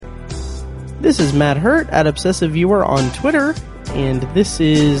This is Matt Hurt at Obsessive Viewer on Twitter, and this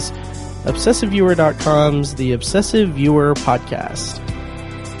is ObsessiveViewer.com's The Obsessive Viewer Podcast.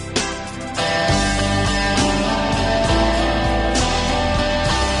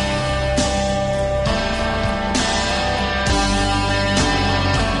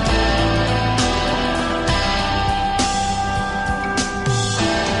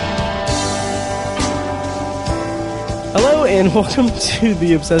 Hello and welcome to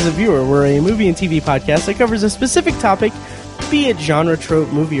The Obsessive Viewer. We're a movie and TV podcast that covers a specific topic, be it genre,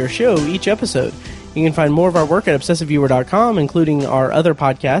 trope, movie, or show, each episode. You can find more of our work at ObsessiveViewer.com, including our other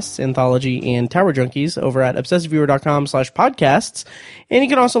podcasts, Anthology and Tower Junkies, over at ObsessiveViewer.com/podcasts. And you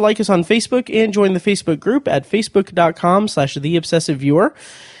can also like us on Facebook and join the Facebook group at Facebook.com/TheObsessiveViewer.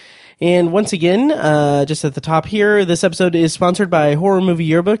 And once again, just at the top here, this episode is sponsored by Horror Movie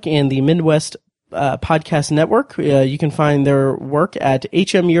Yearbook and the Midwest Podcast Network. You can find their work at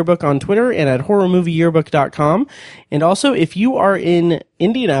HM Yearbook on Twitter and at horrormovieyearbook.com. And also, if you are in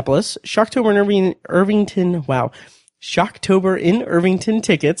Indianapolis, Shocktober in Irvington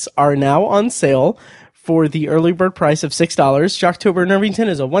tickets are now on sale for the early bird price of $6. Shocktober in Irvington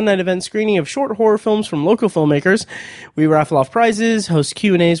is a one-night event screening of short horror films from local filmmakers. We raffle off prizes, host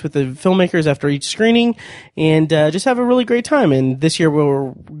Q&As with the filmmakers after each screening, and just have a really great time. And this year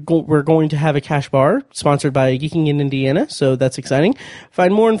we're going to have a cash bar sponsored by Geeking in Indiana, so that's exciting.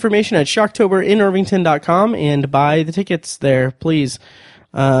 Find more information at shocktoberinirvington.com and buy the tickets there, please.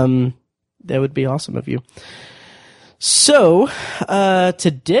 That would be awesome of you. So,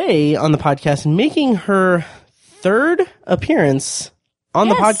 today on the podcast, making her third appearance on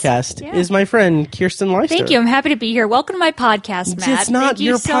the podcast is my friend Kyrsten Lyster. Thank you. I'm happy to be here. Welcome to my podcast, Matt. It's not Thank you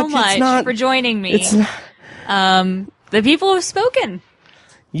your so much for joining me. It's not. The people have spoken.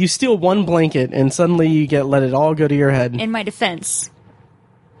 You steal one blanket and suddenly you let it all go to your head. In my defense,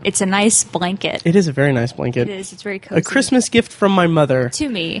 it's a nice blanket. It is a very nice blanket. It is. It's very cozy. A Christmas gift from my mother. To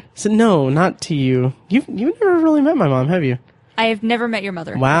me. So, no, not to you. You've never really met my mom, have you? I have never met your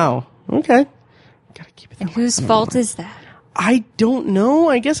mother. Wow. Okay. Gotta keep it that And whose fault is that? I don't know.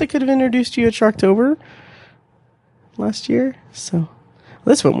 I guess I could have introduced you at Shocktober last year. So,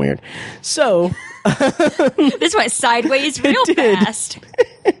 this went weird. So. This went sideways real fast.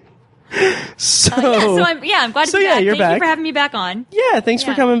 So, I'm glad to be back. You're Thank back. you for having me back on. Yeah, thanks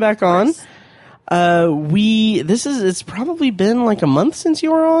for coming back on. It's probably been like a month since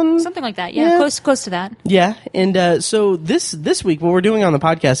you were on. Something like that. Yeah. Close to that. Yeah. And, so this week, what we're doing on the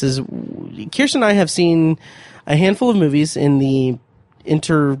podcast is Kyrsten and I have seen a handful of movies in the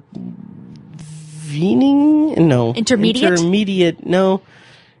Intravenous?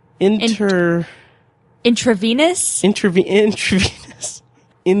 Intravenous.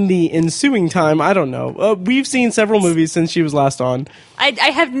 In the ensuing time, I don't know. We've seen several movies since she was last on. I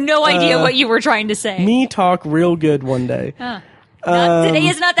have no idea what you were trying to say. Me talk real good one day. Today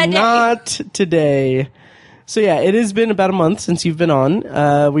is not that day. Not today. So yeah, it has been about a month since you've been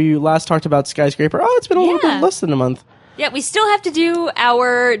on. We last talked about Skyscraper. Oh, it's been a little bit less than a month. Yeah, we still have to do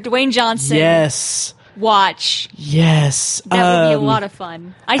our Dwayne Johnson watch. Yes. That would be a lot I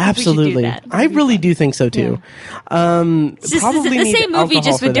think absolutely. we should do that. I really do think so too. Yeah. It's probably the same movie,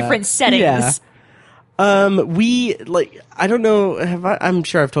 just with different settings. Yeah. I don't know, I'm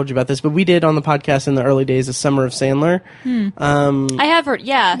sure I've told you about this, but we did on the podcast in the early days of Summer of Sandler. I have heard, you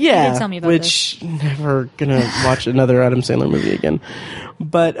did tell me about this. Never gonna watch another Adam Sandler movie again.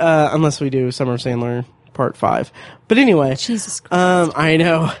 But, unless we do Summer of Sandler Part 5. But anyway. Jesus Christ. I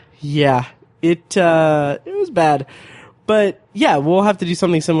know. Yeah. It was bad. But, yeah, we'll have to do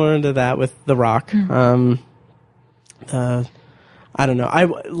something similar to that with The Rock. I don't know. I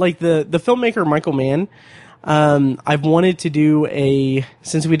like the filmmaker Michael Mann. I've wanted to do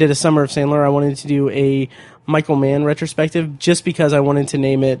since we did a Summer of Sandler, I wanted to do a Michael Mann retrospective just because I wanted to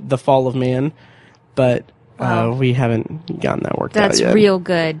name it The Fall of Man, but we haven't gotten that worked out yet. That's real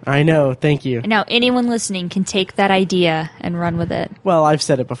good. I know. Thank you. Now anyone listening can take that idea and run with it. Well, I've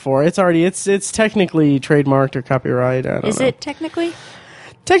said it before. It's technically trademarked or copyright. I don't know. Is it technically?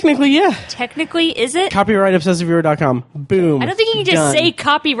 Technically, yeah. Technically, is it? Copyright ObsessiveViewer.com. Boom. I don't think you can just say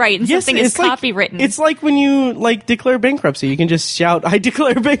copyright and something is copywritten. It's like when you declare bankruptcy. You can just shout, "I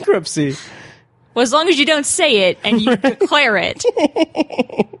declare bankruptcy." Well, as long as you don't say it and you declare it.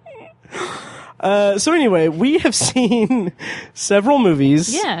 So anyway, we have seen several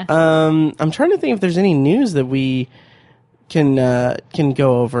movies. Yeah. I'm trying to think if there's any news that we can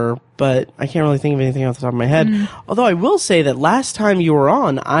go over, but I can't really think of anything off the top of my head. Although I will say that last time you were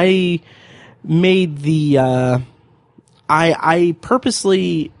on, I made the I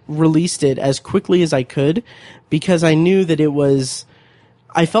purposely released it as quickly as I could because I knew that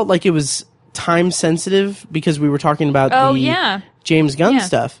I felt like it was time sensitive because we were talking about James Gunn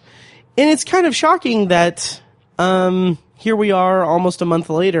stuff. And it's kind of shocking that here we are almost a month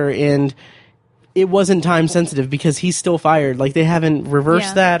later and it wasn't time sensitive because he's still fired. Like, they haven't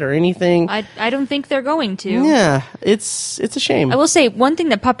reversed that or anything. I don't think they're going to. Yeah, it's a shame. I will say one thing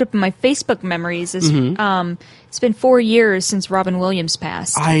that popped up in my Facebook memories is it's been 4 years since Robin Williams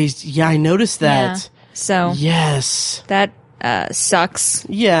passed. I noticed that. Yeah. So yes, that sucks.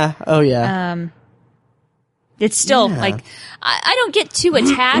 Yeah. Oh yeah. It's still like I don't get too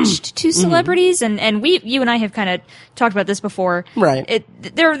attached to celebrities, and you and I have kind of talked about this before. Right.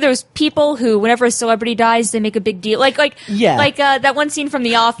 There are those people who, whenever a celebrity dies, they make a big deal. Like that one scene from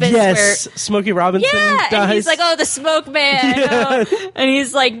The Office where Smokey Robinson dies. And he's like, "Oh, the Smoke Man," and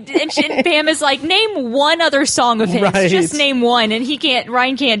he's like, and Pam is like, "Name one other song of his, just name one," and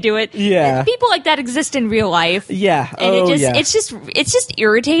Ryan can't do it. Yeah. People like that exist in real life. Yeah. And it's just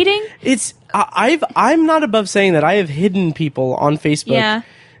irritating. I'm not above saying that I have hidden people on Facebook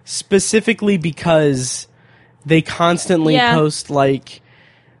specifically because they constantly post like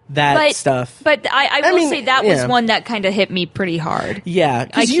that stuff. But I will say that was one that kind of hit me pretty hard. Yeah,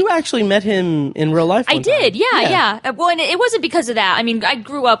 because you actually met him in real life. I did, yeah. Well, and it wasn't because of that. I mean, I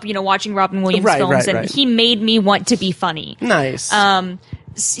grew up, watching Robin Williams films, and he made me want to be funny. Nice.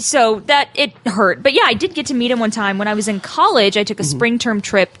 So that it hurt. But yeah, I did get to meet him one time when I was in college. I took a spring term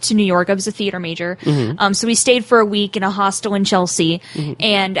trip to New York. I was a theater major. So we stayed for a week in a hostel in Chelsea.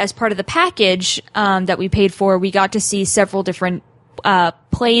 And as part of the package that we paid for, we got to see several different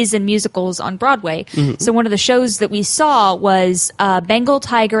plays and musicals on Broadway. So one of the shows that we saw was Bengal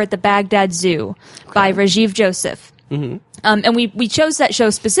Tiger at the Baghdad Zoo by Rajiv Joseph. And we chose that show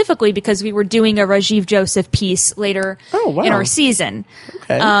specifically because we were doing a Rajiv Joseph piece later in our season.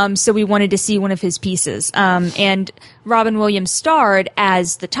 Okay. So we wanted to see one of his pieces. And Robin Williams starred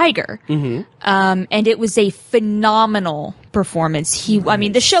as the tiger. And it was a phenomenal performance. I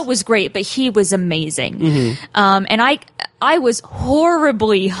mean, the show was great, but he was amazing. And I was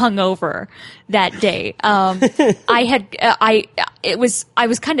horribly hungover that day. I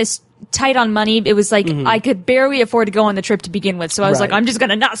was kind of tight on money. It was like I could barely afford to go on the trip to begin with. So I was like, I'm just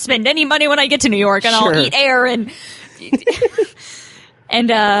going to not spend any money when I get to New York, and I'll eat air and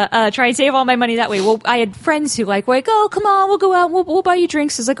try and save all my money that way. Well, I had friends who like, oh, come on, we'll go out. We'll buy you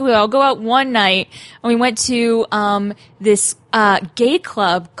drinks. I was like, well, I'll go out one night. And we went to this gay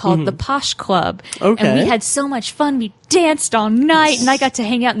club called the Posh Club. Okay. And we had so much fun. We danced all night, and I got to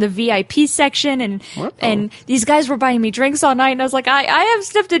hang out in the VIP section, and these guys were buying me drinks all night, and I was like, I have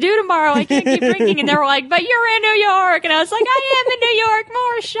stuff to do tomorrow. I can't keep drinking. And they were like, but you're in New York. And I was like, I am in New York,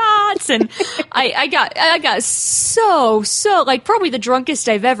 more shots. And I got so like probably the drunkest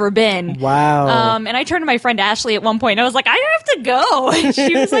I've ever been. Wow. And I turned to my friend Ashley at one point, and I was like, I have to go. And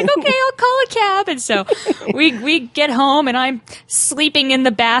she was like, okay, I'll call a cab. And so we get home, and I'm sleeping in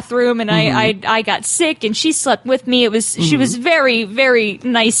the bathroom, and I got sick, and she slept with me. She was very, very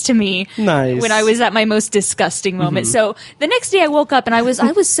nice to me. Nice. When I was at my most disgusting moment. So the next day I woke up, and I was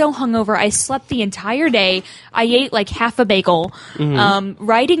so hungover. I slept the entire day. I ate like half a bagel.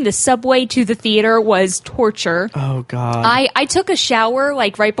 Riding the subway to the theater was torture. Oh God. I took a shower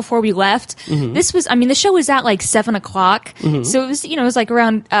like right before we left. The show was at like 7:00. So it was like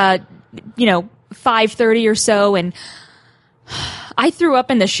around 5:30 or so, and I threw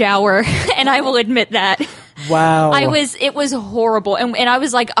up in the shower, and I will admit that. Wow. It was horrible. And I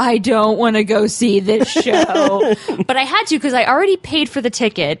was like, I don't want to go see this show. But I had to, because I already paid for the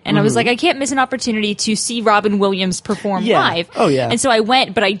ticket. And I was like, I can't miss an opportunity to see Robin Williams perform live. Oh, yeah. And so I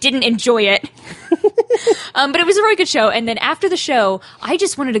went, but I didn't enjoy it. But it was a really good show. And then after the show, I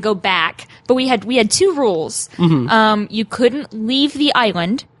just wanted to go back. But we had two rules. You couldn't leave the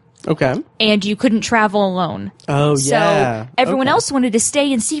island. Okay. And you couldn't travel alone. Oh, yeah. So everyone else wanted to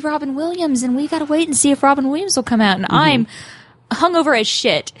stay and see Robin Williams, and we gotta wait and see if Robin Williams will come out. And I'm hungover as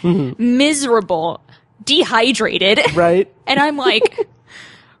shit, miserable, dehydrated. Right. And I'm like,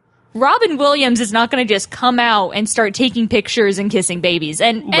 Robin Williams is not gonna just come out and start taking pictures and kissing babies.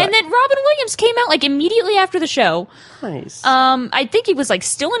 And then Robin Williams came out like immediately after the show. Nice. I think he was like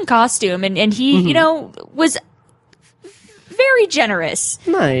still in costume, and he, was very generous.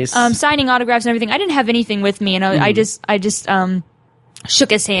 Nice. Signing autographs and everything. I didn't have anything with me, and I just shook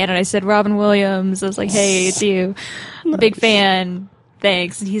his hand, and I said, Robin Williams. I was like, hey, it's you. Nice. Big fan.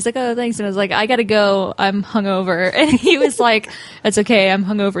 Thanks. And he's like, oh, thanks. And I was like, I gotta go. I'm hungover. And he was like, that's okay. I'm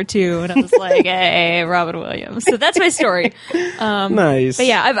hungover too. And I was like, hey, Robin Williams. So that's my story. Nice. But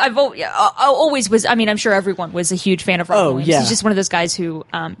yeah, I always was. I mean, I'm sure everyone was a huge fan of Robin Williams. Yeah. He's just one of those guys who,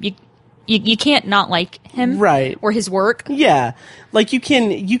 you can't not like him, right? Or his work. Yeah, like you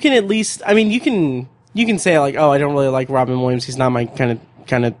can at least. I mean, you can say like, oh, I don't really like Robin Williams. He's not my kind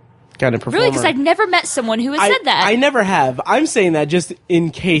of performer. Really, because I've never met someone who has said that. I never have. I'm saying that just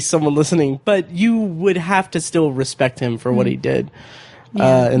in case someone listening, but you would have to still respect him for what he did,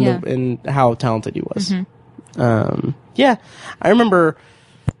 and how talented he was. Yeah, I remember.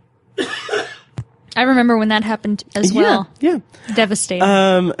 I remember when that happened as well. Yeah.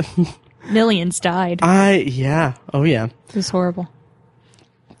 Devastating. Millions died. Oh yeah. It was horrible.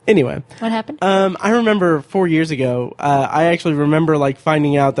 Anyway. What happened? I remember 4 years ago, I actually remember like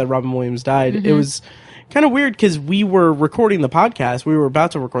finding out that Robin Williams died. It was kind of weird because we were recording the podcast. We were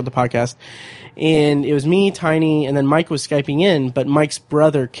about to record the podcast, and it was me, Tiny, and then Mike was Skyping in, but Mike's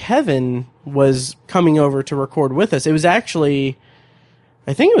brother, Kevin, was coming over to record with us. It was actually,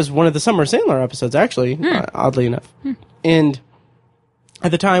 I think it was one of the Summer Sandler episodes, actually, oddly enough. And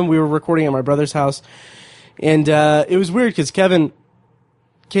at the time, we were recording at my brother's house, and it was weird because Kevin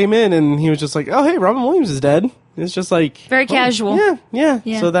came in and he was just like, "Oh, hey, Robin Williams is dead." It's just like very casual. Yeah.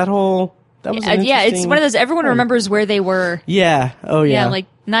 So that was an it's one of those everyone remembers where they were. Yeah. Oh yeah. Yeah, like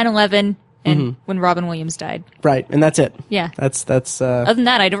 9/11 and when Robin Williams died. Right, and that's it. Yeah. That's other than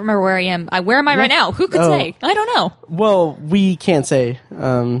that, I don't remember where I am. Where am I right now? Who could say? I don't know. Well, we can't say.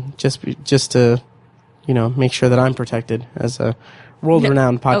 Just to, make sure that I'm protected as a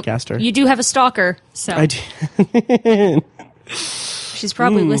world-renowned podcaster. You do have a stalker, so I do. She's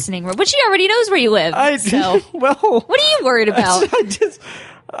probably listening. But she already knows where you live. So. Well, what are you worried about?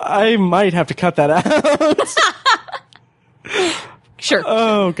 I might have to cut that out. Sure.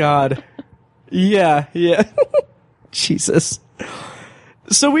 Oh, God. Yeah. Jesus.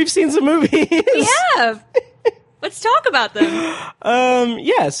 So we've seen some movies. We have. Let's talk about them.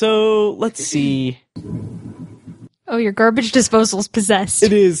 Yeah, so let's see. Oh, your garbage disposal's possessed.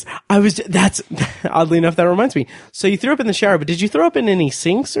 It is. That's, oddly enough, that reminds me. So you threw up in the shower, but did you throw up in any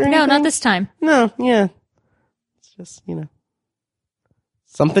sinks or anything? No, not this time. No, yeah. It's just,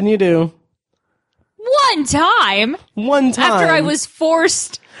 something you do. One time. After I was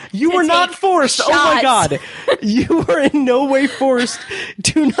forced. You were not forced. Shots. Oh my God. You were in no way forced.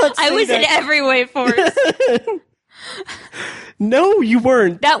 Do not say I was that. in every way forced. No, you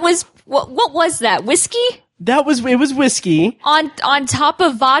weren't. That was, what was that? Whiskey? It was whiskey. On top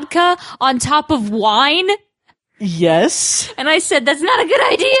of vodka? On top of wine? Yes. And I said, that's not a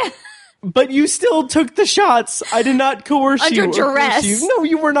good idea. But you still took the shots. I did not coerce you. Under duress. You. No,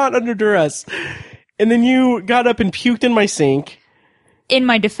 you were not under duress. And then you got up and puked in my sink. In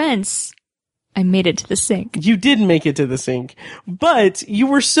my defense, I made it to the sink. You did make it to the sink. But you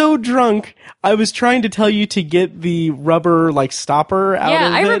were so drunk, I was trying to tell you to get the rubber, stopper out of it. Yeah,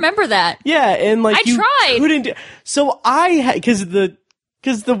 I remember that. Yeah, and I tried. Couldn't. So I had, because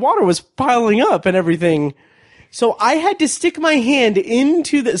the water was piling up and everything. So I had to stick my hand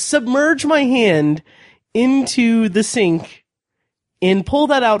submerge my hand into the sink and pull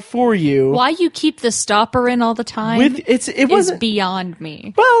that out for you. Why you keep the stopper in all the time is beyond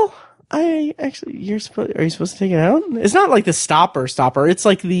me. Well, are you supposed to take it out? It's not like the stopper. It's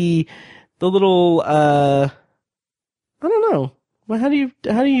like the little, I don't know. Well,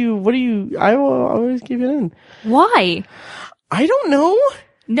 I will always keep it in. Why? I don't know.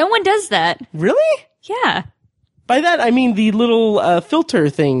 No one does that. Really? Yeah. By that, I mean the little, filter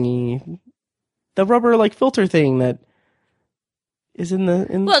thingy. The rubber, filter thing that is in the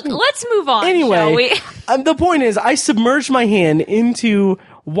Look, thing. Let's move on, anyway, shall we? The point is, I submerged my hand into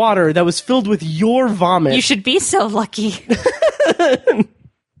water that was filled with your vomit. You should be so lucky.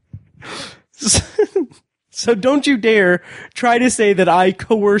 So don't you dare try to say that I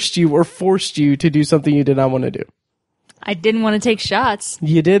coerced you or forced you to do something you did not want to do. I didn't want to take shots.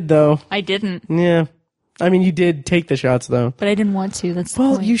 You did, though. I didn't. Yeah. I mean, you did take the shots, though. But I didn't want to. That's the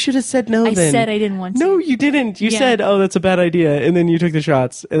point. Well, you should have said no then. I said I didn't want to. No, you didn't. You said, oh, that's a bad idea. And then you took the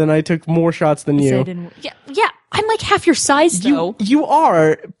shots. And then I took more shots than you. Yeah. I'm like half your size, though. You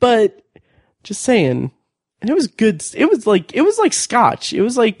are, but just saying. And it was good. It was like scotch. It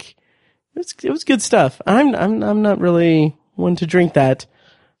was good stuff. I'm not really one to drink that.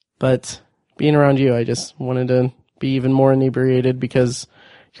 But being around you, I just wanted to be even more inebriated because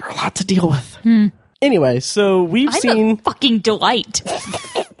you're a lot to deal with. Anyway, so we've seen... I'm a fucking delight.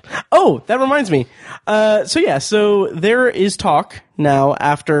 Oh, that reminds me. So there is talk now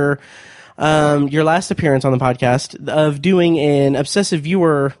after your last appearance on the podcast of doing an Obsessive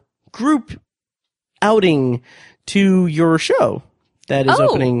Viewer group outing to your show that is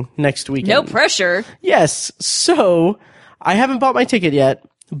opening next weekend. No pressure. Yes. So I haven't bought my ticket yet,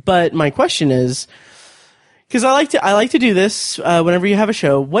 but my question is, Because I like to do this whenever you have a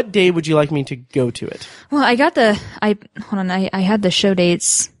show. What day would you like me to go to it? Well, I had the show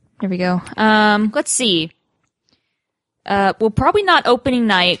dates. There we go. Let's see. We'll probably not opening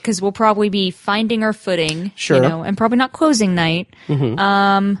night because we'll probably be finding our footing. Sure. And probably not closing night.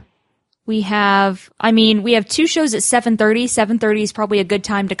 Mm-hmm. We have 2 shows at 7:30. 7:30 is probably a good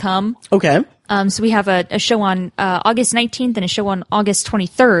time to come. Okay. So we have a show on August 19th and a show on August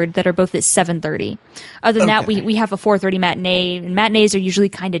 23rd that are both at 7:30. Other than that, we have a 4:30 matinee, and matinees are usually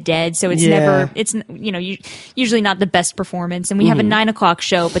kind of dead, so it's usually not the best performance. And we have a 9 o'clock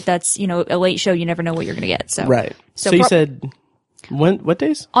show, but that's a late show. You never know what you're going to get. So right. So you said what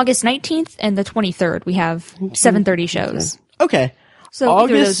days? August 19th and the 23rd. We have 7:30 shows. Okay. So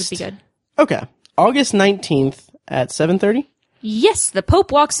either of those would be good. Okay. August 19th at 7:30. Yes, the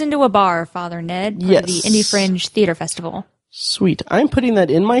Pope walks into a bar, Father Ned, for the Indie Fringe Theater Festival. Sweet. I'm putting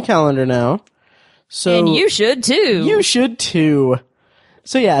that in my calendar now. So and you should too. You should too.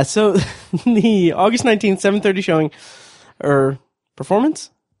 So yeah, the August 19th, 7:30 showing, or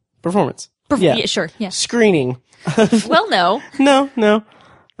performance? Yeah, sure. Yeah. Screening. Well, no. No.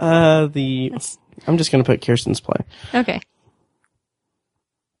 I'm just going to put Kyrsten's play.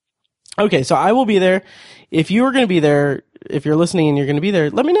 Okay, so I will be there. If you are going to be there, if you're listening and you're going to be there,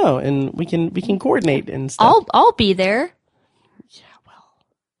 let me know and we can coordinate and stuff. I'll be there. Yeah, well,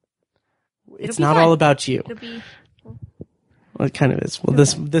 it's not all about you. Well, it kind of is. Well,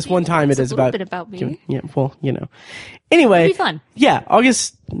 this one time it is about. A bit about me. Yeah. Well, Anyway. It'll be fun. Yeah,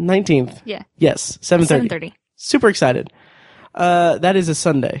 August 19th. Yeah. Yes, 7:30. 7:30. Super excited. That is a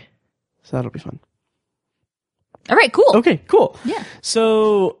Sunday, so that'll be fun. All right, cool. Okay, cool. Yeah.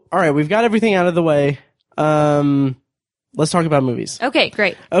 So, all right, we've got everything out of the way. Let's talk about movies. Okay,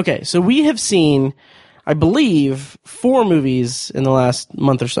 great. Okay, so we have seen, I believe, 4 movies in the last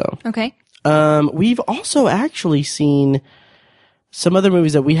month or so. Okay. We've also actually seen some other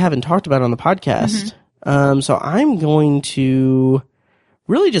movies that we haven't talked about on the podcast. So I'm going to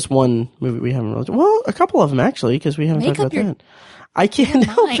really just one movie we haven't really, well, a couple of them actually, because we haven't talked about that. I can't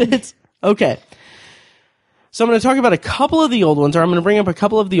help it. Okay. So I'm going to talk about a couple of the old ones, or I'm going to bring up a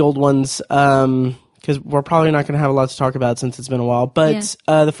couple of the old ones, because we're probably not going to have a lot to talk about since it's been a while. But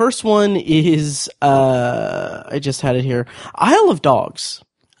the first one is, I just had it here, Isle of Dogs.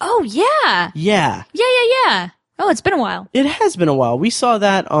 Oh, yeah. Yeah. Yeah. Oh, it's been a while. It has been a while. We saw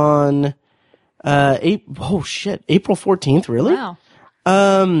that on April 14th, really? Wow.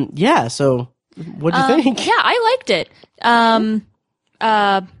 Yeah, so what'd you think? Yeah, I liked it.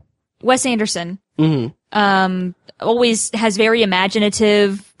 Wes Anderson. Always has very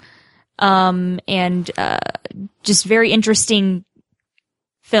imaginative, and just very interesting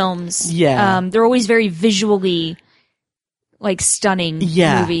films. Yeah. They're always very visually, stunning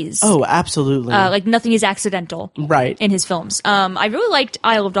movies. Oh, absolutely. Nothing is accidental. Right. In his films. I really liked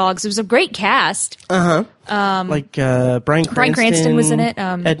Isle of Dogs. It was a great cast. Bryan Cranston. Bryan Cranston was in it.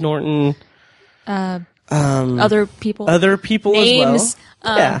 Ed Norton. Other people. Names. As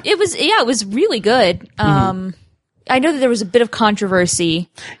well. It was really good. I know that there was a bit of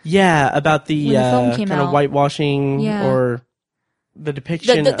controversy. Yeah, about the film came kind out. of whitewashing or the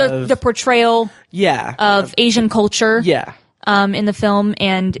depiction of the portrayal of Asian culture in the film,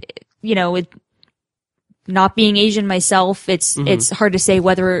 and with not being Asian myself, it's hard to say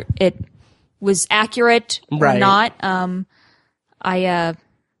whether it was accurate or not.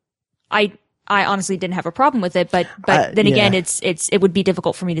 I honestly didn't have a problem with it, but then again, it would be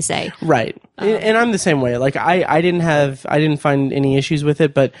difficult for me to say. Right. And I'm the same way. I didn't find any issues with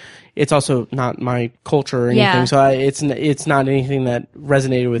it, but it's also not my culture or anything. So it's not anything that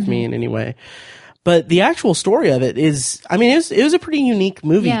resonated with me in any way. But the actual story of it is, it was a pretty unique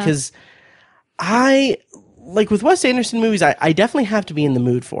movie because with Wes Anderson movies, I definitely have to be in the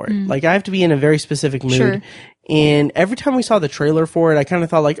mood for it. I have to be in a very specific mood. Sure. And every time we saw the trailer for it, I kind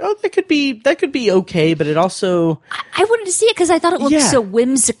of thought that could be okay, but it also... I wanted to see it because I thought it looked so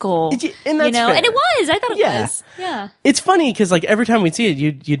whimsical. And that's fair. And it was. I thought it was. Yeah. It's funny because every time we'd see it,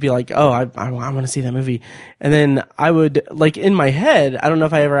 you'd be like, oh, I want to see that movie. And then I would, in my head, I don't know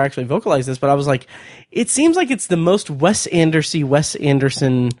if I ever actually vocalized this, but I was like, it seems like it's the most Wes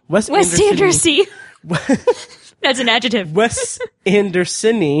Anderson. That's an adjective. Wes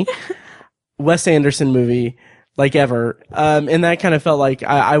Anderson movie ever. And that kind of felt like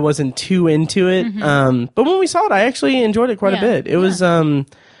I wasn't too into it. But when we saw it, I actually enjoyed it quite a bit. It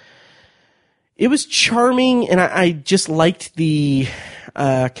was charming, and I just liked the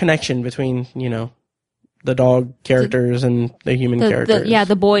connection between, the dog characters and the human characters.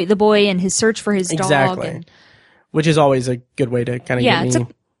 The boy and his search for his dog. Exactly. Which is always a good way to kind of get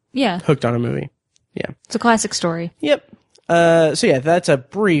me hooked on a movie. Yeah. It's a classic story. Yep. So yeah, that's a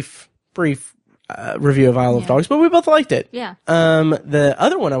brief review of Isle of Dogs, but we both liked it. Yeah. The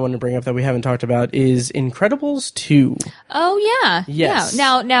other one I want to bring up that we haven't talked about is Incredibles 2. Oh yeah. Yes.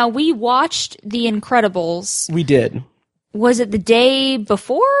 Yeah. Now we watched The Incredibles. We did. Was it the day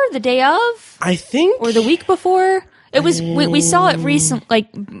before, the day of, I think, or the week before? It was. We saw it recent,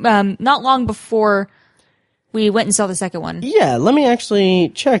 not long before we went and saw the second one. Yeah. Let me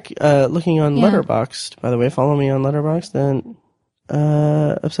actually check. Looking on Letterboxd. By the way, follow me on Letterboxd. Then.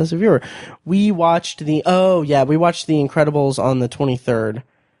 Obsessive viewer. We watched the Incredibles on the 23rd,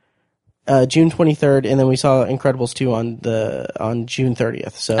 June 23rd, and then we saw Incredibles 2 on June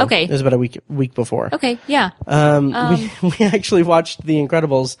 30th. So okay. It was about a week before. Okay, yeah. We actually watched the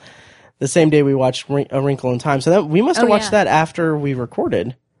Incredibles the same day we watched A Wrinkle in Time. So we must have watched that after we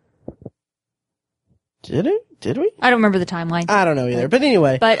recorded. Did we? I don't remember the timeline. I don't know either. But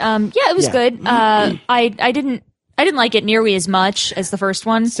anyway. But it was good. I didn't like it nearly as much as the first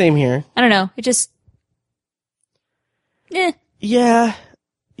one. Same here. I don't know. It just Yeah.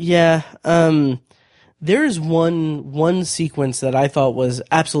 There's one sequence that I thought was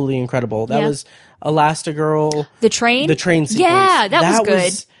absolutely incredible. That was Elastigirl. The train sequence. Yeah, that was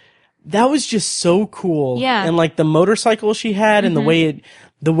good. That was just so cool. Yeah. And like the motorcycle she had and the way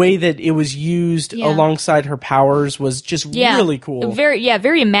that it was used alongside her powers was just really cool.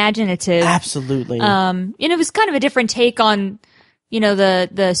 Very imaginative. Absolutely. And it was kind of a different take on, the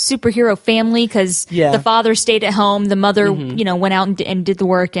superhero family, because the father stayed at home, the mother, went out and did the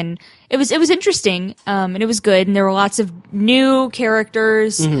work, and it was interesting. And it was good, and there were lots of new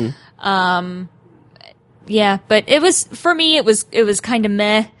characters. But it was, for me, it was kind of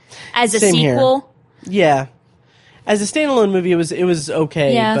meh as a Same sequel. Here. Yeah. As a standalone movie, it was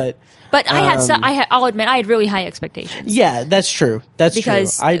okay, but I'll admit I had really high expectations. Yeah, that's true. That's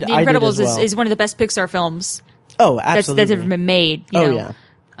because true. The Incredibles is one of the best Pixar films. Oh, absolutely. That's ever been made. Yeah.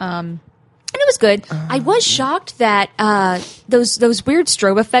 And it was good. I was shocked that those weird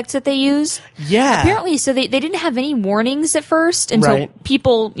strobe effects that they use. Yeah. Apparently, so they didn't have any warnings at first until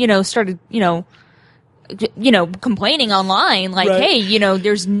people started complaining online, like, hey,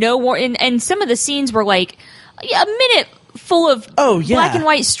 there's no warning, and some of the scenes were like a minute full of black and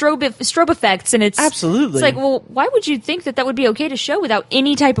white strobe effects, and it's absolutely, it's like, well, why would you think that would be okay to show without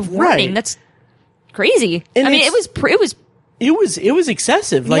any type of warning? That's crazy. And I mean, it was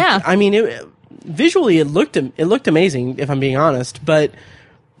excessive. Like, I mean, visually it looked amazing, if I'm being honest, but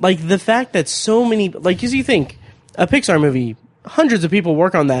like the fact that so many, like, as you think a Pixar movie, hundreds of people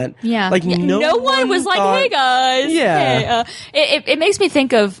work on that. Yeah. Like no one was like, hey guys. Yeah. Hey, it makes me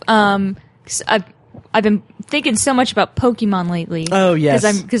think of, I've been thinking so much about Pokemon lately. Oh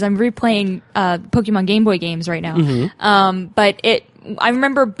yes. Because I'm replaying, Pokemon Game Boy games right now. But I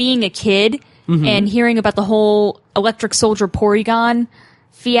remember being a kid and hearing about the whole Electric Soldier Porygon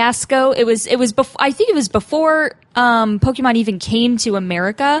fiasco. I think it was before, Pokemon even came to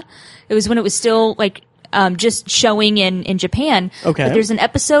America. It was when it was still like, just showing in Japan. Okay. But there's an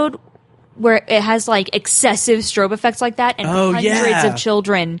episode where it has like excessive strobe effects like that, and hundreds of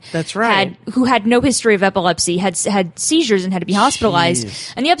children who had no history of epilepsy had seizures and had to be hospitalized.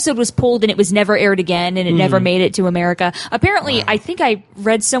 Jeez. And the episode was pulled and it was never aired again, and it never made it to America. Apparently, I think I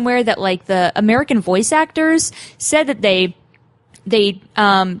read somewhere that like the American voice actors said that they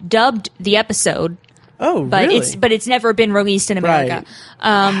dubbed the episode. Oh, but really? It's never been released in America.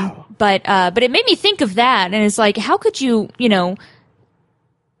 Right. But it made me think of that, and it's like, how could you,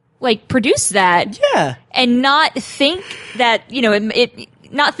 like produce that? Yeah. And not think that,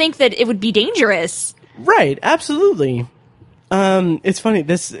 not think that it would be dangerous. Right. Absolutely. It's funny.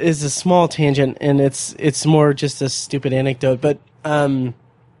 This is a small tangent, and it's more just a stupid anecdote, but,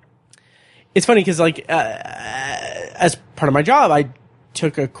 it's funny because, like, as part of my job, I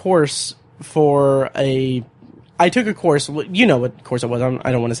took a course you know what course it was.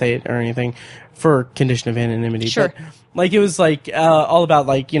 I don't want to say it or anything for condition of anonymity. Sure. But, like, it was like, all about,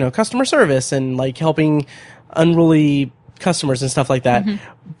 like, customer service and like helping unruly customers and stuff like that.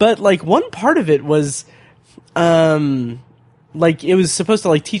 But like one part of it was, like it was supposed to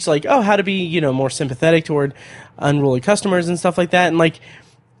like teach like, how to be, more sympathetic toward unruly customers and stuff like that. And like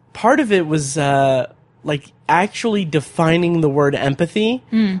part of it was, like actually defining the word empathy.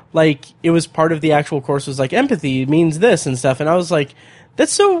 Like it was part of the actual course was like empathy means this and stuff. And I was like,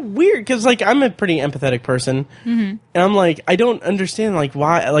 that's so weird. Cause like I'm a pretty empathetic person and I'm like, I don't understand like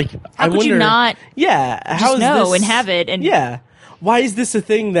why, like how could you not how is know this, and have it. And why is this a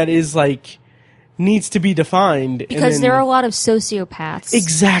thing that is like needs to be defined? Because there are a lot of sociopaths.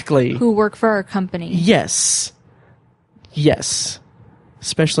 Exactly. Who work for our company. Yes.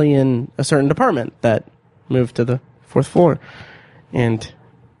 especially in a certain department that moved to the 4th floor and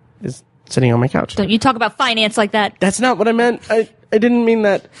is sitting on my couch. Don't you talk about finance like that. That's not what I meant. I didn't mean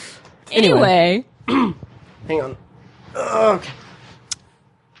that. Anyway. Hang on. Okay.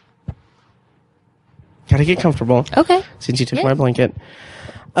 Gotta get comfortable. Okay. Since you took my blanket.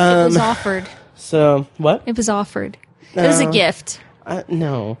 It was offered. So, what? It was offered. It was a gift.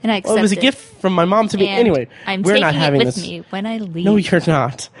 No. And I accept it was a gift from my mom to me. And anyway, I'm we're taking not having it with this. me when I leave. No, you're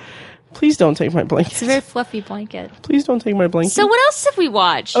not. Please don't take my blanket. It's a very fluffy blanket. Please don't take my blanket. So what else have we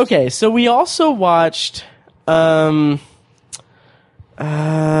watched? Okay, so we also watched. Let's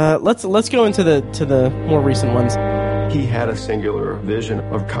go into the more recent ones. He had a singular vision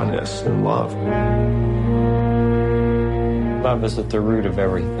of kindness and love. Love is at the root of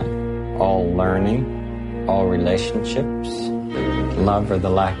everything. All learning, all relationships, love or the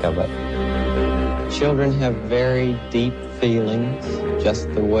lack of it. Children have very deep feelings, just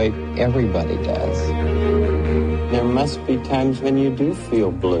the way everybody does. There must be times when you do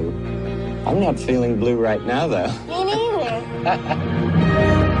feel blue. I'm not feeling blue right now, though. Me neither.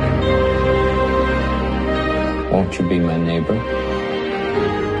 Won't you be my neighbor?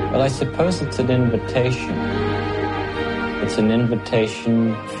 Well, I suppose it's an invitation. It's an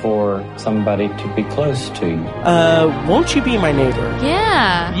invitation for somebody to be close to you. Won't you be my neighbor?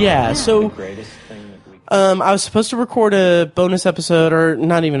 Yeah. Yeah, so Greatest thing that we I was supposed to record a bonus episode, or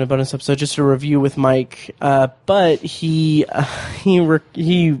not even a bonus episode, just a review with Mike. But he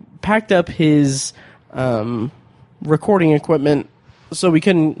packed up his recording equipment, so we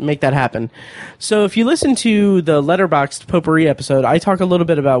couldn't make that happen. So if you listen to the Letterboxd Potpourri episode, I talk a little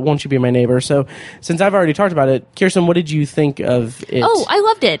bit about Won't You Be My Neighbor. So since I've already talked about it, Kyrsten, what did you think of it? Oh, I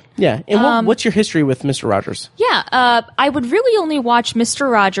loved it. Yeah. And what's your history with Mr. Rogers? Yeah, I would really only watch Mr.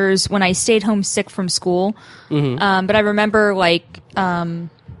 Rogers when I stayed home sick from school. Mm-hmm. But I remember like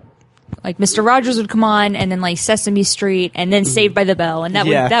Mr. Rogers would come on, and then like Sesame Street, and then Saved by the Bell, and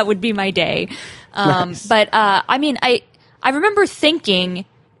that would be my day. Nice. But I mean, I remember thinking,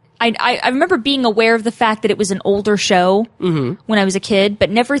 I remember being aware of the fact that it was an older show when I was a kid,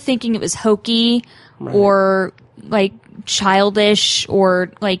 but never thinking it was hokey or like childish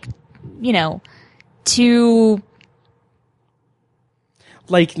or like, you know, too.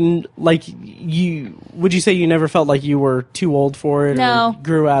 Like you, would you say you never felt like you were too old for it No. or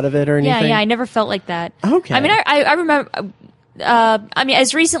grew out of it or anything? Yeah, I never felt like that. Okay. I mean, I remember, I mean,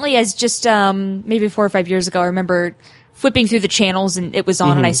 as recently as just, maybe 4 or 5 years ago, I remember flipping through the channels and it was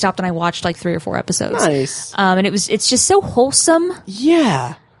on and I stopped and I watched like 3 or 4 episodes. Nice. And it's just so wholesome.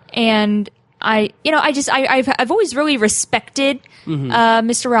 Yeah. And I've always really respected,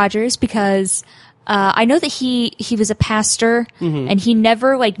 Mr. Rogers because, I know that he was a pastor and he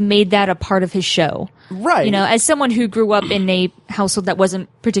never like made that a part of his show. Right. You know, as someone who grew up in a household that wasn't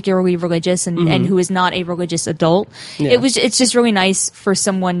particularly religious and who is not a religious adult, it's just really nice for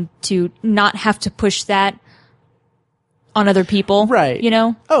someone to not have to push that on other people. Right. You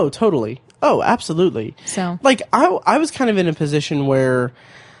know? Oh, totally. Oh, absolutely. So, like, I was kind of in a position where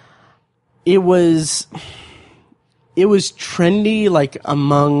it was trendy, like,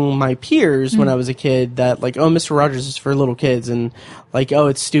 among my peers when I was a kid that, like, oh, Mr. Rogers is for little kids, and, like, oh,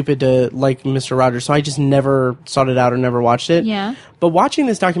 it's stupid to like Mr. Rogers, so I just never sought it out or never watched it. Yeah. But watching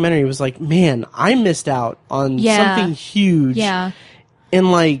this documentary was like, man, I missed out on something huge. Yeah.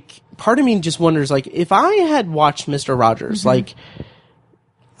 And, like, part of me just wonders, like, if I had watched Mr. Rogers, like,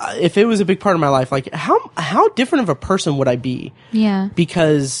 if it was a big part of my life, like, how different of a person would I be? Yeah.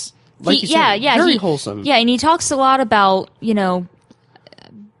 Because, like you said, very wholesome. Yeah, and he talks a lot about, you know,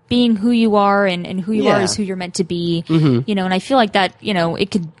 being who you are and who you are is who you're meant to be. You know, and I feel like that, you know, it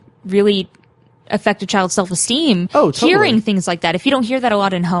could really affect a child's self-esteem. Oh, totally. Hearing things like that. If you don't hear that a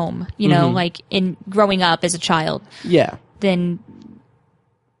lot in home, you know, like in growing up as a child. Yeah. Then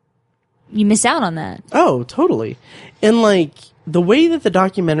you miss out on that. Oh, totally. And, like, the way that the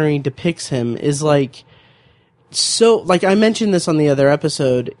documentary depicts him is, like, so, like, I mentioned this on the other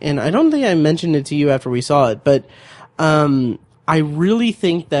episode, and I don't think I mentioned it to you after we saw it, but I really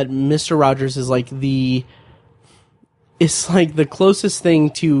think that Mr. Rogers is, like, it's, like, the closest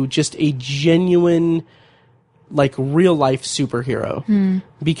thing to just a genuine, like, real-life superhero.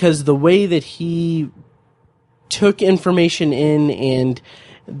 Because the way that he took information in and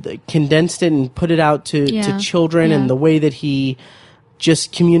condensed it and put it out to children, and the way that he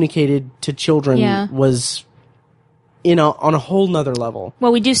just communicated to children was, you know, on a whole nother level.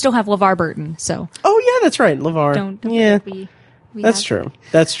 Well, we do still have LeVar Burton, so. Oh, yeah, that's right, LeVar. Don't yeah, we that's true.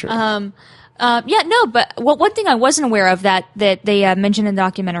 That's true. But one thing I wasn't aware of that they mentioned in the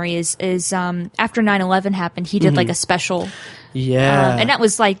documentary is after 9/11 happened, he did like a special. Yeah. And that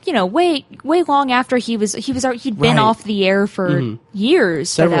was like, way long after he'd been off the air for years.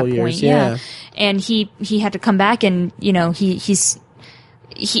 Several at that years, point. yeah. And he had to come back and,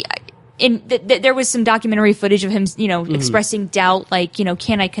 there was some documentary footage of him, expressing doubt, like,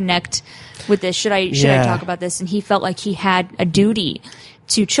 can I connect with this? Should I talk about this? And he felt like he had a duty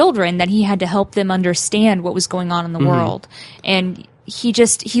to children, that he had to help them understand what was going on in the world. And he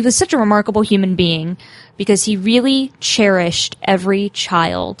was such a remarkable human being because he really cherished every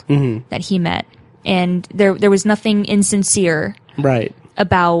child that he met. And there was nothing insincere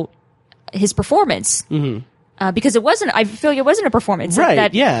about his performance. Because I feel like it wasn't a performance.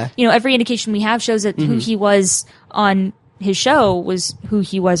 Right, Every indication we have shows that who he was on his show was who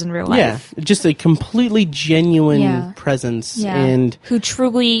he was in real life. Yeah, just a completely genuine presence. And who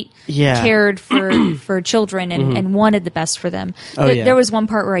truly cared for children and wanted the best for them. There was one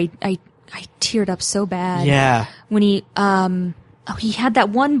part where I teared up so bad. Yeah. When he had that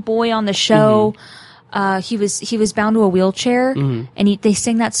one boy on the show. He was bound to a wheelchair, and they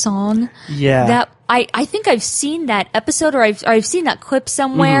sang that song. Yeah. That I think I've seen that episode, or I've seen that clip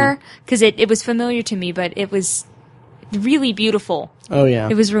somewhere, because it was familiar to me, but it was really beautiful. Oh yeah.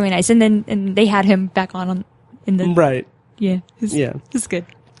 It was really nice. And they had him back on in the right. Yeah. It was good.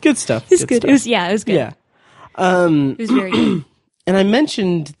 Good stuff. It was good. It was good. Yeah. It was very good. And I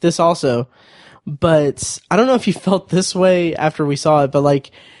mentioned this also, but I don't know if you felt this way after we saw it, but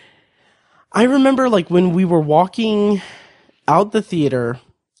like, I remember like when we were walking out the theater,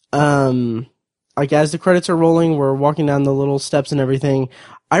 like as the credits are rolling, we're walking down the little steps and everything.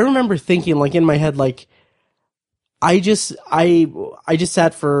 I remember thinking like in my head, like, I just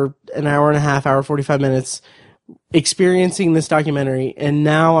sat for an hour and a half, hour, 45 minutes experiencing this documentary. And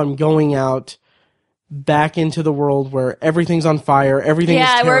now I'm going out back into the world where everything's on fire. Everything is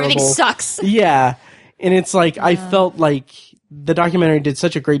terrible. Where everything sucks. Yeah. And it's like, I felt like the documentary did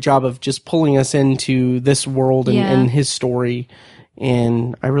such a great job of just pulling us into this world and his story.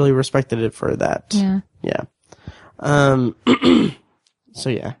 And I really respected it for that. Yeah. Yeah. So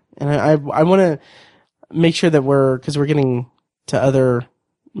yeah. And I want to make sure that because we're getting to other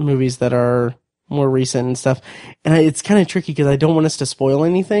movies that are more recent and stuff. And it's kind of tricky because I don't want us to spoil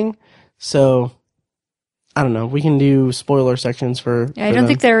anything. So I don't know. We can do spoiler sections for. I don't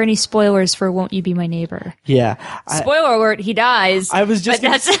think there are any spoilers for "Won't You Be My Neighbor." Yeah. Spoiler alert: he dies. I was just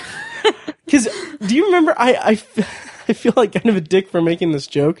because do you remember? I feel like kind of a dick for making this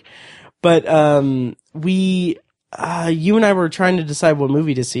joke, but you and I were trying to decide what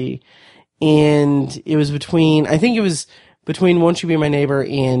movie to see, and it was between "Won't You Be My Neighbor"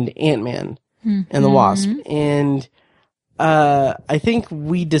 and Ant-Man and the Wasp, and I think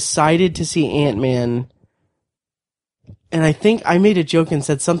we decided to see Ant-Man. And I think I made a joke and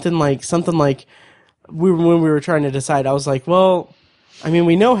said something like when we were trying to decide, I was like, well, I mean,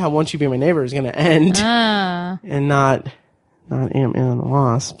 we know how "Won't You Be My Neighbor" is going to end, and not Ant-Man and the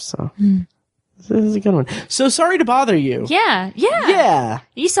Wasp. So this is a good one. So sorry to bother you. Yeah.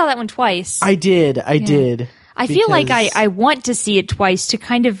 You saw that one twice. I did. I feel like I want to see it twice to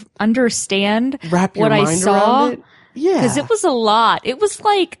kind of understand wrap your what mind I saw. around it. Yeah, because it was a lot. It was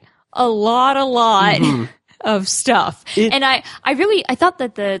like a lot. Of stuff. And I thought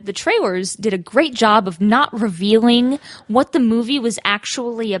that the trailers did a great job of not revealing what the movie was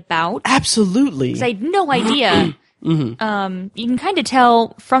actually about. Absolutely. Because I had no idea. You can kind of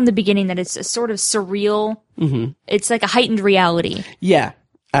tell from the beginning that it's a sort of surreal. It's like a heightened reality. Yeah,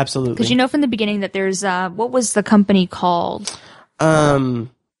 absolutely. Because you know from the beginning that there's, what was the company called? Live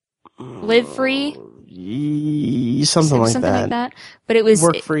Free? Something like that. But it was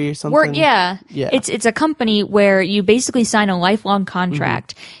Work Free or something. Yeah. It's a company where you basically sign a lifelong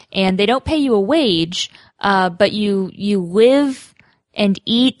contract and they don't pay you a wage, but you live and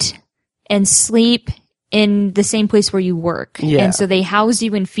eat and sleep in the same place where you work. Yeah. And so they house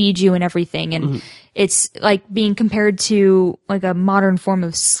you and feed you and everything. And it's like being compared to like a modern form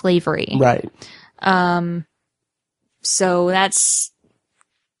of slavery. Right. So that's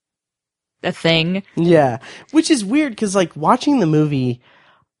a thing. Yeah. Which is weird because like watching the movie,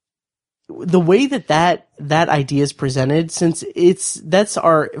 the way that idea is presented, since that's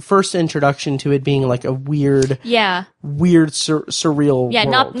our first introduction to it being like a weird, surreal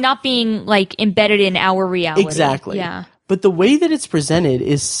world. not being like embedded in our reality. Exactly. Yeah. But the way that it's presented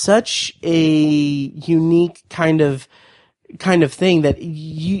is such a unique kind of thing that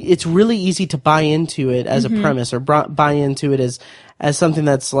it's really easy to buy into it as a premise or buy into it as something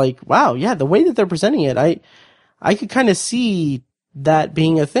that's like, wow, yeah, the way that they're presenting it, I could kind of see that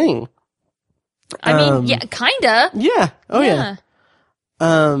being a thing. I mean, yeah, kinda. Yeah. Oh yeah.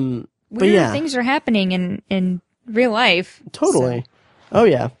 But Weird yeah, things are happening in real life. totally. Oh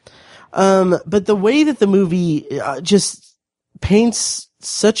yeah. But the way that the movie just paints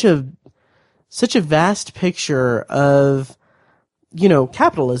such a vast picture of, you know,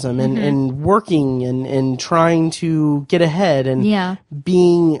 capitalism and working and trying to get ahead and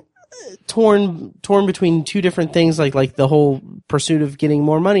being torn between two different things, like the whole pursuit of getting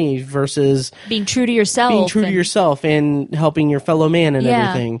more money versus being true to yourself and helping your fellow man and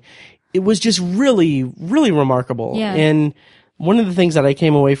everything. It was just really, really remarkable. Yeah. And one of the things that I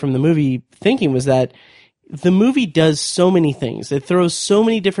came away from the movie thinking was that the movie does so many things. It throws so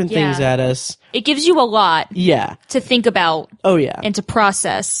many different things at us. It gives you a lot to think about. Oh, yeah. And to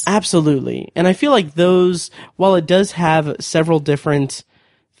process. Absolutely. And I feel like those, while it does have several different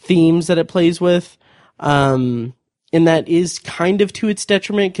themes that it plays with, and that is kind of to its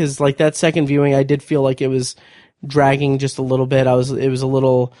detriment, because like that second viewing, I did feel like it was dragging just a little bit. It was a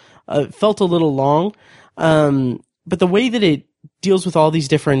little, felt a little long. But the way that it deals with all these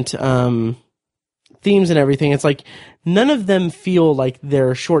different, themes and everything, it's like none of them feel like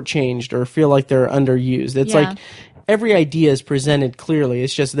they're shortchanged or feel like they're underused. It's like every idea is presented clearly.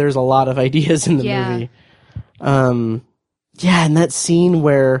 It's just there's a lot of ideas in the movie. And that scene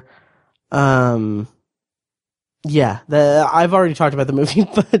where, I've already talked about the movie,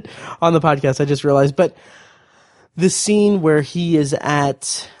 but on the podcast I just realized. But the scene where he is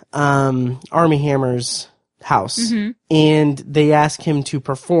at Armie Hammer's house and they ask him to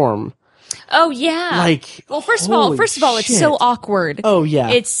perform. Oh yeah. Like, well, first of all, it's so awkward. Oh yeah.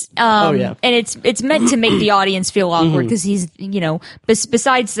 It's and it's meant to make the audience feel awkward because he's, you know,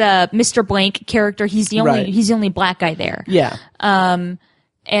 besides Mr. Blank character, he's the only black guy there. Yeah. And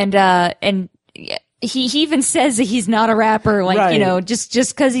he even says that he's not a rapper, like, you know, just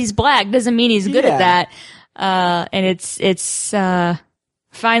because he's black doesn't mean he's good at that. And it's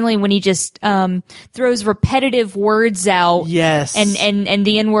finally when he just throws repetitive words out, and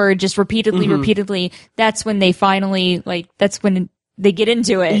the N-word just repeatedly, that's when they finally, like, that's when they get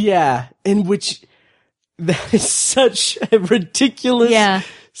into it. Yeah, in which that is such a ridiculous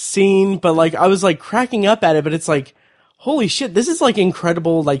scene, but like I was like cracking up at it, but it's like, holy shit, this is like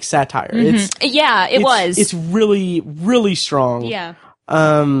incredible, like satire. It's really, really strong. Yeah.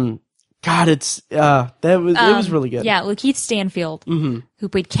 God, it was really good. Yeah, Lakeith Stanfield, who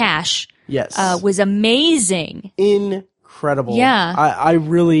played Cash, was amazing. Incredible. Yeah. I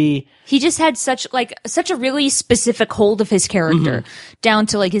really... He just had such a really specific hold of his character, down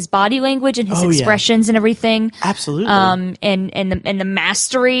to like his body language and his expressions and everything. Absolutely. And the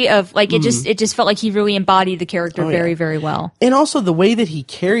mastery of like, it just felt like he really embodied the character very, very well. And also the way that he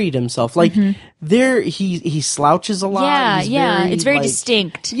carried himself, like he slouches a lot. Yeah. It's very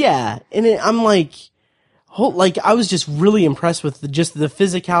distinct. Yeah. And I'm like, I was just really impressed with the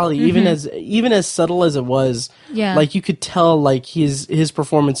physicality, even as subtle as it was. Yeah. Like you could tell, like his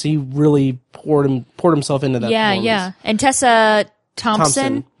performance, he really poured himself into that. Yeah. And Tessa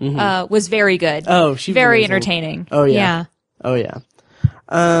Thompson was very good. Oh, she's very amazing. Entertaining. Oh yeah. Oh yeah.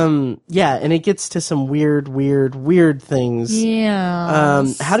 And it gets to some weird things. Yeah.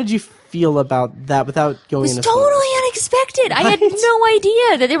 How did you feel about that without going into totally unexpected. I had no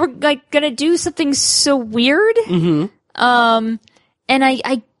idea that they were like gonna do something so weird. And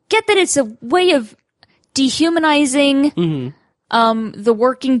I get that it's a way of dehumanizing the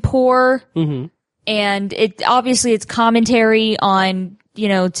working poor, and it's commentary on, you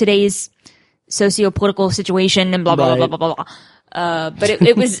know, today's socio-political situation and blah blah blah blah blah blah. But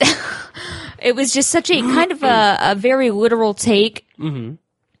it was it was just such a kind of a very literal take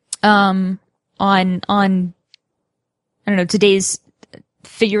on I don't know, today's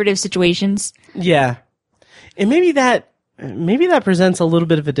figurative situations. Yeah. And maybe that presents a little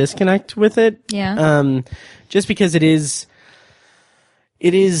bit of a disconnect with it. Yeah. Just because it is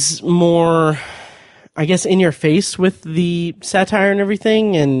more, I guess, in your face with the satire and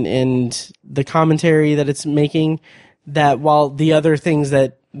everything and the commentary that it's making, that while the other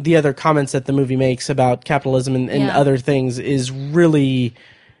comments that the movie makes about capitalism and other things is really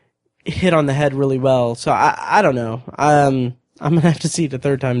hit on the head really well. So I don't know. I'm gonna have to see it a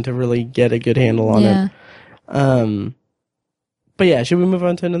third time to really get a good handle on it. But yeah, should we move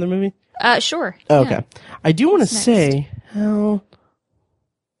on to another movie? Sure. Oh, okay. I do want to say how.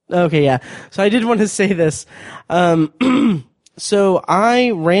 Okay, yeah. So I did want to say this. So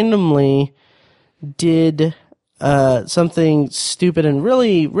I randomly did something stupid and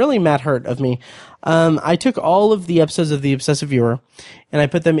really, really Matt hurt of me. I took all of the episodes of The Obsessive Viewer and I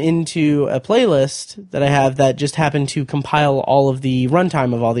put them into a playlist that I have that just happened to compile all of the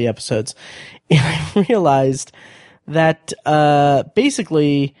runtime of all the episodes. And I realized that,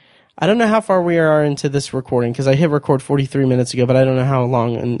 basically, I don't know how far we are into this recording because I hit record 43 minutes ago, but I don't know how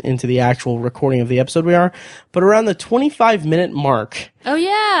long into the actual recording of the episode we are. But around the 25-minute mark. Oh,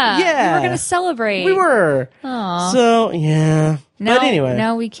 yeah. Yeah. We were going to celebrate. We were. Aw. So, yeah. But anyway.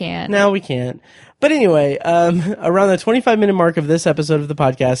 Now we can't. Now we can't. But anyway, around the 25-minute mark of this episode of the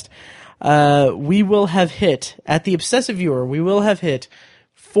podcast, we will have hit, at The Obsessive Viewer, we will have hit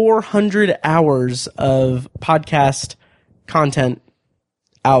 400 hours of podcast content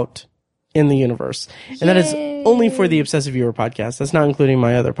out in the universe. And that is only for the Obsessive Viewer podcast. That's not including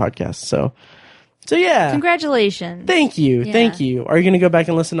my other podcasts. So yeah. Congratulations. Thank you. Yeah. Thank you. Are you going to go back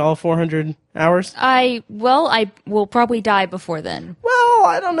and listen to all 400 hours? I will probably die before then. Well,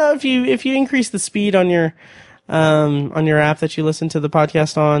 I don't know if you increase the speed on your app that you listen to the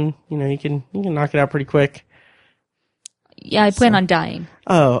podcast on, you can knock it out pretty quick. Yeah, I plan on dying.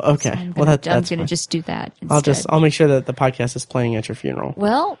 Oh, okay. So I'm that's gonna fine. just do that instead. I'll make sure that the podcast is playing at your funeral.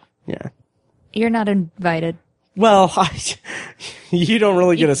 Well, Yeah. you're not invited. Well, you don't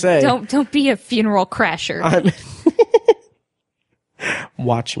really get a say. Don't be a funeral crasher.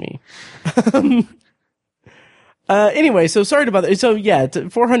 Watch me. Anyway, so sorry about that. So yeah,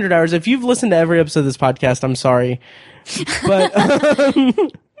 400 hours. If you've listened to every episode of this podcast, I'm sorry.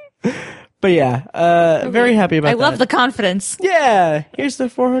 But yeah, very happy about that. I love the confidence. Yeah, here's the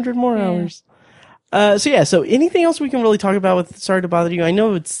 400 more hours. So anything else we can really talk about with Sorry to Bother You? I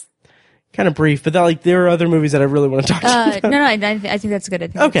know it's kind of brief, but there are other movies that I really want to talk to you about. No, I think that's good. I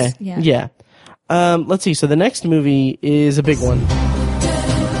think Okay. Yeah. Let's see. So the next movie is a big one.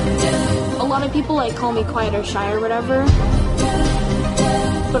 A lot of people call me quiet or shy or whatever,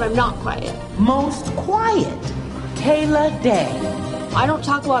 but I'm not quiet. Most quiet, Kayla Day. I don't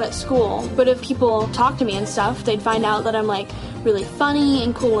talk a lot at school, but if people talk to me and stuff, they'd find out that I'm really funny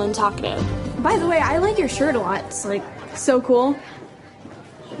and cool and talkative. By the way, I like your shirt a lot. It's so cool.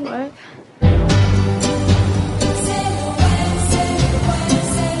 What?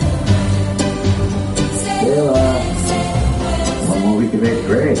 One more week of 8th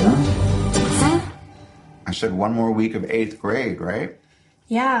grade, huh? Huh? I said 1 more week of 8th grade, right?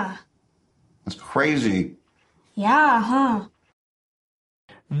 Yeah. That's crazy. Yeah, huh?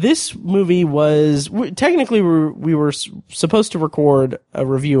 This movie was technically we were supposed to record a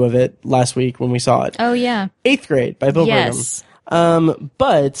review of it last week when we saw it. Oh yeah, 8th Grade by Bill yes. Brigham.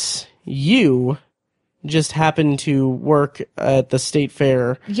 But you just happened to work at the state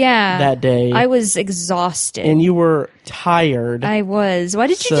fair. that day. I was exhausted, and you were tired. I was. Why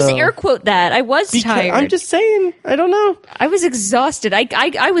did you just air quote that? I was tired. I'm just saying. I don't know. I was exhausted.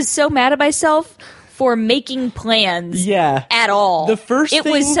 I was so mad at myself for making plans at all. The first it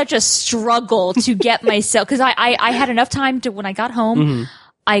thing was such a struggle to get myself, because I had enough time to, when I got home,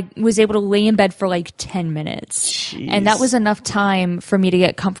 I was able to lay in bed for 10 minutes. Jeez. And that was enough time for me to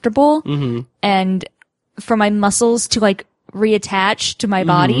get comfortable and for my muscles to reattach to my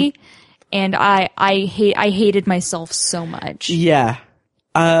body. And I hated myself so much. Yeah.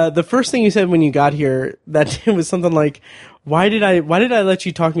 The first thing you said when you got here that day was something like, why did I let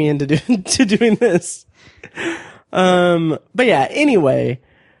you talk me into doing this? But yeah, anyway,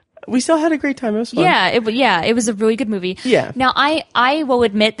 we still had a great time. It was fun. It was a really good movie. Yeah. Now I will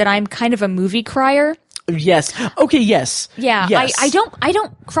admit that I'm kind of a movie crier. Yes. Okay. Yes. Yeah. Yes. I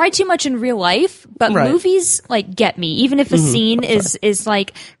don't cry too much in real life, but movies get me. Even if a scene is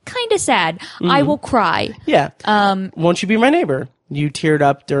kind of sad, I will cry. Yeah. Won't You Be My Neighbor? You teared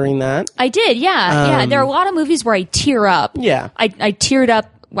up during that. I did. Yeah. There are a lot of movies where I tear up. Yeah. I teared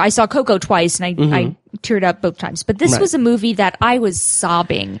up. I saw Coco twice and I teared up both times, but this was a movie that I was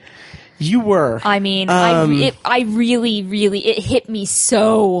sobbing. You were. I mean, I really, it hit me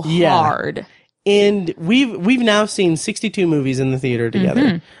so hard. And we've now seen 62 movies in the theater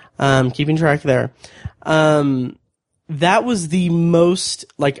together. Keeping track there. That was the most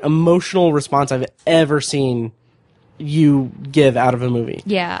emotional response I've ever seen you give out of a movie.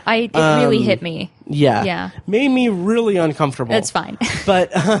 Yeah, it really hit me. Yeah. Made me really uncomfortable. That's fine.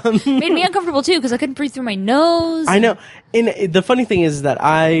 But made me uncomfortable too because I couldn't breathe through my nose. I know. And the funny thing is that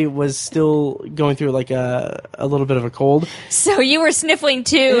I was still going through a little bit of a cold. So you were sniffling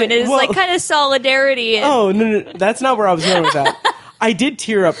too, and it's kind of solidarity. Oh, no, that's not where I was going with that. I did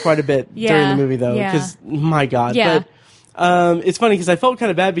tear up quite a bit during the movie though, because my God. Yeah. But it's funny because I felt kind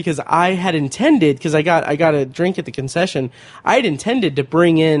of bad because I had intended, because I got a drink at the concession. I had intended to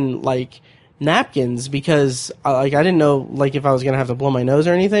bring in napkins because I didn't know like if I was gonna have to blow my nose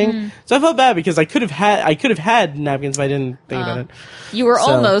or anything. So I felt bad because I could have had napkins, but I didn't think about it. You were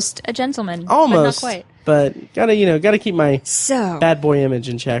So- almost a gentleman, Almost, but not quite. but gotta keep my So bad boy image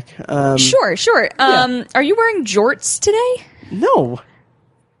in check. sure. Are you wearing jorts today?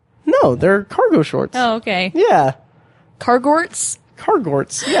 No, they're cargo shorts. Oh, okay. Yeah, Cargorts.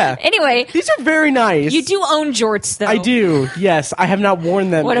 cargorts. Yeah. Anyway, These are very nice. you do own jorts, though. I do. Yes, I have not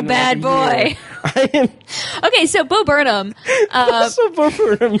worn them. What a in bad like a year. boy. I am Okay, so Bo Burnham. so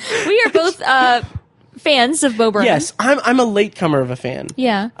bummed. We are both fans of Bo Burnham. Yes, I'm a latecomer of a fan.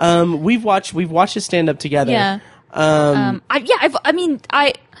 Yeah. We've watched his stand up together. Yeah.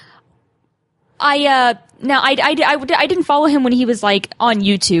 I didn't follow him when he was like on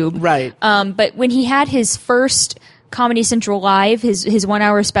YouTube. Right. But when he had his first Comedy Central Live, his 1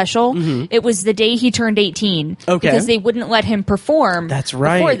 hour special, it was the day he turned 18. Okay. Because they wouldn't let him perform. That's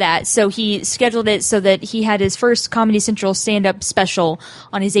right. Before that. So he scheduled it so that he had his first Comedy Central stand-up special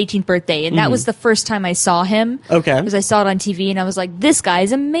on his 18th birthday. And that was the first time I saw him. Okay. Because I saw it on TV and I was like, this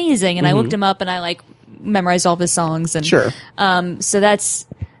guy's amazing. And I looked him up and I like memorized all of his songs. And, Sure. So that's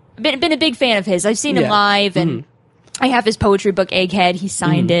been a big fan of his. I've seen him Yeah. live and I have his poetry book, Egghead. He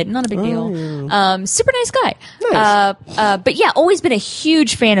signed it. Not a big deal. Super nice guy. Nice. But yeah, always been a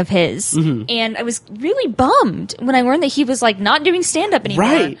huge fan of his. And I was really bummed when I learned that he was like not doing stand up anymore.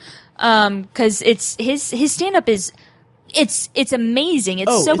 Right. Cause it's his stand up is, it's amazing.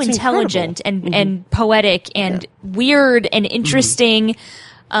 It's Oh, so it's intelligent incredible. and poetic and weird and interesting.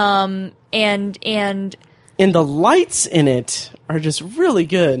 And And the lights in it are just really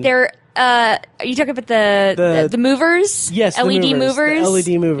good. they're, are you talking about the movers? Yes, the LED movers. movers.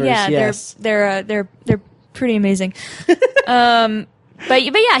 The LED movers, Yeah, yes. they're pretty amazing. But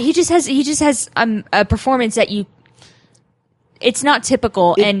yeah, he just has a performance that it's not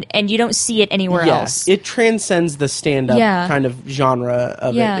typical and you don't see it anywhere else. It transcends the stand-up Yeah. kind of genre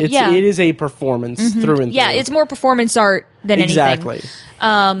of Yeah, it. yeah. It is a performance through and through. Yeah, it's more performance art than exactly.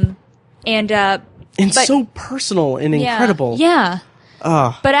 anything. And but- so personal and incredible. Yeah.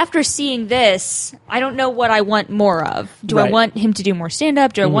 But after seeing this, I don't know what I want more of. Do I Right. want him to do more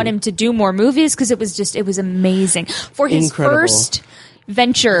stand-up? Do I want him to do more movies? Because it was amazing. For his Incredible. first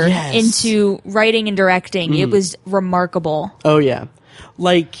venture Yes. into writing and directing, it was remarkable. Oh yeah.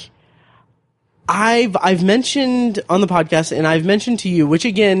 Like I've mentioned on the podcast and I've mentioned to you, which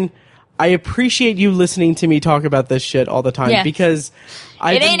again, I appreciate you listening to me talk about this shit all the time Yeah. because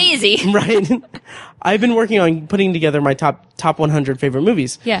It ain't easy. Right. I've been working on putting together my top 100 favorite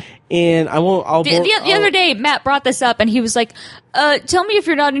movies. Yeah. And The other day, Matt brought this up, and he was like, tell me if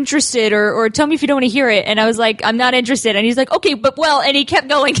you're not interested, or tell me if you don't want to hear it. And I was like, I'm not interested. And he's like, okay, but well, and he kept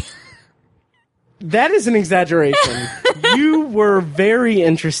going. That is an exaggeration. You were very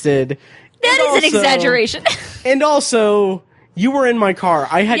interested. That is an exaggeration. And also, you were in my car.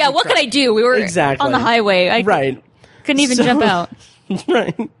 I had Yeah, you what could trapped. I do? We were Exactly. on the highway. I Right. couldn't even So- jump out.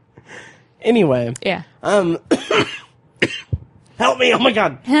 Right. Anyway. Yeah. Help me. Oh my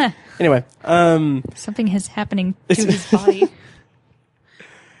god. Anyway. Something is happening to his body.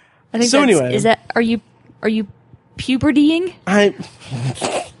 I think So that's, anyway. are you pubertying?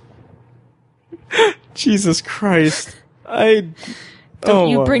 Jesus Christ. Don't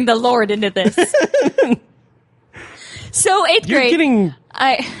you bring the Lord into this. So 8th You're grade. getting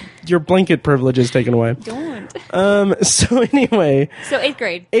your blanket privileges taken away. Don't. So anyway. So 8th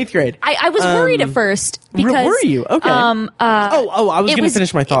grade. 8th grade. I was worried at first because were you? Okay. I was going to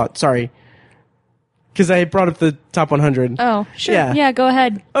finish my thought. Sorry. Because I brought up the top 100. Oh, sure. Yeah. Yeah, go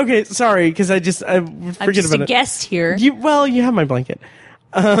ahead. Okay, sorry, because I forget I'm just about a it. guest here. You have my blanket.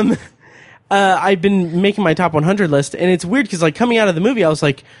 I've been making my top 100 list, and it's weird because like coming out of the movie, I was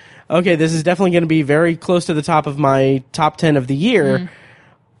like, okay, this is definitely going to be very close to the top of my top 10 of the year,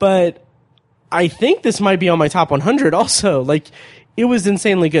 but I think this might be on my top 100 also. Like, it was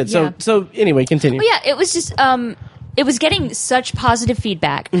insanely good. Yeah. So anyway, continue. Well, yeah, it was just it was getting such positive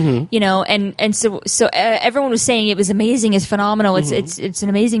feedback, you know, and so everyone was saying it was amazing, it's phenomenal, it's an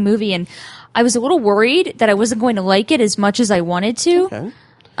amazing movie, and I was a little worried that I wasn't going to like it as much as I wanted to. Okay.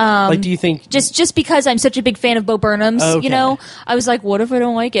 Like, do you think Just because I'm such a big fan of Bo Burnham's, Okay. you know, I was like, what if I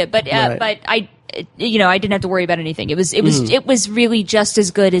don't like it? But Right. but I didn't have to worry about anything. It was really just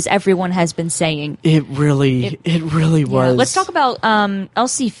as good as everyone has been saying. it really was? Yeah. Let's talk about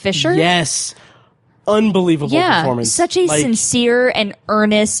Elsie Fisher. Yes. Unbelievable performance. Such a Like, sincere and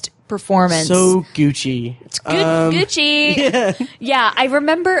earnest performance. so Gucci. Gucci. Yeah. Yeah, I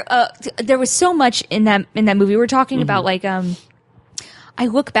remember there was so much in that movie. We were talking about like I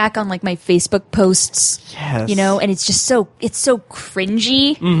look back on like my Facebook posts, Yes. you know, and it's just so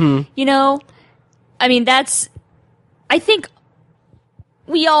cringy, you know. I mean, I think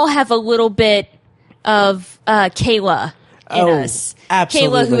we all have a little bit of Kayla in us.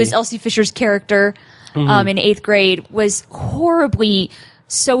 Absolutely. Kayla, who is Elsie Fisher's character in 8th grade, was horribly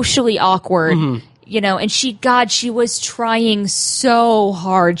socially awkward. And she was trying so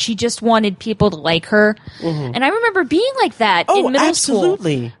hard. She just wanted people to like her. And I remember being like that in middle school.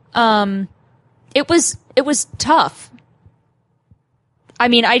 Absolutely. It was tough. I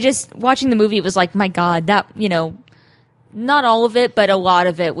mean, watching the movie, it was like, my God, that, not all of it, but a lot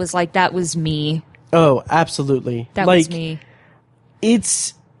of it was like, that was me. Oh, absolutely. That was me.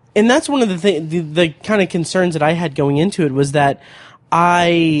 And that's one of the kind of concerns that I had going into it, was that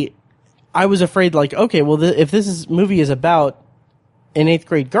I was afraid, like, okay, well, if this movie is about an 8th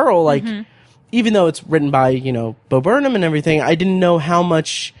grade girl, like, even though it's written by, Bo Burnham and everything, I didn't know how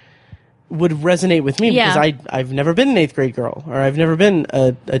much would resonate with me, because I've never been an 8th grade girl, or I've never been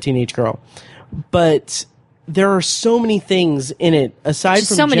a teenage girl. But there are so many things in it, aside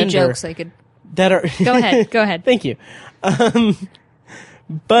from so many gender, jokes I could... that are... Go ahead. Thank you.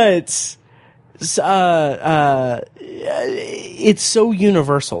 But it's so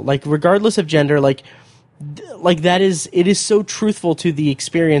universal, like, regardless of gender, like it is so truthful to the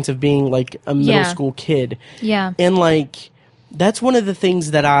experience of being, like, a middle school kid. Yeah. And, like, that's one of the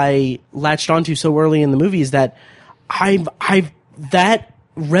things that I latched onto so early in the movie, is that I've done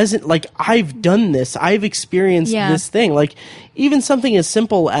this. I've experienced this thing. Like, even something as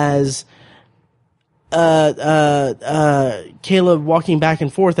simple as Kayla walking back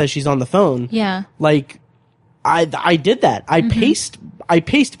and forth as she's on the phone. Yeah. Like, I did that. I paced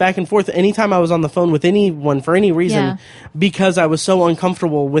back and forth anytime I was on the phone with anyone for any reason, because I was so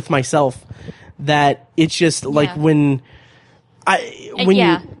uncomfortable with myself that it's just like when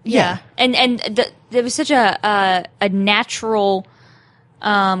there was such a natural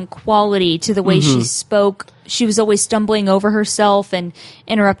quality to the way she spoke. She was always stumbling over herself and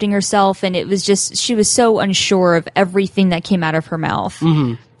interrupting herself, and it was just, she was so unsure of everything that came out of her mouth.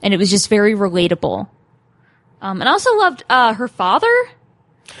 And it was just very relatable. And I also loved her father.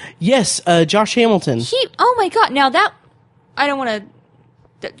 Yes, Josh Hamilton. Oh my God. Now that, I don't want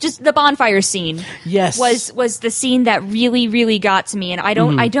to, just the bonfire scene. Yes. Was the scene that really, really got to me. And I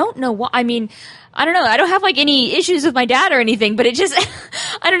don't know what, I mean, I don't know. I don't have like any issues with my dad or anything, but it just,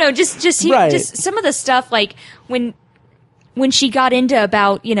 I don't know, just some of the stuff, like when she got into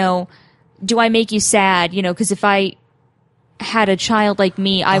about, do I make you sad? Cause if I had a child like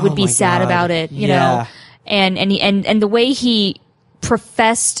me, I would be sad about it, you know? And the way he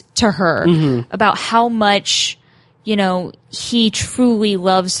professed to her about how much, he truly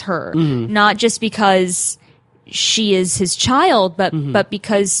loves her, not just because she is his child, but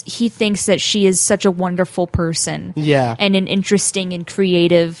because he thinks that she is such a wonderful person, and an interesting and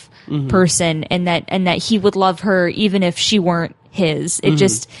creative person, and that he would love her even if she weren't his. It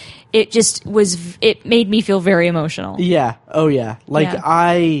it made me feel very emotional. Yeah. Oh yeah. Like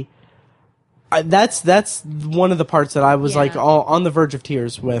I that's one of the parts that I was like on the verge of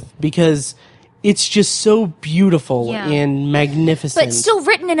tears with, because it's just so beautiful and magnificent, but still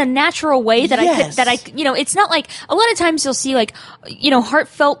written in a natural way that I it's not like, a lot of times you'll see like,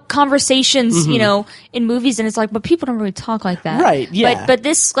 heartfelt conversations, in movies, and it's like, but people don't really talk like that. Right. Yeah. But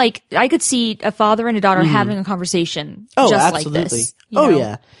this, like, I could see a father and a daughter having a conversation just absolutely. like this.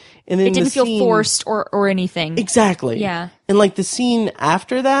 Yeah. And then it didn't feel forced or anything. Exactly. Yeah. And like the scene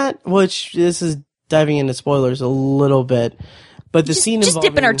after that, which this is diving into spoilers a little bit, but the scene just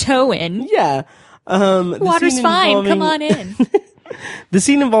dipping our toe in. Yeah. Water's fine. Come on in. The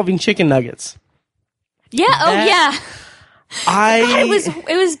scene involving chicken nuggets. Yeah. God, it was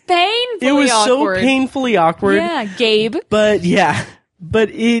painfully It was awkward. so painfully awkward. Yeah, Gabe. But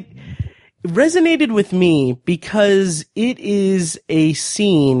it resonated with me because it is a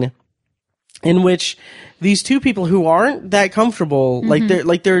scene in which these two people who aren't that comfortable,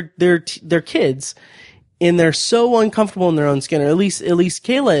 they're kids, and they're so uncomfortable in their own skin, or at least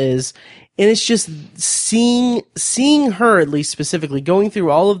Kayla is. And it's just seeing her, at least specifically, going through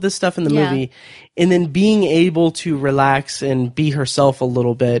all of this stuff in the movie, and then being able to relax and be herself a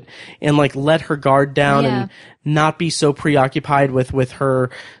little bit, and like let her guard down and not be so preoccupied with her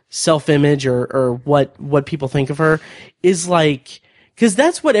self-image or what people think of her, is like, because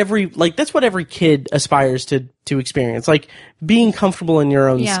that's what every kid aspires to experience, like being comfortable in your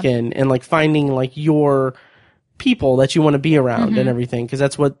own skin and like finding like your people that you want to be around and everything, because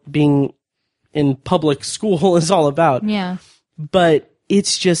that's what being in public school is all about. Yeah. But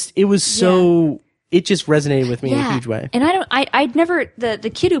it's just, it was so, it just resonated with me in a huge way. And I'd never,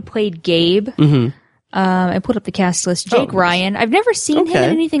 the kid who played Gabe, I pulled up the cast list. Jake Ryan. I've never seen him in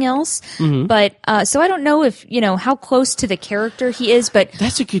anything else, but so I don't know if how close to the character he is. But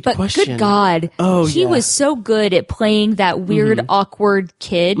that's a good question. Good God, he was so good at playing that weird, awkward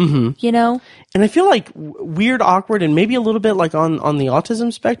kid. And I feel like weird, awkward, and maybe a little bit like on the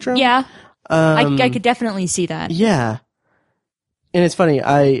autism spectrum. Yeah, I could definitely see that. Yeah, and it's funny.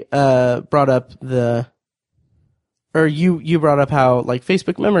 I brought up you brought up how like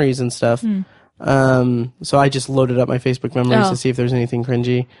Facebook memories and stuff. So I just loaded up my Facebook memories to see if there's anything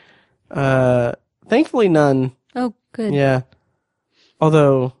cringy. Thankfully none. Oh, good. Yeah.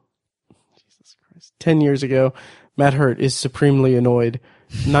 Although, Jesus Christ, 10 years ago, Matt Hurt is supremely annoyed.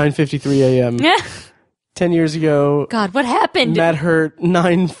 9:53 a.m. 10 years ago. God, what happened? Matt Hurt,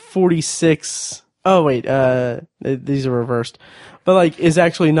 9:46. Oh, wait, these are reversed. But, like, is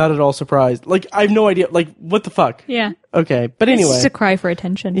actually not at all surprised. Like, I have no idea. Like, what the fuck? Yeah. Okay, but anyway. It's just a cry for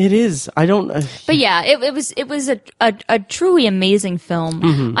attention. It is. I don't... But yeah, it was a truly amazing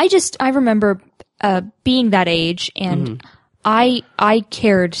film. I remember being that age, and I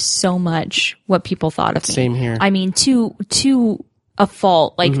cared so much what people thought of me. Same here. I mean, to a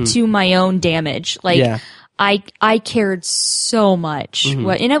fault, like to my own damage. Like, I cared so much,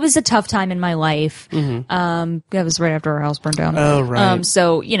 and it was a tough time in my life. That was right after our house burned down. Oh, right.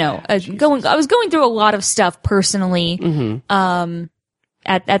 So I was going through a lot of stuff personally.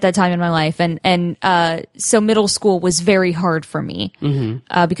 At that time in my life, and so middle school was very hard for me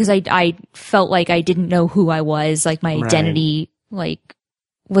because I felt like I didn't know who I was, like my identity like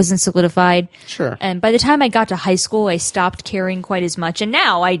wasn't solidified. Sure. And by the time I got to high school, I stopped caring quite as much, and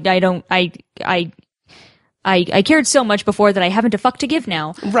now I cared so much before that I haven't a fuck to give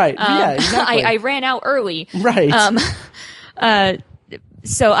now. Right. Yeah, exactly. I ran out early. Right.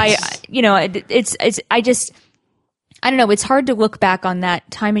 So I don't know. It's hard to look back on that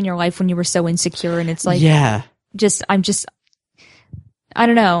time in your life when you were so insecure, and it's like, I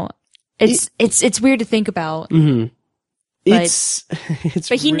don't know. It's weird to think about. But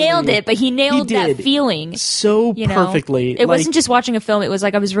he nailed it. But he nailed that feeling so perfectly. It wasn't just watching a film. It was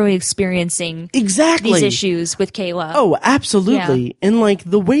like I was really experiencing these issues with Kayla. Oh, absolutely. Yeah. And like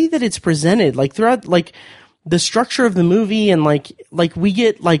the way that it's presented, like throughout, like the structure of the movie, and like we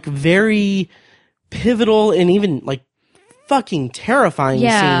get like very pivotal and even like fucking terrifying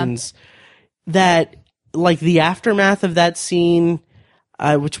scenes that, like, the aftermath of that scene,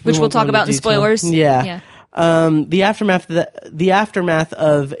 which we'll talk about in spoilers. Yeah. The aftermath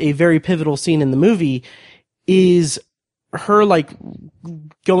of a very pivotal scene in the movie is her like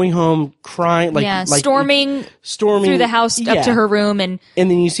going home crying, like storming through the house up to her room, and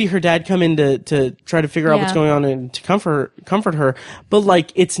then you see her dad come in to try to figure out what's going on and to comfort her, but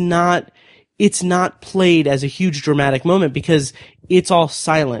like it's not played as a huge dramatic moment because it's all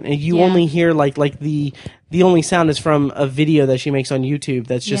silent, and you only hear like the only sound is from a video that she makes on YouTube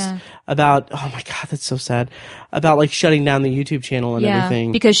that's just about, oh my God, that's so sad, about like shutting down the YouTube channel and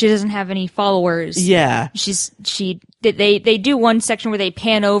everything. Because she doesn't have any followers. Yeah. They do one section where they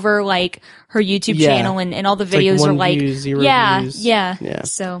pan over like her YouTube channel and all the videos like are like, view, 0 views. Yeah.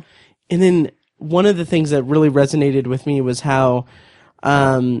 So. And then one of the things that really resonated with me was how,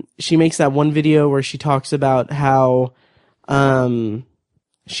 she makes that one video where she talks about how,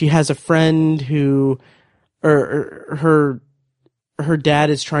 she has a friend who, or her dad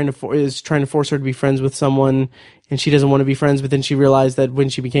is trying to force her to be friends with someone, and she doesn't want to be friends, but then she realized that when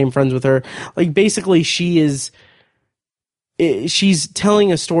she became friends with her, like basically she's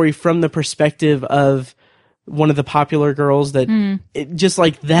telling a story from the perspective of one of the popular girls that it just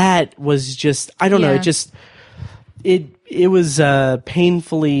like that was just, I don't know, it was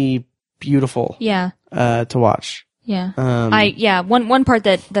painfully beautiful to watch. One part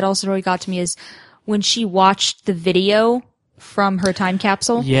that also really got to me is when she watched the video from her time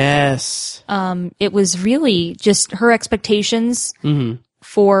capsule. Yes. It was really just her expectations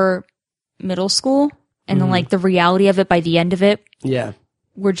for middle school, and then like the reality of it by the end of it. Yeah.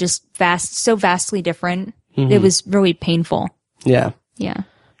 Were just so vastly different. It was really painful. Yeah. Yeah.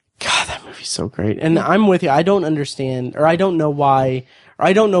 God, that movie's so great. And I'm with you. I don't understand, or I don't know why, or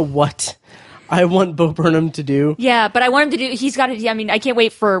I don't know what I want Bo Burnham to do. Yeah, but I want him to do, he's got to, I mean, I can't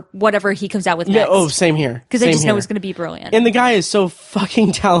wait for whatever he comes out with next. Oh, same here. Because I just know it's going to be brilliant. And the guy is so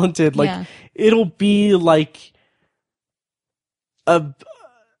fucking talented. Like, it'll be like a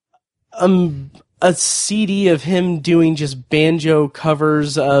CD of him doing just banjo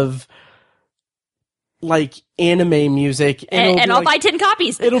covers of like anime music, and I'll buy 10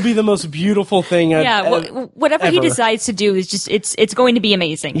 copies. It'll be the most beautiful thing. Whatever he ever. decides to do is just it's going to be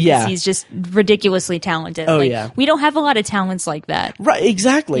amazing. Yeah, he's just ridiculously talented. Oh, like, yeah. we don't have a lot of talents like that. Right,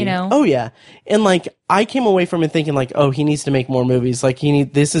 exactly. You know? Oh yeah. And like I came away from it thinking like, oh, he needs to make more movies. Like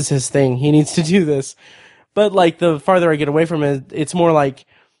this is his thing. He needs to do this. But like the farther I get away from it, it's more like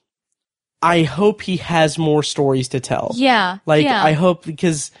I hope he has more stories to tell. Yeah. Like yeah. I hope,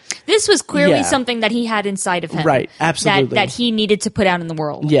 because this was clearly something that he had inside of him. Right, absolutely. That he needed to put out in the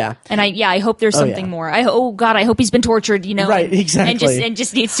world. Yeah. And I hope there's something more. God, I hope he's been tortured, you know. Right, exactly. And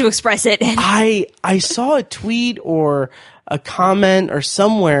just needs to express it. I saw a tweet or a comment or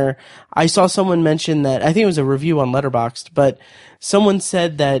somewhere, I saw someone mention that, I think it was a review on Letterboxd, but someone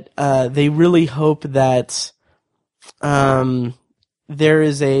said that they really hope that there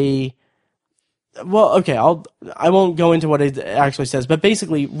is a... Well, okay, I won't go into what it actually says, but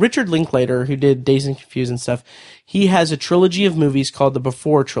basically, Richard Linklater, who did Dazed and Confused and stuff, he has a trilogy of movies called the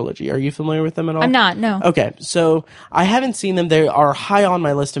Before trilogy. Are you familiar with them at all? I'm not, no. Okay, so I haven't seen them. They are high on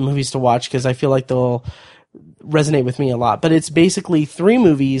my list of movies to watch because I feel like they'll resonate with me a lot. But it's basically 3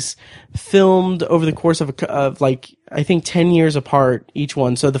 movies filmed over the course of like, I think 10 years apart, each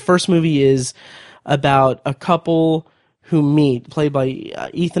one. So the first movie is about a couple who meet, played by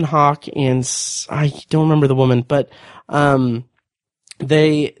Ethan Hawke and I don't remember the woman, but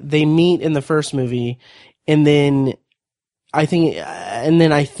they meet in the first movie, and then I think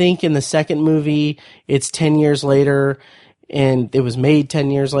in the second movie it's 10 years later, and it was made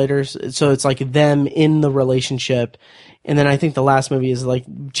 10 years later, so it's like them in the relationship, and then I think the last movie is like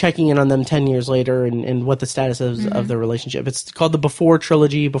checking in on them 10 years later and what the status is of the relationship. It's called the Before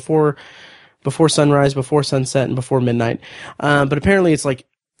trilogy, Before Sunrise, Before Sunset, and Before Midnight. But apparently it's like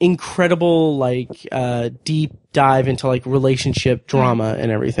incredible, like, deep dive into like relationship drama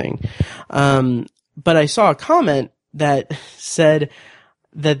and everything. But I saw a comment that said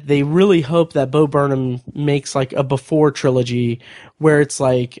that they really hope that Bo Burnham makes like a Before trilogy where it's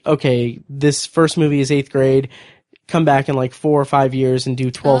like, okay, this first movie is 8th grade, come back in like 4 or 5 years and do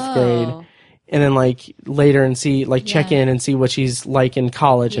 12th grade. And then like later and see, like check in and see what she's like in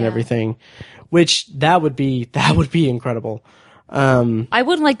college and everything, which that would be incredible. I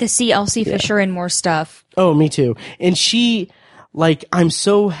would like to see Elsie Fisher in more stuff. Oh, me too. And she, like, I'm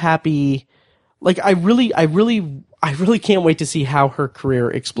so happy. Like, I really can't wait to see how her career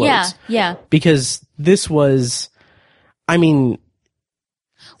explodes. Yeah. Because this was, I mean,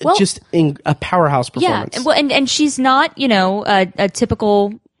 just a powerhouse performance. Yeah. Well, and she's not, you know, a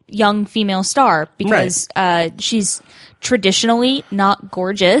typical young female star, because she's traditionally not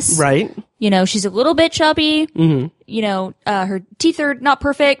gorgeous. Right. You know, she's a little bit chubby. Mm-hmm. You know, her teeth are not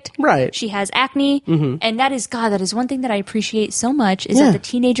perfect. Right. She has acne. Mm-hmm. And that is one thing that I appreciate so much is that the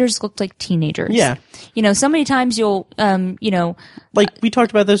teenagers look like teenagers. Yeah. You know, so many times you'll, you know. Like, we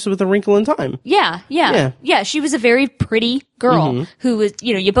talked about this with A Wrinkle in Time. Yeah. She was a very pretty girl who was,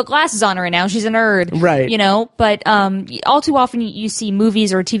 you know, you put glasses on her and now she's a nerd. Right. You know, but all too often you see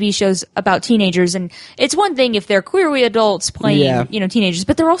movies or TV shows about teenagers, and it's one thing if they're queerly adults playing, you know, teenagers,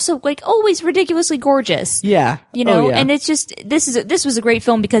 but they're also like always ridiculously gorgeous. Yeah. You know, and it's just, this was a great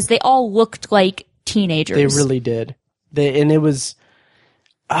film because they all looked like teenagers. They really did. And it was,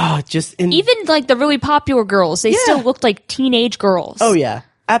 even like the really popular girls, they still looked like teenage girls. Oh yeah,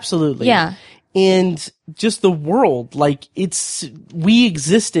 absolutely. Yeah. And just the world, like we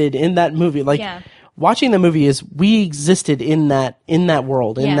existed in that movie. Like watching the movie we existed in that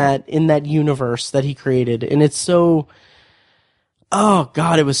world, in that universe that he created. And it's so, oh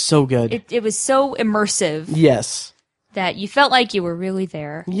God, it was so good. It was so immersive. Yes. That you felt like you were really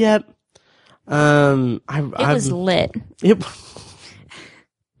there. Yep. It was lit.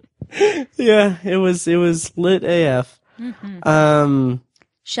 Yeah, it was lit AF. Mm-hmm.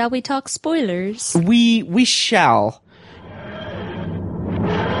 Shall we talk spoilers? We shall.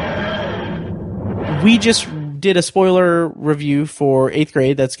 We just did a spoiler review for 8th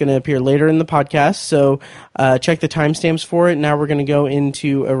grade that's going to appear later in the podcast, so check the timestamps for it. Now we're going to go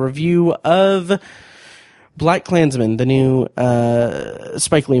into a review of BlacKkKlansman, the new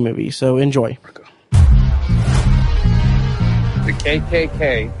Spike Lee movie. So enjoy. The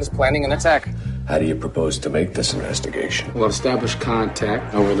KKK is planning an attack. How do you propose to make this investigation? We'll establish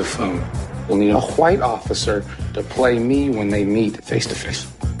contact over the phone. We'll need a white officer to play me when they meet face to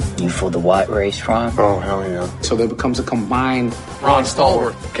face. You for the white race, Ron? Oh, hell yeah. So there becomes a combined Ron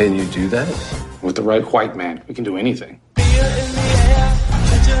Stalwart. Can you do that? With the right white man, we can do anything.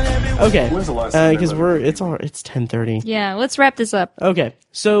 Okay, because it's 10:30. Yeah, let's wrap this up. Okay,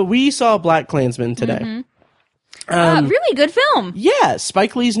 so we saw BlacKkKlansman today. Mm-hmm. Really good film. Yeah,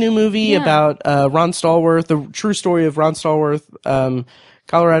 Spike Lee's new movie about Ron Stallworth, the true story of Ron Stallworth,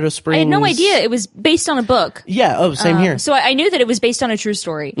 Colorado Springs. I had no idea it was based on a book. Yeah, same here. So I knew that it was based on a true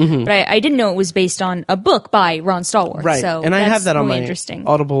story, but I didn't know it was based on a book by Ron Stallworth. Right, So and I have that on really my interesting.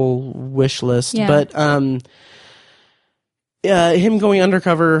 Audible wish list. Yeah. But him going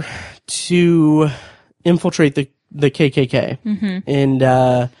undercover to infiltrate the KKK. And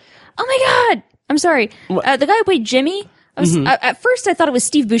oh my God! I'm sorry. The guy who played Jimmy. At first, I thought it was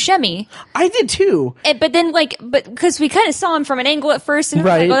Steve Buscemi. I did too. But then, because we kind of saw him from an angle at first, and I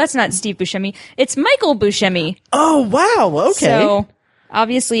was like, "Oh, that's not Steve Buscemi. It's Michael Buscemi." Oh wow! Okay. So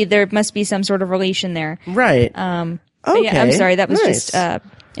obviously, there must be some sort of relation there, right? Okay. Yeah, I'm sorry. That was nice. just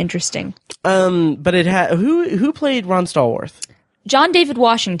interesting. But it had who played Ron Stallworth? John David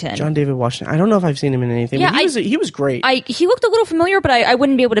Washington. John David Washington. I don't know if I've seen him in anything. Yeah, but he was great. He looked a little familiar, but I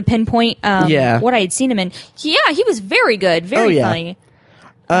wouldn't be able to pinpoint what I had seen him in. He was very good, very funny.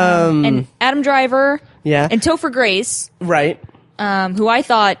 And Adam Driver. Yeah. And Topher Grace. Right. Who I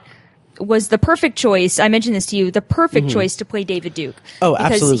thought was the perfect choice. I mentioned this to you. The perfect choice to play David Duke. Oh,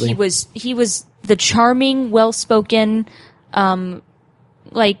 because absolutely. He was the charming, well-spoken,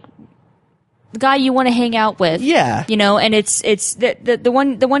 the guy you want to hang out with. Yeah. And it's the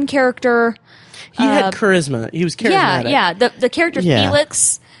one character. He had charisma. He was charismatic. Yeah. The character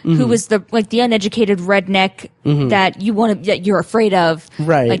Felix, who was the uneducated redneck that you're afraid of.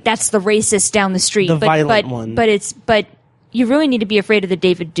 Right. Like that's the racist down the street. The violent one. But you really need to be afraid of the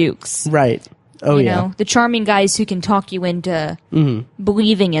David Dukes. Right. Oh, you know, the charming guys who can talk you into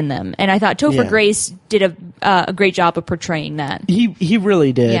believing in them. And I thought Topher Grace did a great job of portraying that. He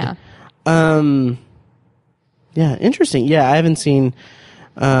really did. Yeah. Yeah, interesting. Yeah, I haven't seen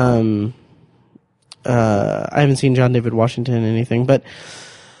John David Washington in anything, but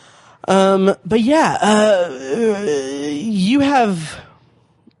yeah, you have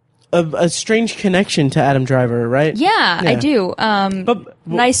a strange connection to Adam Driver, right? Yeah, I do.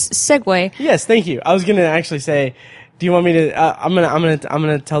 Nice segue. Yes, thank you. I was going to actually say, do you want me to? I'm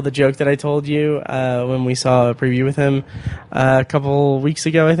gonna tell the joke that I told you when we saw a preview with him a couple weeks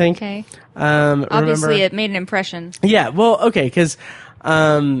ago, I think. Okay. Obviously, remember? It made an impression. Yeah. Well, okay, because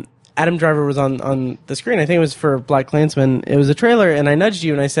Adam Driver was on the screen. I think it was for BlacKkKlansman. It was a trailer, and I nudged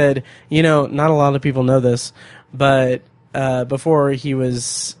you and I said, not a lot of people know this, but before he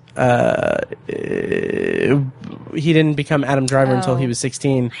was. He didn't become Adam Driver until he was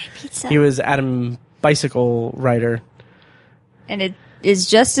 16. He was Adam Bicycle Rider. And it is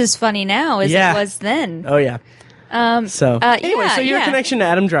just as funny now as it was then. Oh, yeah. Anyway, so your connection to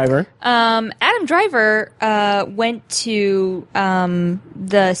Adam Driver. Adam Driver went to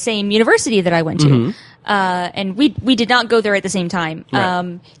the same university that I went to. And we did not go there at the same time.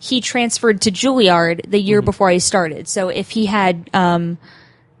 Right. He transferred to Juilliard the year before I started. So if he had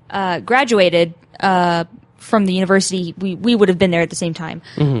graduated from the university, we would have been there at the same time.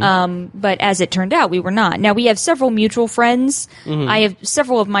 But as it turned out, we were not. Now, we have several mutual friends. I have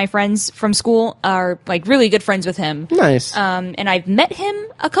several of my friends from school are like really good friends with him. Nice. And I've met him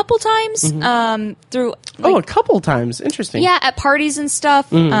a couple times through. A couple times. Interesting. Yeah, at parties and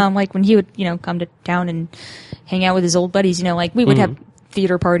stuff. Like when he would, come to town and hang out with his old buddies. Like we would have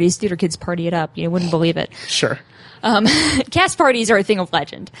theater parties. Theater kids party it up. You wouldn't believe it. Sure. Cast parties are a thing of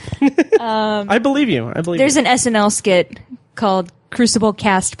legend. I believe you. There's an SNL skit called Crucible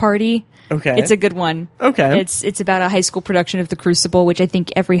Cast Party. Okay. It's a good one. Okay. It's about a high school production of The Crucible, which I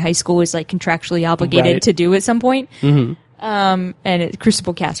think every high school is like contractually obligated to do at some point. And it's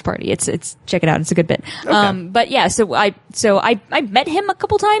Crucible Cast Party. It's check it out. It's a good bit. Okay. But yeah, so I met him a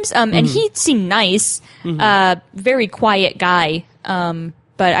couple times. And he seemed nice. Very quiet guy.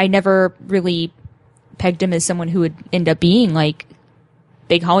 But I never really pegged him as someone who would end up being like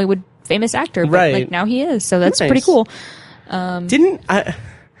big Hollywood famous actor, but like now he is, so that's pretty cool. I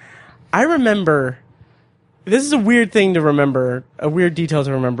remember, this is a weird thing to remember, a weird detail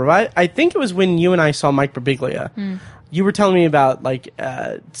to remember, but I think it was when you and I saw Mike Birbiglia. You were telling me about like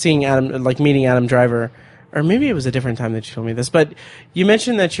seeing Adam, like meeting Adam Driver, or maybe it was a different time that you told me this, but you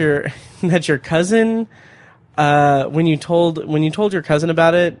mentioned that your cousin, when you told your cousin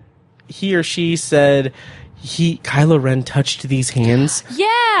about it, he or she said Kylo Ren touched these hands.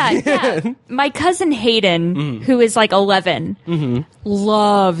 Yeah. My cousin Hayden, who is like 11,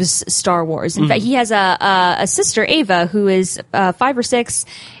 loves Star Wars. In fact, he has a sister, Ava, who is 5 or 6,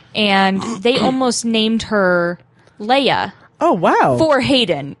 and they almost named her Leia. Oh, wow. For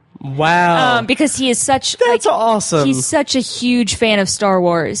Hayden. Wow. Because he is such That's awesome. He's such a huge fan of Star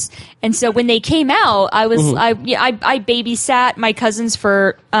Wars, and so when they came out, I was I babysat my cousins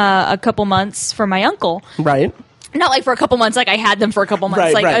for a couple months for my uncle. Right. Not like for a couple months, like I had them for a couple months.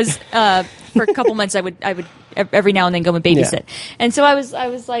 Right, like right. I was, for a couple months, I would every now and then go and babysit. Yeah. And so I was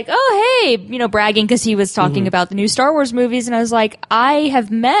like, oh hey, bragging because he was talking about the new Star Wars movies, and I was like, I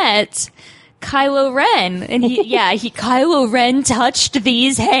have met Kylo Ren, and Kylo Ren touched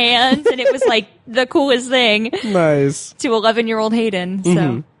these hands, and it was like the coolest thing. Nice. To 11-year-old Hayden.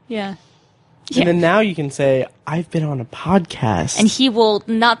 So yeah. And then now you can say, I've been on a podcast. And he will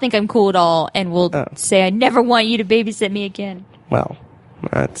not think I'm cool at all and will say, I never want you to babysit me again. Well,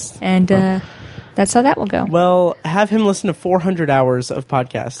 that's... And that's how that will go. Well, have him listen to 400 hours of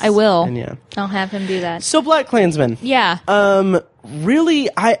podcasts. I will. And yeah. I'll have him do that. So, BlacKkKlansman. Yeah. Really,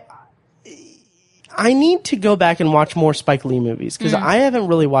 I need to go back and watch more Spike Lee movies, because I haven't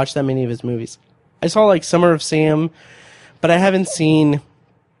really watched that many of his movies. I saw, like, Summer of Sam, but I haven't seen...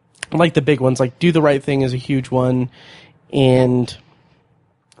 like the big ones, like Do the Right Thing is a huge one, and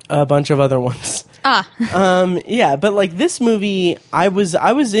a bunch of other ones. Yeah, but like this movie, I was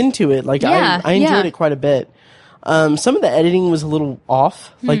into it. Like I enjoyed it quite a bit. Some of the editing was a little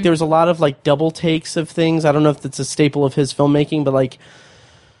off. Like there was a lot of like double takes of things. I don't know if that's a staple of his filmmaking, but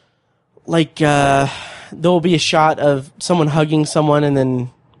like there'll be a shot of someone hugging someone, and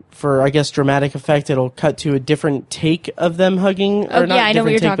then for, I guess, dramatic effect, it'll cut to a different take of them hugging. Or not I know what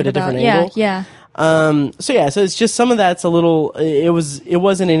you're talking but a about. different angle. Yeah. So it's just some of that's a little, it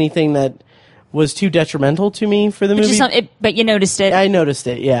wasn't anything that was too detrimental to me for the movie. But you noticed it. I noticed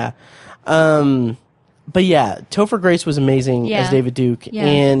it, yeah. But yeah, Topher Grace was amazing as David Duke. Yeah.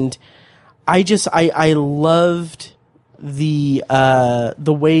 And I loved the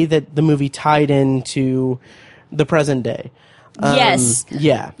way that the movie tied into the present day. Yes.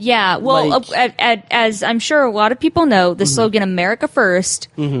 Yeah. Yeah. Well, as I'm sure a lot of people know, the slogan "America First"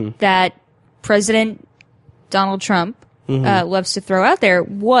 that President Donald Trump loves to throw out there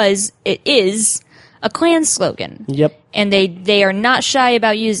is a Klan slogan. Yep. And they are not shy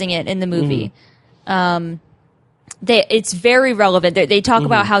about using it in the movie. It's very relevant. They talk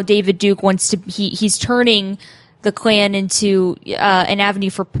about how David Duke wants to. He's turning the Klan into an avenue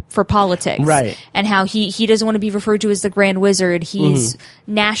for politics, right? And how he doesn't want to be referred to as the Grand Wizard. He's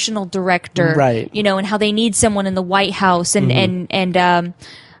national director, right? And how they need someone in the White House, and Ron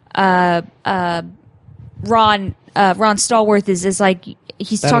Stallworth is like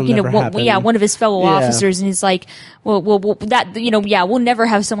he's That'll talking to happen. one of his fellow officers, and he's like, well, that we'll never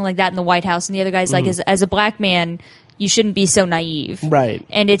have someone like that in the White House. And the other guy's like, as a black man, you shouldn't be so naive, right?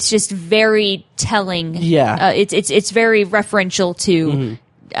 And it's just very telling. Yeah, it's very referential to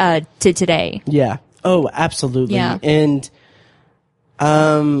today. Yeah. Oh, absolutely. Yeah. And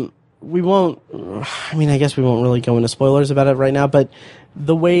we won't. I mean, I guess we won't really go into spoilers about it right now. But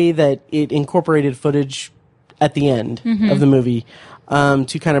the way that it incorporated footage at the end of the movie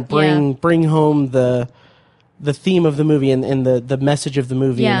to kind of bring home the theme of the movie and the message of the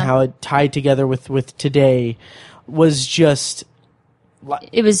movie and how it tied together with today was just.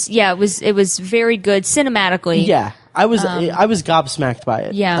 It was very good cinematically. Yeah, I was gobsmacked by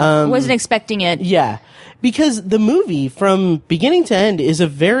it. Yeah, I wasn't expecting it. Yeah, because the movie from beginning to end is a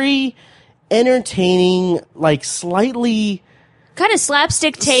very entertaining, like slightly kind of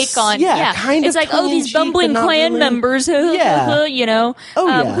slapstick take on. Kind it's of like these bumbling Klan members. Who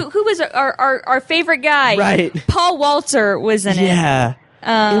was our favorite guy? Right, Paul Walter was in it. Yeah.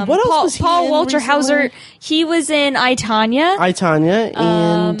 What else was he Paul in Walter recently? Hauser. He was in I, Tonya.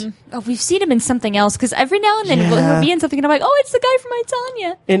 And we've seen him in something else because every now and then he'll be in something, and I'm like, oh, it's the guy from I,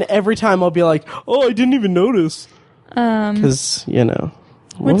 Tonya. And every time I'll be like, oh, I didn't even notice. Because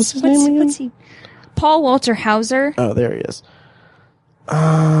what was his name again? What's he? Paul Walter Hauser. Oh, there he is.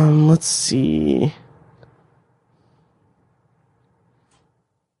 Let's see.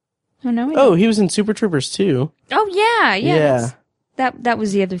 Oh no. Oh, he was in Super Troopers too. Oh yeah. That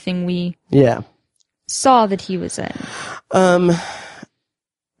was the other thing we saw that he was in.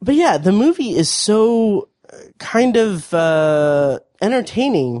 But yeah, the movie is so kind of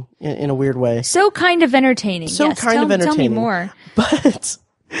entertaining in a weird way. So kind of entertaining. Tell me more. But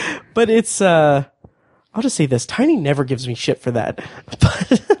it's I'll just say this: Tiny never gives me shit for that.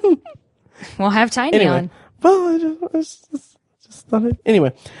 But we'll have Tiny on. Well, I just thought it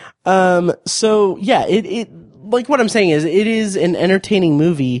anyway. So yeah, it like what I'm saying is it is an entertaining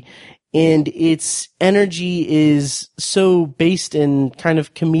movie, and its energy is so based in kind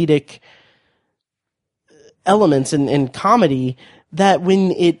of comedic elements and comedy that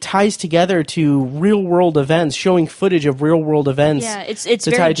when it ties together to real world events, showing footage of real world events. Yeah, it's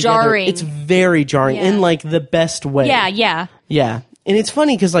very jarring. It's very jarring in like the best way. Yeah. Yeah. And it's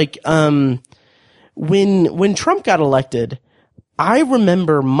funny because like, when Trump got elected, I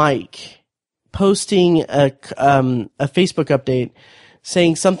remember Mike posting a Facebook update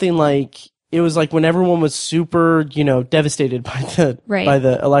saying something like, it was like when everyone was super, devastated by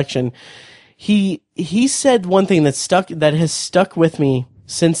the election. He said one thing that has stuck with me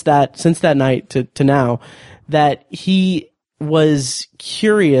since that night to now, that he was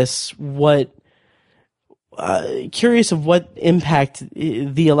curious of what impact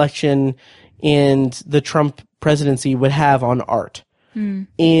the election and the Trump presidency would have on art.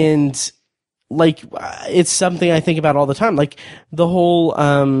 And like, it's something I think about all the time. Like the whole,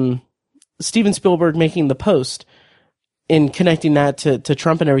 Steven Spielberg making The Post and connecting that to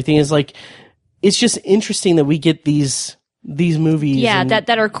Trump and everything is like, it's just interesting that we get these movies. Yeah.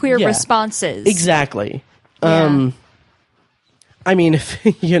 That are queer responses. Exactly. Yeah. I mean, if,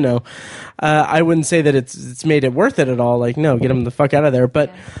 I wouldn't say that it's made it worth it at all. Like, no, get them the fuck out of there.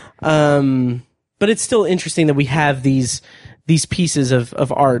 But it's still interesting that we have these pieces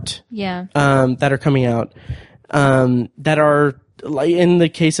of art. Yeah. That are coming out, that are, like in the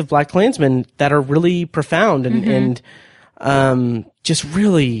case of BlacKkKlansman, that are really profound and just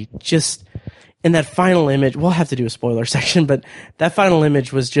really in that final image. We'll have to do a spoiler section, but that final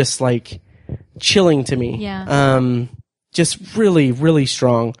image was just like chilling to me. Yeah. Just really, really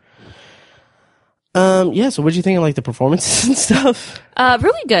strong. So what'd you think of like the performances and stuff?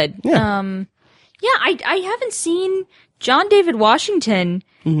 Really good. Yeah. I haven't seen John David Washington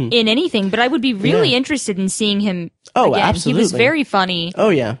in anything, but I would be really interested in seeing him again. Absolutely. He was very funny. Oh,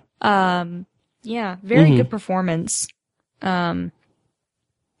 yeah. Very good performance.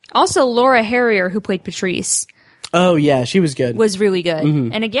 Also, Laura Harrier, who played Patrice, Oh, yeah, she was good. was really good.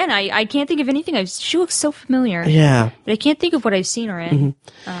 And again, I can't think of anything. She looks so familiar. Yeah. But I can't think of what I've seen her in.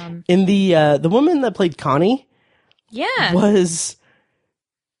 And the woman that played Connie was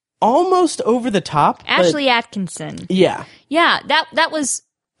almost over the top. Ashley Atkinson. Yeah. Yeah, that was,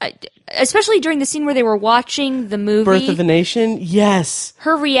 especially during the scene where they were watching the movie. Birth of a Nation. Yes.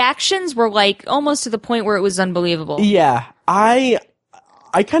 Her reactions were like almost to the point where it was unbelievable. Yeah. I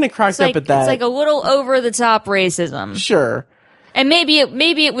kind of cracked up at that. It's like a little over the top racism. Sure. And maybe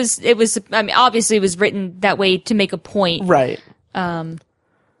it was, I mean, obviously it was written that way to make a point. Right.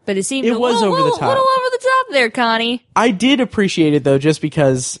 But it seemed It was over the top. A little over the top there, Connie. I did appreciate it though, just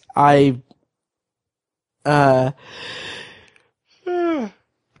because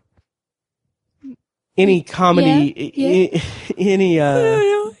any comedy, any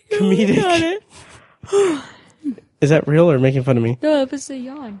comedic. Is that real or making fun of me? No, it was a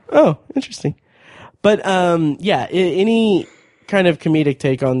yawn. Oh, interesting. But any kind of comedic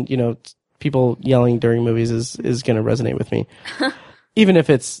take on people yelling during movies is going to resonate with me, even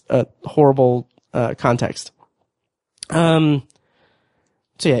if it's a horrible context. So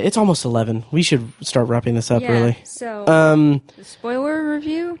yeah, it's almost 11. We should start wrapping this up, really. So, the spoiler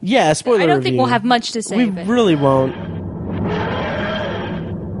review? Yeah, spoiler review. I don't think we'll have much to say. We really won't.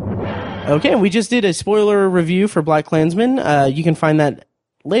 Okay, we just did a spoiler review for BlacKkKlansman. You can find that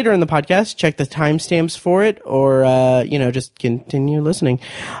later in the podcast. Check the timestamps for it, or just continue listening.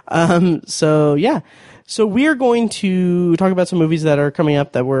 So we're going to talk about some movies that are coming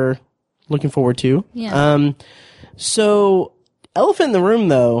up that we're looking forward to. Yeah. So Elephant in the Room,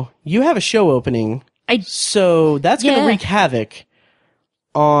 though, you have a show opening. So that's going to wreak havoc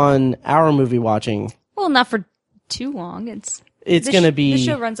on our movie watching. Well, not for too long. It's going to be... The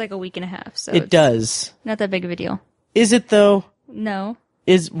show runs like a week and a half, so... It does. Not that big of a deal. Is it, though? No.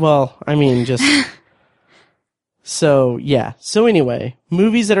 Just... So, yeah. So anyway,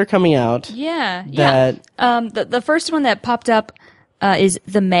 movies that are coming out. Yeah. The first one that popped up is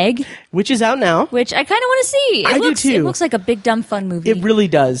The Meg. Which is out now. Which I kind of want to see. I do, too. It looks like a big, dumb, fun movie. It really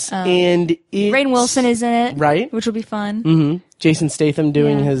does. And Rainn Wilson is in it. Right. Which will be fun. Mm-hmm. Jason Statham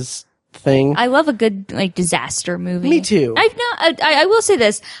doing his... thing. I love a good disaster movie. Me too. I will say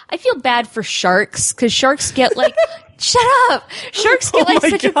this. I feel bad for sharks because sharks get shut up. Sharks get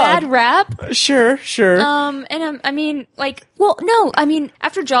such a bad rap. Sure.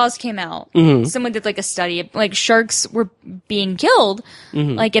 After Jaws came out, someone did a study of sharks were being killed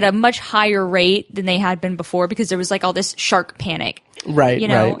at a much higher rate than they had been before because there was all this shark panic. Right.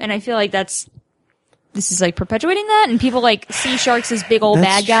 Right. And I feel like this is perpetuating that, and people see sharks as big old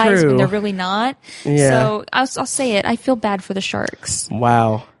bad guys when they're really not. Yeah. So I'll say it. I feel bad for the sharks.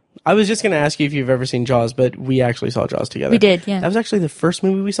 Wow. I was just going to ask you if you've ever seen Jaws, but we actually saw Jaws together. We did, yeah. That was actually the first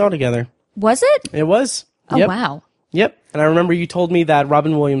movie we saw together. Was it? It was. Oh, yep. wow. Yep. And I remember you told me that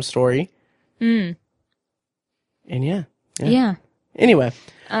Robin Williams story. And yeah. Anyway.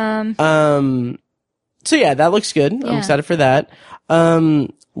 So yeah, that looks good. I'm excited for that.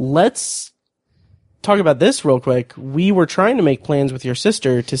 Let's talk about this real quick. We were trying to make plans with your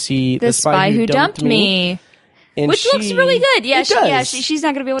sister to see The Spy Who Dumped Me. Which looks really good. Yeah, she's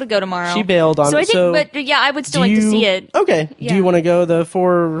not going to be able to go tomorrow. She bailed on it. But yeah, I would still like to see it. Okay. Yeah. Do you want to go the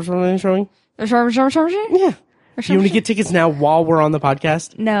 4 showing? Yeah. Do you want to get tickets now while we're on the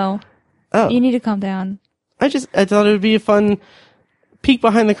podcast? No. Oh. You need to calm down. I thought it would be a fun peek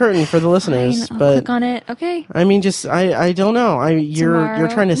behind the curtain for the listeners. Fine, I'll but click on it. Okay. I mean, I don't know. You're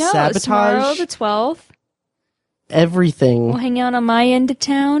trying to sabotage tomorrow, the 12th. Everything. We'll hang out on my end of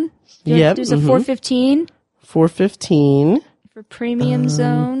town. There's a 4:15. 4:15 for premium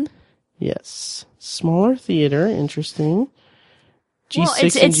zone. Yes, smaller theater. Interesting. G6 well,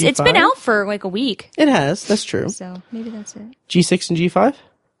 and G5? It's been out for like a week. It has. That's true. So maybe that's it. G6 and G5.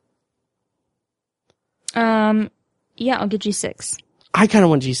 Yeah, I'll get G6. I kind of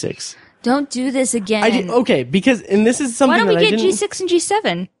want G6. Don't do this again. Okay, because this is something. Why don't we get G6 and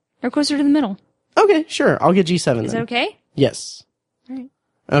G7? They're closer to the middle. Okay, sure. I'll get G7. Is that okay? Yes. All right.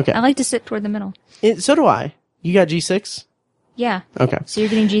 Okay. I like to sit toward the middle. So do I. You got G6? Yeah. Okay. So you're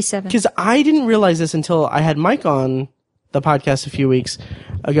getting G7. Because I didn't realize this until I had Mike on the podcast a few weeks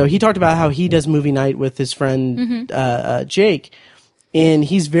ago. He talked about how he does movie night with his friend Jake, and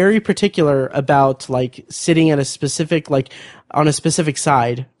he's very particular about like sitting at a specific on a specific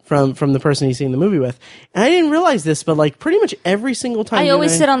side from the person he's seeing the movie with. And I didn't realize this, but like pretty much every single time I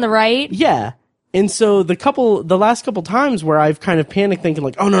always sit on the right. Yeah. And so the last couple times where I've kind of panicked thinking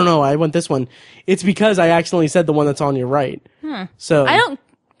like, oh no, I want this one, it's because I accidentally said the one that's on your right. So I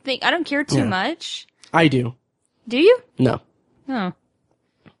don't care too much. I do. Do you? No. Oh.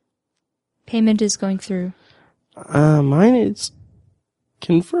 Payment is going through. Mine is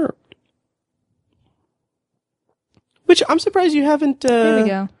confirmed. Which I'm surprised you haven't there we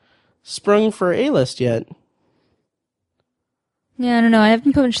go. Sprung for A-list yet. Yeah, I don't know. I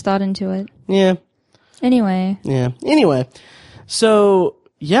haven't put much thought into it. Yeah. Anyway. So,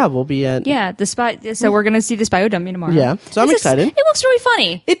 yeah, we'll be at... Yeah, so we're going to see The Spy Who Dumped Me tomorrow. Yeah, so I'm excited. It looks really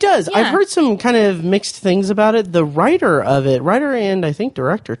funny. It does. Yeah. I've heard some kind of mixed things about it. The writer and I think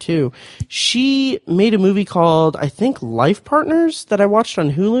director too, she made a movie called, I think, Life Partners that I watched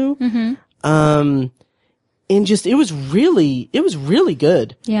on Hulu. Mm-hmm. And just, it was really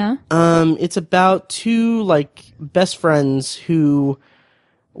good. Yeah. It's about two, best friends who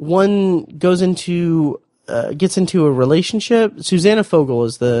one gets into a relationship. Susanna Fogel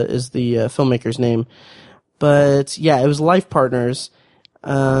is the filmmaker's name. But yeah, it was Life Partners.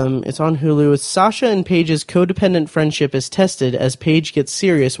 It's on Hulu. It's Sasha and Paige's codependent friendship is tested as Paige gets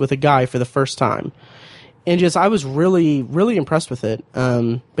serious with a guy for the first time. And just, I was really, really impressed with it.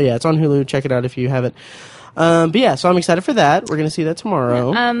 But yeah, it's on Hulu. Check it out if you haven't. But yeah, so I'm excited for that. We're going to see that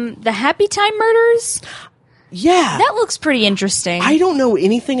tomorrow. The Happy Time Murders? Yeah. That looks pretty interesting. I don't know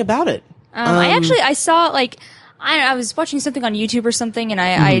anything about it. I saw, I was watching something on YouTube or something, and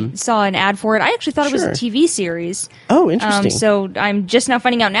I saw an ad for it. I actually thought it was a TV series. Oh, interesting. So I'm just now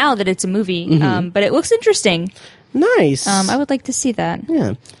finding out now that it's a movie. But it looks interesting. Nice. I would like to see that.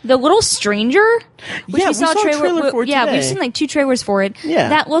 Yeah. The Little Stranger, which we saw a trailer for yeah, today. We've seen 2 trailers for it. Yeah.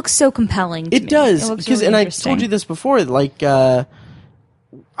 That looks so compelling to me. It does. It looks Because, really and I interesting. told you this before,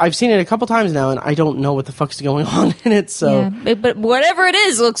 I've seen it a couple times now, and I don't know what the fuck's going on in it, so. Yeah, but whatever it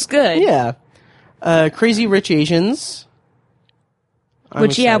is, looks good. Yeah. Crazy Rich Asians.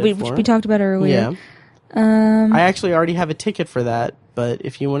 Which we talked about earlier. Yeah. I actually already have a ticket for that, but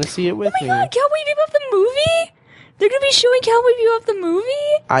if you want to see it with me. Oh my god, Cowboy Bebop the movie? They're going to be showing Cowboy Bebop the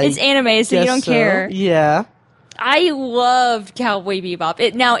movie? It's anime, so you don't care. Yeah. I loved Cowboy Bebop.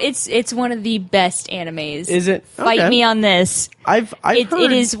 It's one of the best animes. Is it? Fight me on this. I've heard.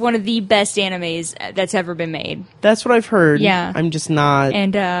 It is one of the best animes that's ever been made. That's what I've heard. Yeah. I'm just not.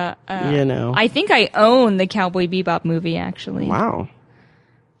 And, I think I own the Cowboy Bebop movie, actually. Wow.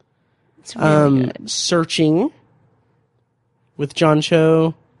 It's really good. Searching with John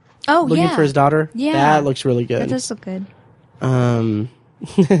Cho. Oh, looking for his daughter. Yeah. That looks really good. That does look good.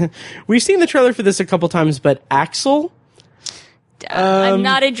 We've seen the trailer for this a couple times, but Axel. I'm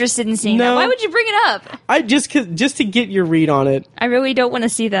not interested in seeing that. Why would you bring it up? I just to get your read on it. I really don't want to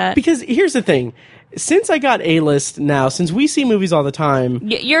see that. Because here's the thing. Since I got A-list now, since we see movies all the time.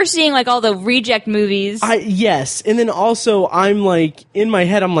 You're seeing all the reject movies. Yes. And then also I'm in my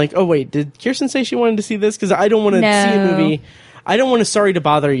head, I'm like, oh wait, did Kyrsten say she wanted to see this? Because I don't want to see a movie. I don't want to Sorry to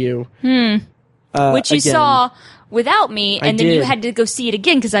Bother You. Which you again. saw without me, and then you did. had to go see it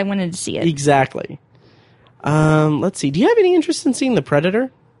again because I wanted to see it. Exactly. Let's see. Do you have any interest in seeing The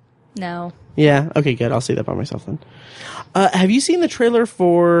Predator? No. Yeah. Okay, good. I'll see that by myself then. Have you seen the trailer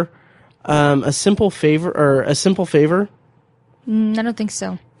for A Simple Favor? I don't think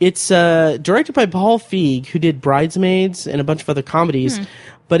so. It's directed by Paul Feig, who did Bridesmaids and a bunch of other comedies.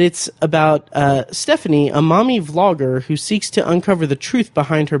 But it's about Stephanie, a mommy vlogger who seeks to uncover the truth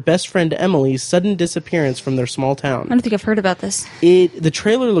behind her best friend Emily's sudden disappearance from their small town. I don't think I've heard about this. The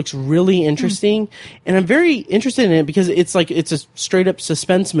trailer looks really interesting, and I'm very interested in it because it's a straight up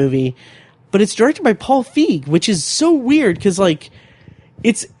suspense movie, but it's directed by Paul Feig, which is so weird because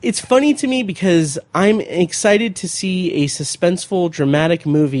it's funny to me because I'm excited to see a suspenseful, dramatic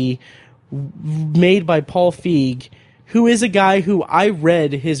movie made by Paul Feig, who is a guy who I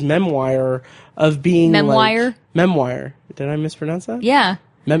read his memoir of being Memoir? Memoir. Did I mispronounce that? Yeah.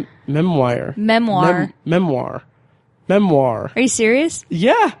 Memoir. Memoir. Memoir. Are you serious?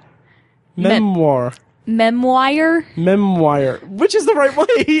 Yeah. Memoir. Memoir? Memoir. Which is the right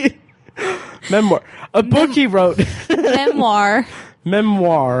way? Memoir. A book he wrote. Memoir.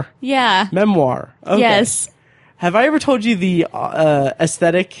 Memoir. Yeah. Memoir. Okay. Yes. Have I ever told you the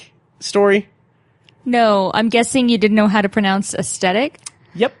aesthetic story? No, I'm guessing you didn't know how to pronounce aesthetic.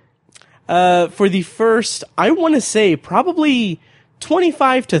 Yep. For the first, I want to say, probably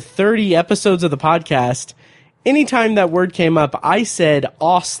 25 to 30 episodes of the podcast, anytime that word came up, I said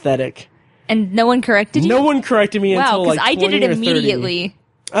aesthetic. And no one corrected you? No one corrected me until like 20 I did it or 30. immediately.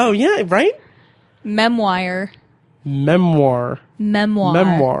 Oh, yeah, right? Memoir. Memoir.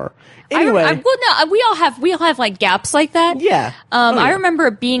 Anyway, we all have like gaps like that. Yeah. I remember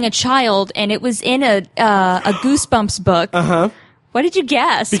being a child, and it was in a Goosebumps book. What did you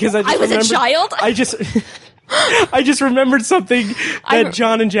guess? Because I was a child. I just remembered something that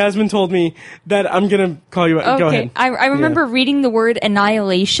John and Jasmine told me that I'm gonna call you. Okay. Go ahead. I remember reading the word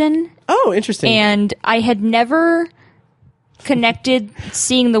annihilation. Oh, interesting. And I had never connected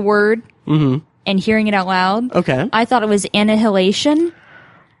seeing the word and hearing it out loud. Okay. I thought it was annihilation.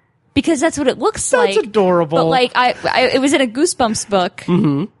 Because that's what it looks like. That's adorable. But like, it was in a Goosebumps book,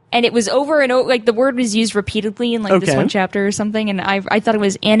 and it was over and over. Like the word was used repeatedly in like this one chapter or something, and I thought it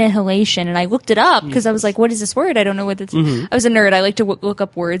was annihilation, and I looked it up because I was like, "What is this word? I don't know what it's." I was a nerd. I like to look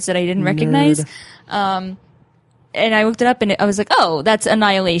up words that I didn't recognize, and I looked it up, and I was like, "Oh, that's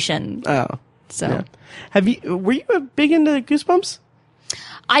annihilation." Oh, so yeah. Were you big into Goosebumps?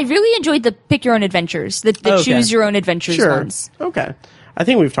 I really enjoyed the pick your own adventures, the choose your own adventures ones. Okay. I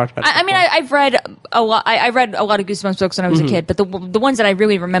think we've talked about it. I mean, I've read a lot. I read a lot of Goosebumps books when I was a kid, but the ones that I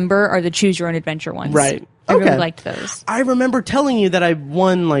really remember are the Choose Your Own Adventure ones. Right. I really liked those. I remember telling you that I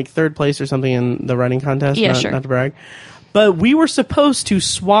won like third place or something in the writing contest. Yeah, not, sure. Not to brag, but we were supposed to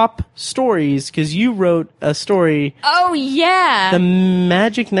swap stories because you wrote a story. Oh yeah, the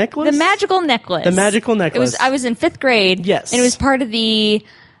magic necklace. The magical necklace. The magical necklace. I was in 5th grade. Yes, and it was part of the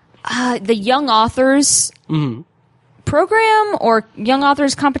young authors. Program or young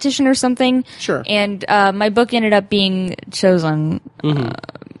authors competition or something. Sure. And my book ended up being chosen,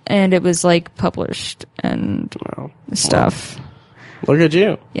 and it was like published and stuff. Look at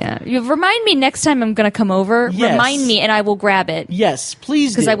you. Yeah. You remind me next time I'm going to come over. Yes. Remind me, and I will grab it. Yes,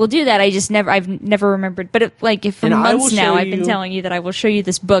 please. Because I will do that. I've never remembered. But if for months now I've been telling you that I will show you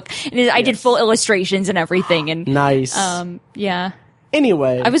this book, and I did full illustrations and everything. And nice. Yeah.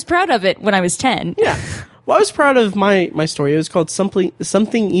 Anyway, I was proud of it when I was 10. Yeah. Well, I was proud of my story. It was called Something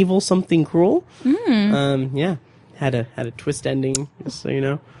Evil, Something Cruel. Yeah, had a twist ending, just so you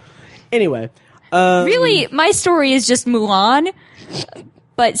know. Anyway, really, my story is just Mulan,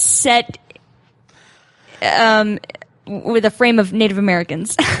 but set with a frame of Native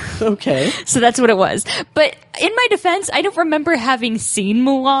Americans. Okay. So that's what it was. But in my defense, I don't remember having seen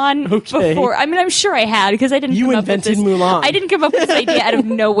Mulan before. I mean, I'm sure I had because I didn't come up with this. You invented Mulan. I didn't come up with this idea out of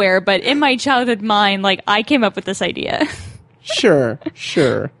nowhere, but in my childhood mind, like, I came up with this idea. Sure.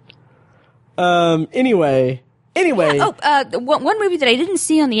 Anyway. One movie that I didn't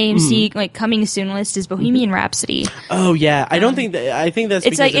see on the AMC like coming soon list is Bohemian Rhapsody. Oh yeah, I don't think that. I think that's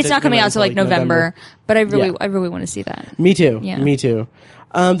it's because it's not coming out until like November. But I really want to see that. Me too. Yeah. Me too.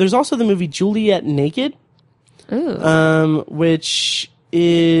 There's also the movie Juliet Naked. Ooh. Which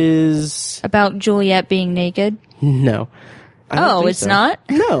is about Juliet being naked. No. It's not?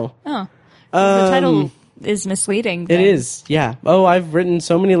 No. Oh. The title is misleading. Then. It is. Yeah. Oh, I've written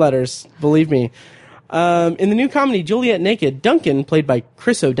so many letters. Believe me. In the new comedy Juliet Naked, Duncan, played by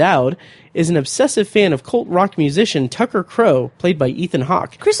Chris O'Dowd, is an obsessive fan of cult rock musician Tucker Crowe, played by Ethan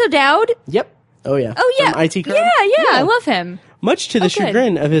Hawke. Chris O'Dowd? Yep. Oh, yeah. Oh, yeah. From IT Crowd? Yeah, I love him. Much to the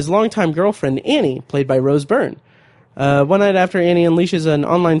chagrin of his longtime girlfriend, Annie, played by Rose Byrne. One night after Annie unleashes an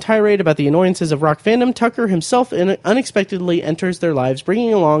online tirade about the annoyances of rock fandom, Tucker himself unexpectedly enters their lives,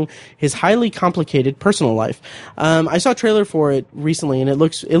 bringing along his highly complicated personal life. I saw a trailer for it recently, and it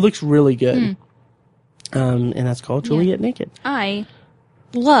looks really good. And that's called Juliet Naked. I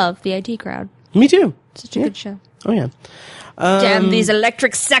love the IT Crowd. Me too. Such a good show. Oh yeah. Damn these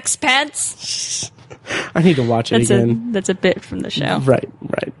electric sex pants. I need to watch it again. That's a bit from the show. Right.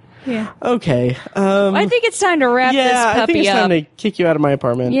 Yeah. Okay. I think it's time to wrap this puppy up. I think it's time to kick you out of my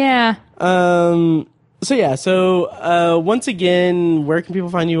apartment. Yeah. So once again, where can people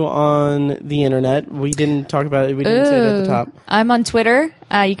find you on the internet? We didn't talk about it. We didn't say it at the top. I'm on Twitter.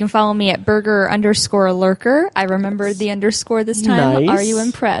 You can follow me at burger_lurker. I remembered the underscore this time. Nice. Are you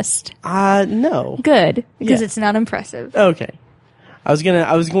impressed? No. Good, because it's not impressive. Okay. I was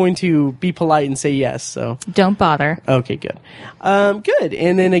going to be polite and say yes, so. Don't bother. Okay, good. Good.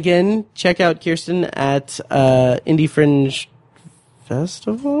 And then again, check out Kyrsten at Indie Fringe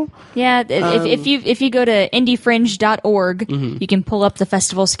Festival. Yeah, if you go to indiefringe.org, you can pull up the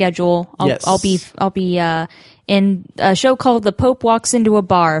festival schedule. I'll be in a show called The Pope Walks Into a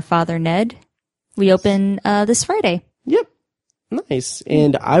Bar, Father Ned. We open this Friday. Yep. Nice.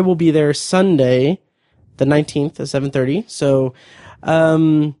 And I will be there Sunday, the 19th at 7:30. So,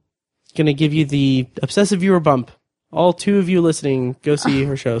 gonna give you the obsessive viewer bump. All two of you listening, go see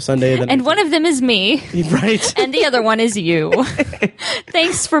her show Sunday. And one of them is me. Right. And the other one is you.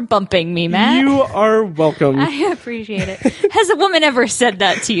 Thanks for bumping me, Matt. You are welcome. I appreciate it. Has a woman ever said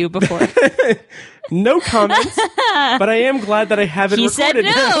that to you before? No comments, but I am glad that I have it recorded.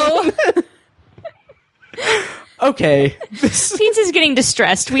 He said no. Okay. Pizza's getting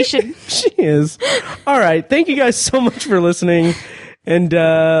distressed. We should... She is. All right. Thank you guys so much for listening, and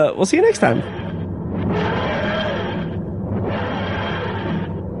we'll see you next time.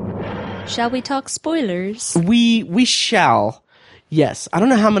 Shall we talk spoilers? We shall. Yes. I don't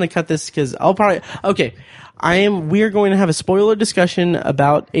know how I'm going to cut this because I'll probably... Okay. We are going to have a spoiler discussion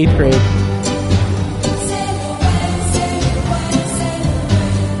about 8th grade.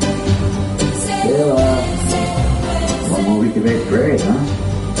 One more week of 8th grade,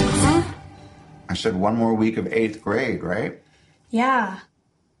 huh? I said one more week of 8th grade, right? Yeah.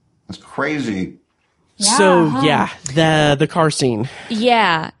 That's crazy. Yeah, So, the car scene.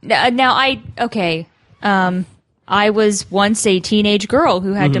 Yeah. Now, I was once a teenage girl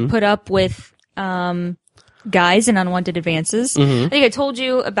who had to put up with guys and unwanted advances. I think I told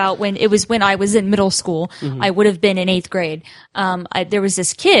you about when I was in middle school. I would have been in 8th grade. There was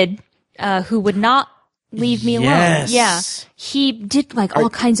this kid who would not leave me alone. Yeah. He did all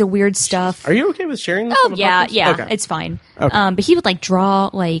kinds of weird stuff. Are you okay with sharing this? Oh, yeah. Okay. It's fine. Okay. But he would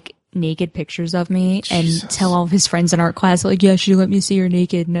draw naked pictures of me and tell all of his friends in art class, yeah, she let me see her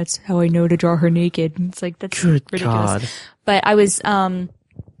naked, and that's how I know to draw her naked. And it's that's Good ridiculous. God. But I was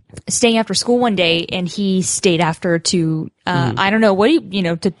staying after school one day, and he stayed after to I don't know what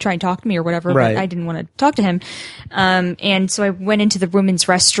to try and talk to me or whatever. Right. But I didn't want to talk to him, and so I went into the women's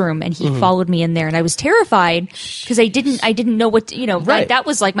restroom, and he followed me in there, and I was terrified because I didn't know what to, Right. that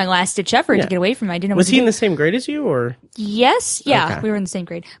was my last ditch effort to get away from him. I didn't know. Was what to he do. in the same grade as you, or? Yes. Yeah. Okay. We were in the same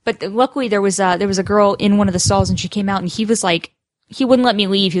grade. But luckily there was a girl in one of the stalls, and she came out, and he was he wouldn't let me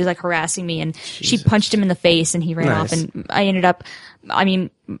leave. He was harassing me, and she punched him in the face, and he ran off, and I ended up,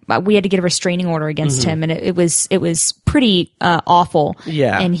 we had to get a restraining order against him, and it was pretty, awful.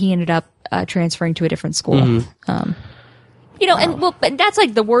 Yeah. And he ended up, transferring to a different school. And but that's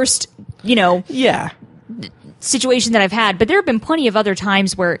the worst, Yeah. situation that I've had, but there have been plenty of other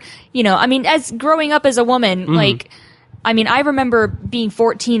times where, as growing up as a woman, I remember being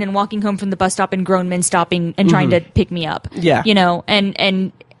 14 and walking home from the bus stop and grown men stopping and trying to pick me up. Yeah.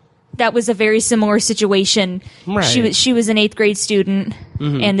 And that was a very similar situation. Right. She was an 8th grade student,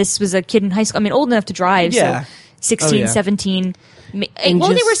 and this was a kid in high school. Old enough to drive. Yeah. So 16, 17. They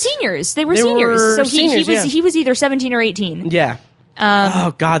were seniors. They were They seniors. were So seniors, he was either 17 or 18. Yeah.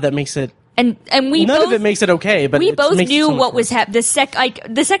 Oh God, that makes it. And we None both, of it makes it okay, but we it both makes it knew so much what worse. was happening.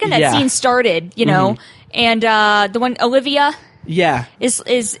 The second that Yeah. scene started, and the one Olivia Yeah. is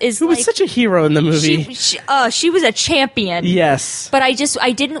Who was such a hero in the movie. she was a champion. Yes. But I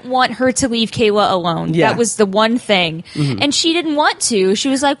didn't want her to leave Kayla alone. Yeah. That was the one thing. And she didn't want to. She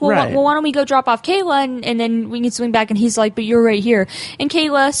was like, well, Right. why don't we go drop off Kayla and then we can swing back? And he's like, but you're right here. And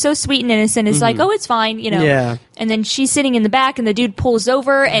Kayla, so sweet and innocent, is like, oh, it's fine, Yeah. And then she's sitting in the back, and the dude pulls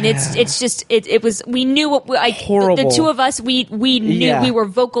over, and it's just it was, we knew what Horrible. the two of us we knew, we were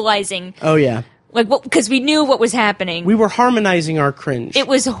vocalizing Oh yeah. because we knew what was happening. We were harmonizing our cringe. It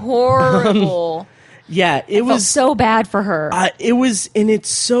was horrible. Yeah, it Felt was so bad for her. It was, and it's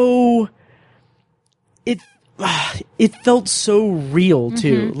so. it felt so real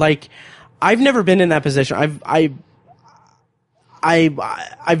too. Like, I've never been in that position.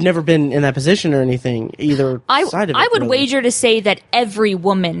 I've never been in that position or anything either side of it. I would really. wager to say that every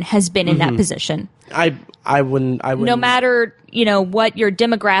woman has been in that position. I wouldn't. No matter, what your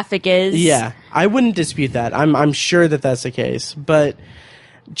demographic is. Yeah, I wouldn't dispute that. I'm sure that that's the case, but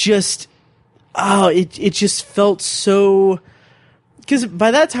just it just felt so, because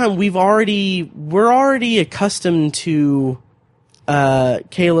by that time we're already accustomed to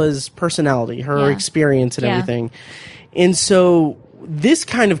Kayla's personality, her experience and everything. And so this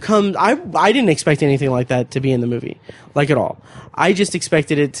kind of comes, I didn't expect anything like that to be in the movie, like at all. I just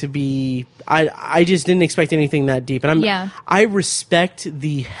expected it to be, I just didn't expect anything that deep. And I respect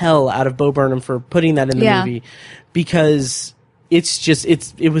the hell out of Bo Burnham for putting that in the movie, because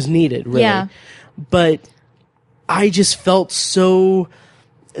it was needed, really. Yeah. But I just felt so,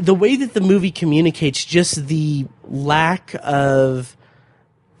 the way that the movie communicates, just the lack of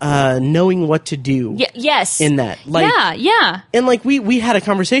knowing what to do. Yes. In that. Like, yeah. And like we had a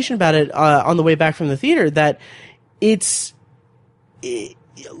conversation about it on the way back from the theater, that and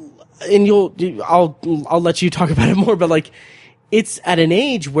I'll let you talk about it more, but like, it's at an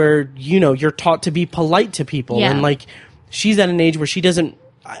age where, you're taught to be polite to people. Yeah. And like, she's at an age where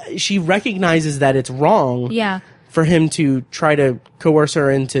she recognizes that it's wrong. Yeah. For him to try to coerce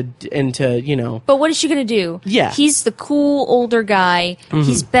her into. But what is she going to do? Yeah. He's the cool older guy.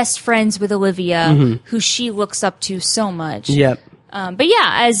 He's best friends with Olivia, who she looks up to so much. Yep. But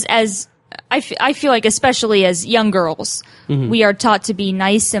yeah, as I feel like, especially as young girls, we are taught to be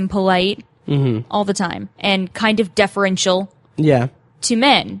nice and polite all the time, and kind of deferential. Yeah. To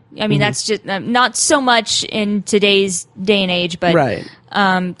men. I mean, that's just not so much in today's day and age, but right.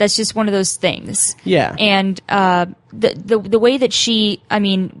 That's just one of those things. Yeah. And the way that she, I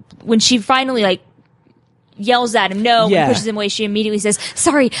mean, when she finally like yells at him no and pushes him away, she immediately says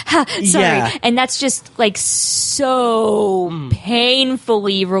sorry. Yeah. And that's just like so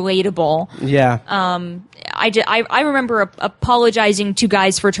painfully relatable. Yeah. I remember apologizing to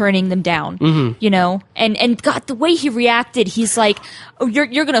guys for turning them down, and God, the way he reacted, he's like, oh, you're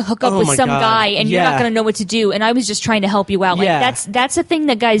going to hook up with some guy and you're not going to know what to do. And I was just trying to help you out. Like that's a thing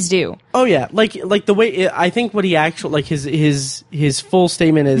that guys do. Oh yeah. Like the way, I think what he actually, like his full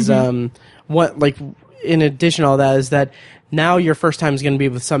statement is, what, like, in addition to all that, is that now your first time is going to be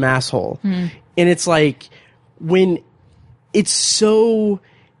with some asshole. And it's like, when it's so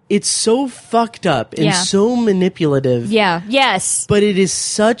fucked up and so manipulative. Yeah. Yes. But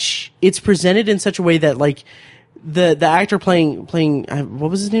it's presented in such a way that, like, the actor playing,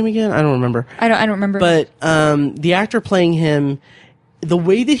 what was his name again? I don't remember. I don't remember. But, the actor playing him, the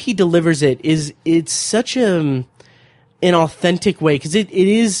way that he delivers it's such an authentic way, because it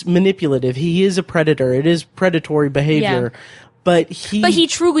is manipulative. He is a predator. It is predatory behavior. But he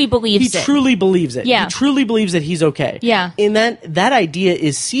truly believes it. He truly believes it. Yeah. He truly believes that he's okay. Yeah. And that idea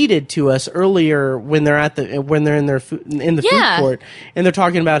is seeded to us earlier when they're in the food court, and they're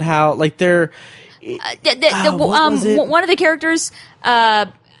talking about how, like, they're one of the characters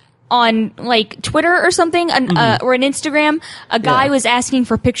on like Twitter or something, or an Instagram, a guy was asking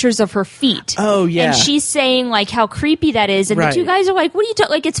for pictures of her feet. Oh yeah, and she's saying like how creepy that is, and the two guys are like, "What are you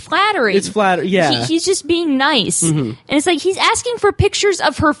talking? Like, it's flattering. It's flattering. Yeah, he's just being nice." And it's like he's asking for pictures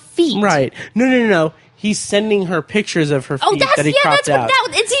of her feet. Right? No. He's sending her pictures of her feet that he cropped out.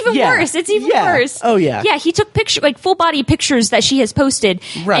 It's even worse. It's even worse. Oh yeah. Yeah, he took full body pictures that she has posted,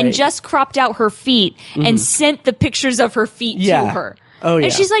 and just cropped out her feet and sent the pictures of her feet to her. Oh yeah.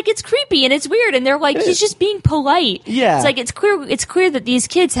 And she's like, it's creepy and it's weird, and they're like, he's just being polite. Yeah. It's like it's clear that these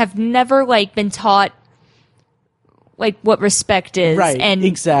kids have never like been taught like what respect is. Right. And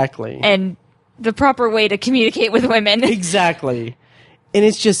exactly. And the proper way to communicate with women. Exactly. And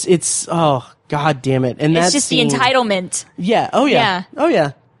it's oh god damn it. And it's just the entitlement. Yeah. Oh yeah. Oh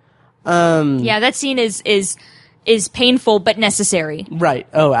yeah. Yeah, that scene is painful but necessary. Right.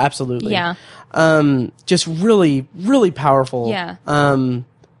 Oh, absolutely. Yeah. Just really, really powerful. Yeah.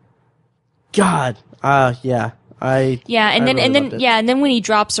 God. Yeah. And then when he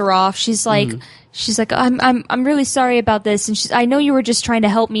drops her off, she's like, I'm really sorry about this, and I know you were just trying to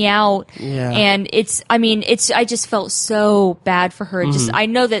help me out. Yeah. And I just felt so bad for her. Just I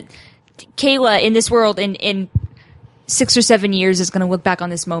know that Kayla in this world in 6 or 7 years is going to look back on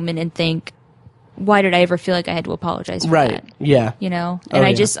this moment and think, why did I ever feel like I had to apologize for that? Yeah. And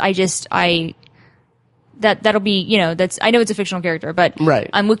that'll be, I know it's a fictional character, but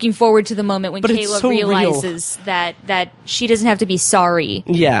I'm looking forward to the moment when Kayla realizes that she doesn't have to be sorry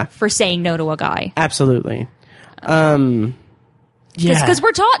for saying no to a guy. Absolutely. Because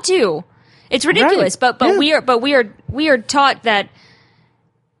we're taught to. It's ridiculous, Right. but we are taught that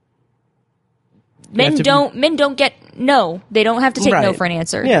men don't get no. They don't have to take no Right. for an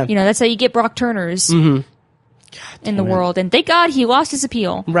answer. Yeah. That's how you get Brock Turners in the world. And thank God he lost his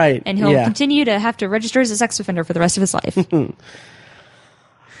appeal. Right. And he'll Yeah. continue to have to register as a sex offender for the rest of his life.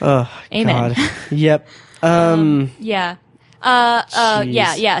 Oh, Amen. God. Yep. Yeah.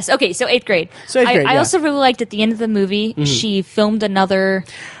 Yes. Okay, so 8th grade. I also really liked at the end of the movie, she filmed another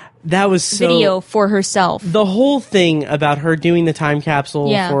that was so, video for herself. The whole thing about her doing the time capsule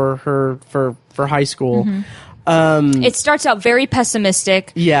Yeah. for high school. It starts out very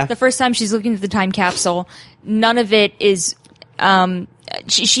pessimistic. Yeah. The first time she's looking at the time capsule, none of it is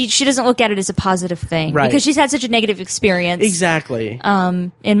she doesn't look at it as a positive thing. Right. Because she's had such a negative experience. Exactly.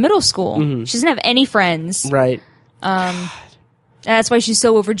 In middle school. She doesn't have any friends. Right. That's why she's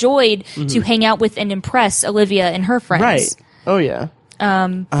so overjoyed to hang out with and impress Olivia and her friends. Right. Oh yeah.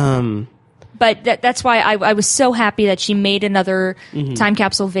 But that's why I was so happy that she made another time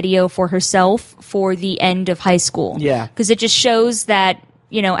capsule video for herself for the end of high school. Yeah. Because it just shows that,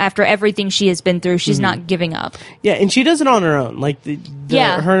 after everything she has been through, she's not giving up. Yeah, and she does it on her own. Like her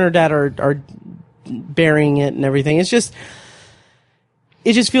and her dad are bearing it and everything. It just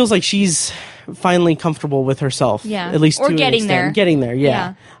feels like she's finally comfortable with herself. Yeah. At least or to getting an there. extent. Getting there,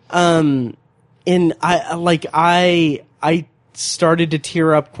 yeah. And I started to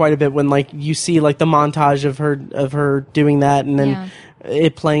tear up quite a bit when you see the montage of her doing that and then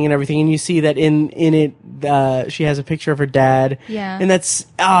it playing and everything, and you see that in it she has a picture of her dad. Yeah. And that's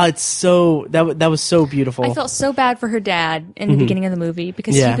it's so that was so beautiful. I felt so bad for her dad in the beginning of the movie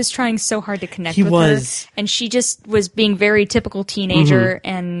because he was trying so hard to connect with her, and she just was being very typical teenager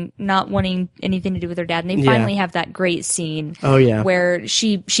and not wanting anything to do with her dad. And they finally have that great scene. Oh yeah. Where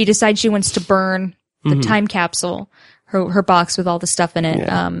she decides she wants to burn the time capsule, her box with all the stuff in it.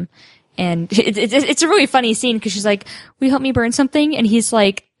 Yeah. And it's a really funny scene because she's like, "Will you help me burn something?" And he's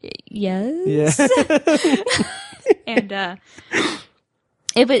like, "Yes." Yeah. And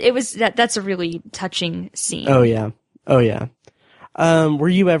it was that's a really touching scene. Oh yeah. Were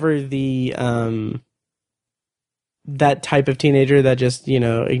you ever the that type of teenager that just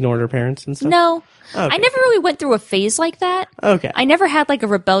ignored her parents and stuff? No. Okay. I never really went through a phase like that. Okay. I never had a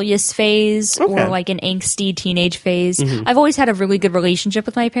rebellious phase or an angsty teenage phase. I've always had a really good relationship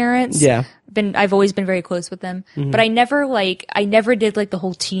with my parents. Yeah. I've always been very close with them. But I never did the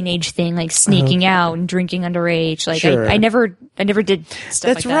whole teenage thing, sneaking out and drinking underage. Sure. I never did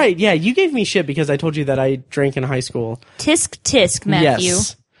stuff That's like that. right. Yeah, you gave me shit because I told you that I drank in high school. Tisk, Matthew.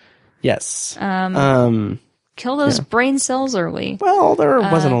 Yes. Kill those brain cells early. Well, there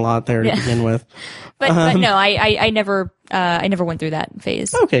wasn't a lot there to begin with. But no, I never went through that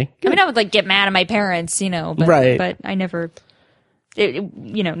phase. Okay. I mean, I would get mad at my parents, but, right. But I never,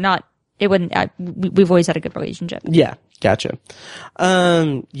 we've always had a good relationship. Yeah. Gotcha.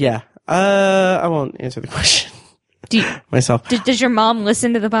 Yeah. I won't answer the question. Myself. Does your mom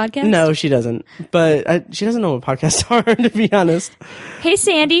listen to the podcast? No, she doesn't. But she doesn't know what podcasts are, to be honest. Hey,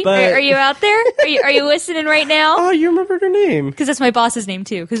 Sandy, are you out there? Are you listening right now? Oh, you remembered her name. Because that's my boss's name,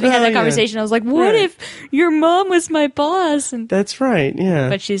 too. Because we had that conversation. I was like, what if your mom was my boss? And, that's right, yeah.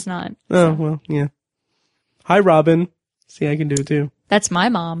 but she's not. Oh, well, yeah. Hi, Robin. See, I can do it, too. That's my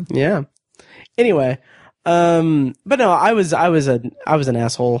mom. Yeah. Anyway, but no, I was an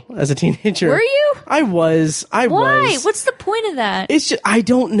asshole as a teenager. Were you? I was. Why? What's the point of that? It's just, I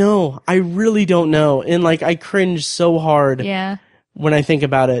don't know. I really don't know. And I cringe so hard. Yeah. When I think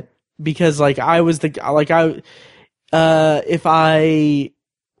about it, because I was if I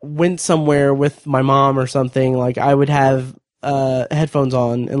went somewhere with my mom or something, I would have headphones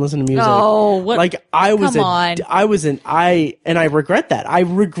on and listen to music. Oh, what? I regret that. I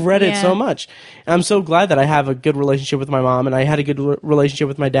regret it so much. And I'm so glad that I have a good relationship with my mom, and I had a good relationship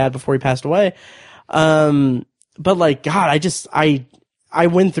with my dad before he passed away. But God, I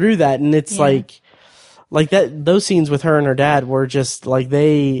went through that, and it's that, those scenes with her and her dad were just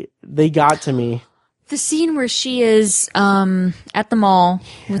they got to me. The scene where she is at the mall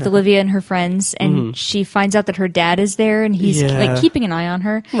with Olivia and her friends, and she finds out that her dad is there, and he's keeping an eye on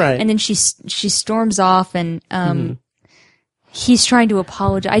her. Right. And then she storms off, and he's trying to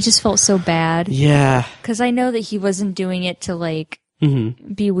apologize. I just felt so bad. Yeah. Because I know that he wasn't doing it to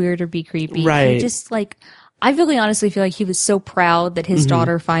be weird or be creepy. Right. He just I really honestly feel like he was so proud that his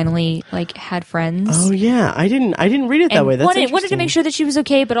daughter finally had friends. Oh yeah, I didn't read it that way. That's wanted to make sure that she was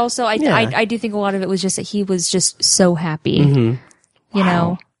okay, but also I do think a lot of it was just that he was just so happy,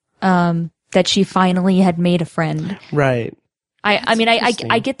 that she finally had made a friend. Right. I mean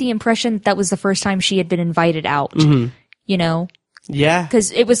I get the impression that was the first time she had been invited out. You know. Yeah.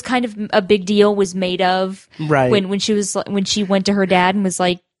 Because it was kind of a big deal was made of Right. when she went to her dad and was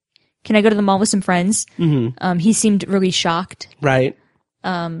like, "Can I go to the mall with some friends?" Mm-hmm. He seemed really shocked. Right.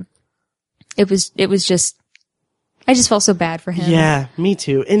 It was just, I just felt so bad for him. Yeah, me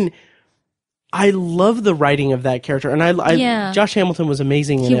too. And I love the writing of that character. And Yeah. Josh Hamilton was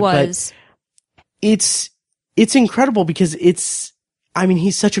amazing in it. He was. But it's incredible because he's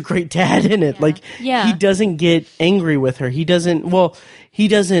such a great dad in it. Yeah. Like, Yeah. he doesn't get angry with her. He doesn't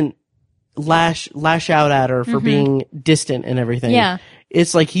lash out at her for being distant and everything. Yeah.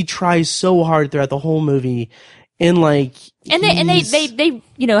 It's like he tries so hard throughout the whole movie. And like, they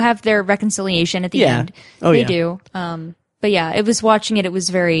have their reconciliation at the end. Oh, they yeah. do. But yeah, it was watching it. It was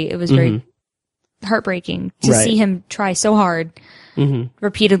very heartbreaking to Right. see him try so hard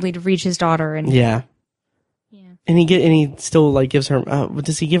repeatedly to reach his daughter. And yeah. And he still like gives her,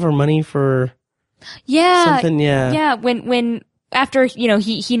 does he give her money for something? Yeah. Yeah. When after, I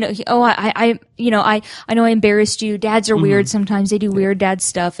know I embarrassed you. Dads are weird sometimes. They do weird dad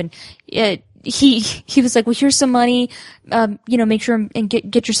stuff. And he was like, well, here's some money. Make sure and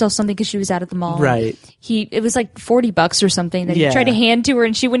get yourself something, because she was out at the mall. Right. It was like $40 or something that he tried to hand to her,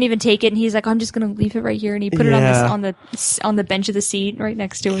 and she wouldn't even take it. And he's like, I'm just going to leave it right here. And he put it on the bench of the seat right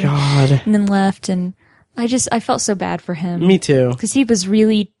next to her. God. And then left. And I felt so bad for him. Me too. Because he was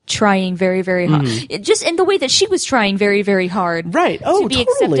really trying very, very hard. Just in the way that she was trying very, very hard. Right. Oh, to be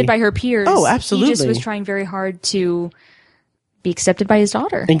totally. accepted by her peers. Oh, absolutely. He just was trying very hard to be accepted by his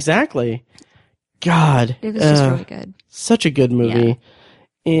daughter. Exactly. God. It was just really good. Such a good movie.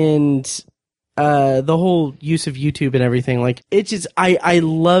 Yeah. And the whole use of YouTube and everything, like, it just, I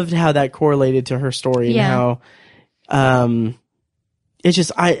loved how that correlated to her story and how, it's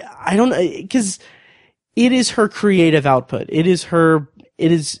just, I don't know, because it is her creative output.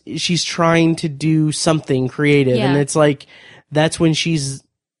 She's trying to do something creative. Yeah. And it's like, that's when she's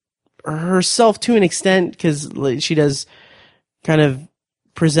herself to an extent, because she does kind of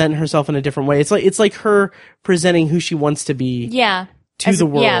present herself in a different way. It's like her presenting who she wants to be to the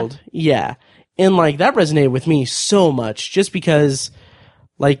world. Yeah. And like, that resonated with me so much, just because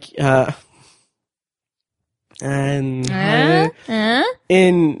like,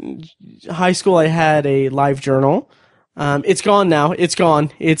 in high school, I had a live journal. It's gone now. It's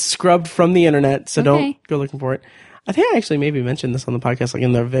gone. It's scrubbed from the internet, so don't go looking for it. I think I actually maybe mentioned this on the podcast, like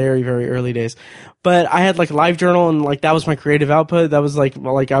in the very, very early days. But I had like a live journal, and like that was my creative output. That was like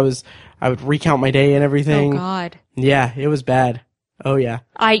I would recount my day and everything. Oh God. Yeah, it was bad. Oh yeah.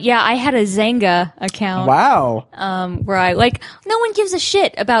 I had a Zanga account. Wow. Where I no one gives a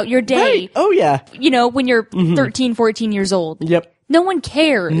shit about your day. Right. Oh yeah. When you're 13, 14 years old. Yep. No one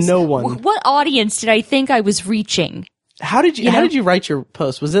cares. No one. What audience did I think I was reaching? How did you write your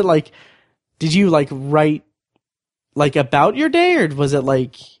post? Was it like, did you like write like about your day, or was it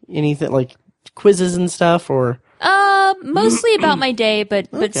like anything like quizzes and stuff, or? Mostly about my day, but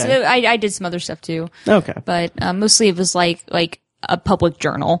Okay. I did some other stuff too. Okay. But mostly it was like a public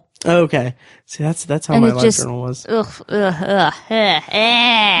journal. Okay. See, that's how And my it live just- journal was. Yep.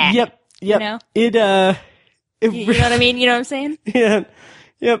 Yep. You know? You know what I mean? You know what I'm saying? Yeah.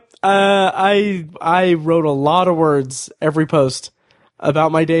 Yep. I wrote a lot of words every post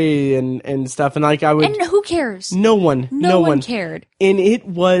about my day and stuff, and like I would. And who cares? No one. No one cared. And it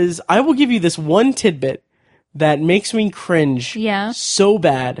was. I will give you this one tidbit that makes me cringe. Yeah. So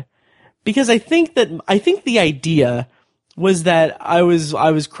bad, because I think the idea was that I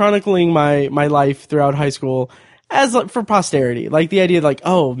was chronicling my life throughout high school as like for posterity. Like the idea, like,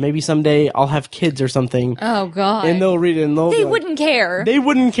 oh, maybe someday I'll have kids or something. Oh God. And they'll read it and They wouldn't care. They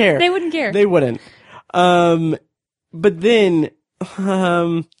wouldn't care. They wouldn't care. They wouldn't. But then,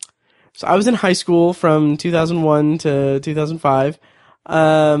 so I was in high school from 2001 to 2005.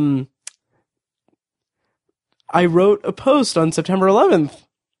 I wrote a post on September 11th.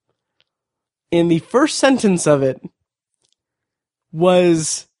 And the first sentence of it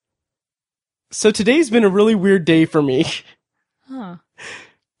was, so today's been a really weird day for me. Huh.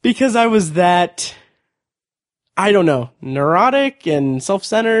 Because I was that, I don't know, neurotic and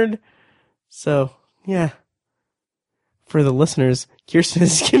self-centered. So, yeah. For the listeners, Kyrsten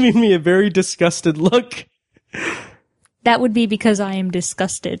is giving me a very disgusted look. That would be because I am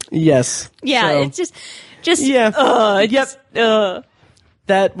disgusted. Yes. Yeah, So, it's just yeah. Yep.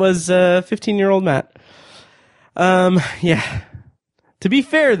 That was 15-year-old Matt. Yeah. To be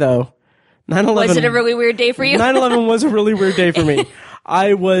fair, though, 9/11 Was it a really weird day for you? 9/11 was a really weird day for me.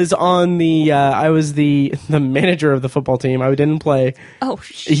 I was on I was the manager of the football team. I didn't play. Oh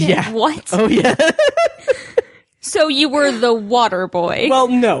shit! Yeah. What? Oh yeah. So you were the water boy. Well,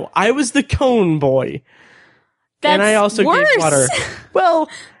 no, I was the cone boy. and I also worse. gave water. Well,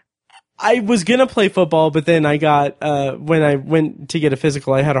 I was gonna play football, but then I got when I went to get a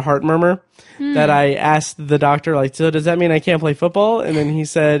physical, I had a heart murmur that I asked the doctor, like, so does that mean I can't play football? And then he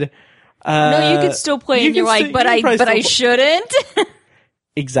said, no, you could still play. And you're like, but I shouldn't.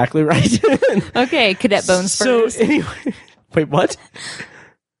 Exactly right. Okay, cadet bone spurs. So anyway, wait, what?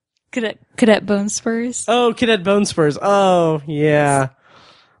 Cadet bone spurs. Oh, cadet bone spurs. Oh, yeah.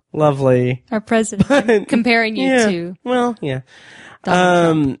 Lovely. Our president. I'm comparing you to. Well, yeah.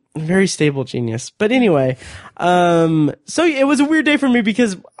 Very stable genius. But anyway, so it was a weird day for me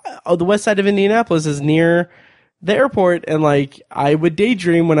because the west side of Indianapolis is near the airport, and like I would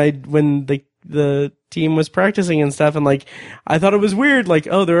daydream when the team was practicing and stuff, and like I thought it was weird, like,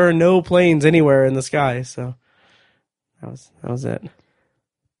 oh, there are no planes anywhere in the sky. So that was it.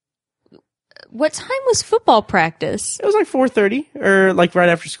 What time was football practice? It was like 4:30 or like right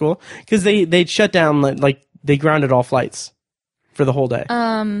after school because they'd shut down, like they grounded all flights for the whole day.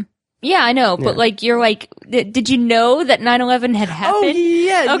 Yeah, I know, but like you're like, did you know that 9/11 had happened? Oh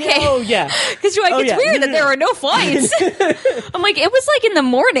yeah, okay. Oh yeah, because you're like, it's weird that there are no flights. I'm like, it was like in the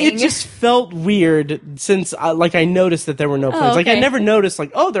morning. It just felt weird since I noticed that there were no planes. okay. Like I never noticed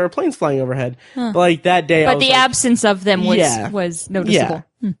like, oh, there are planes flying overhead. But like that day, but the absence of them was noticeable.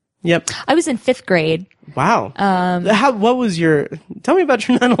 Yeah. Yep. I was in 5th grade. Wow. What was tell me about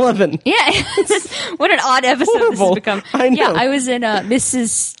your 9/11. Yeah. What an odd episode this has become. I know. Yeah, I was in Mrs.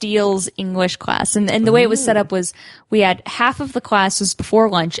 Steele's English class, and the way it was set up was we had half of the class was before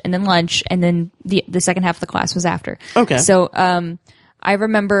lunch, and then the second half of the class was after. Okay. So, I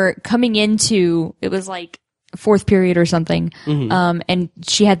remember coming into, it was like 4th period or something, and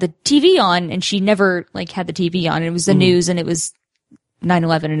she had the TV on, and she never like had the TV on, and it was the news, and it was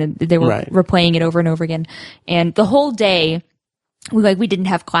 9/11, and they were replaying it over and over again. And the whole day, we didn't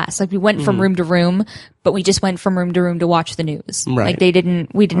have class. Like we went from room to room, but we just went from room to room to watch the news. Right. Like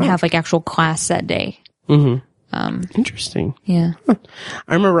we didn't have like actual class that day. Mm-hmm. Interesting. Yeah.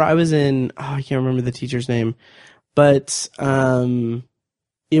 I remember I was in, I can't remember the teacher's name, but,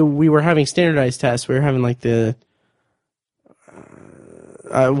 we were having standardized tests. We were having like the,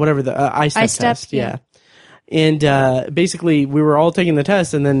 whatever the, ISTEP test. Yeah. And basically, we were all taking the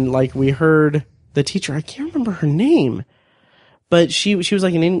test, and then like we heard the teacher. I can't remember her name, but she was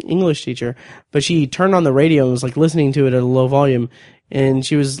like an English teacher. But she turned on the radio and was like listening to it at a low volume, and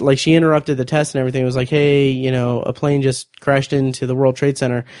she was like, she interrupted the test and everything. It was like, hey, a plane just crashed into the World Trade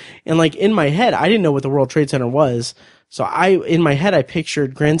Center, and like in my head, I didn't know what the World Trade Center was. So in my head, I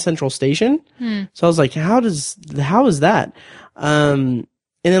pictured Grand Central Station. So I was like, how is that?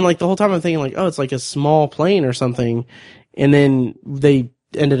 And then, like, the whole time I'm thinking, like, oh, it's like a small plane or something. And then they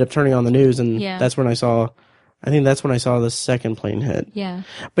ended up turning on the news, and that's when I saw the second plane hit. Yeah.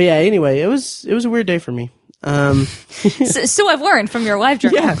 But yeah, anyway, it was a weird day for me. So I've learned from your live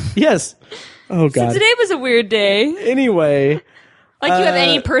journal. Yeah, yes. Oh, God. So today was a weird day. Anyway. Like you have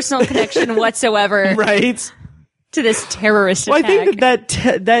any personal connection whatsoever. Right. To this terrorist attack. Well, I think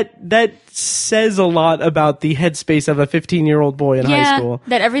that says a lot about the headspace of a 15-year-old boy in high school.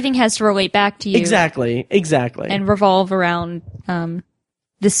 That everything has to relate back to you. Exactly. And revolve around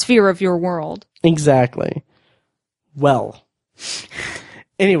the sphere of your world. Exactly. Well.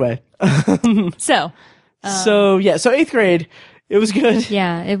 Anyway. So 8th grade, it was good.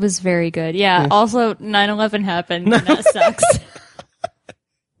 Yeah, it was very good. Yeah. Also, 9/11 happened, and that sucks.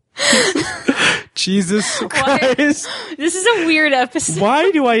 Jesus Christ. This is a weird episode. Why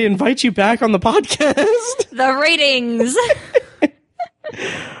do I invite you back on the podcast? The ratings.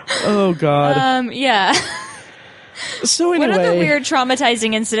 Oh, God. Yeah. So anyway. What other weird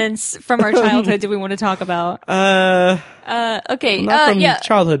traumatizing incidents from our childhood do we want to talk about? Okay. Not from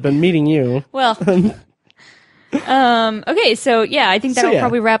childhood, but meeting you. Well. Okay, so yeah, I think that'll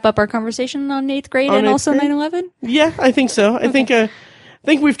probably wrap up our conversation on 8th grade and also 9/11. Yeah, I think so. I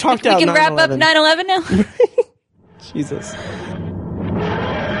think we've talked out 9/11. We can wrap up 9/11 now? Jesus.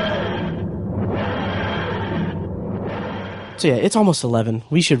 So yeah, it's almost 11.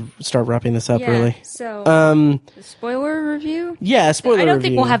 We should start wrapping this up, really. So, the spoiler review? Yeah, spoiler review. I don't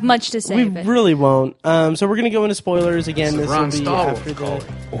think we'll have much to say. We really won't. So we're going to go into spoilers again. This will be after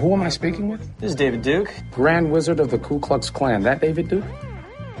the... Who am I speaking with? This is David Duke. Grand Wizard of the Ku Klux Klan. That David Duke?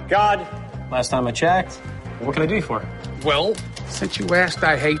 God. Last time I checked. What can I do you for? Well, since you asked,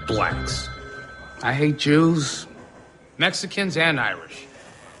 I hate blacks. I hate Jews, Mexicans, and Irish,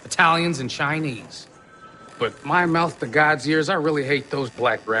 Italians, and Chinese. But my mouth to God's ears, I really hate those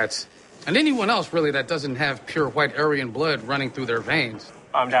black rats. And anyone else, really, that doesn't have pure white Aryan blood running through their veins.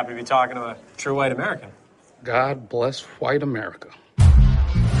 I'm happy to be talking to a true white American. God bless white America.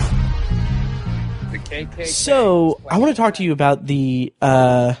 The So I want to talk to you about the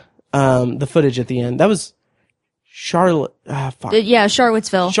footage at the end. That was Charlottesville. Yeah.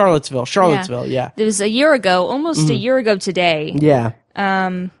 It was a year ago, almost a year ago today. Yeah.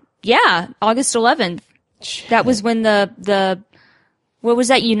 August 11th. That was when the what was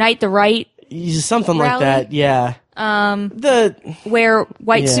that? Unite the Right? Something rally? like that. Yeah. Where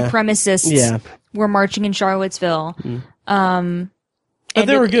white supremacists were marching in Charlottesville. But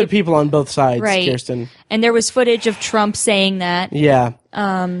there were good people on both sides, right. Kyrsten. And there was footage of Trump saying that. Yeah.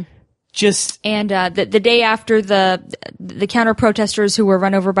 The day after the counter protesters who were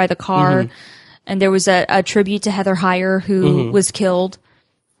run over by the car, and there was a tribute to Heather Heyer who was killed.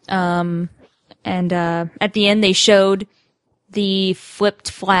 And at the end they showed the flipped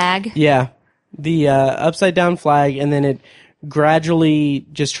flag. Yeah. The upside down flag, and then it gradually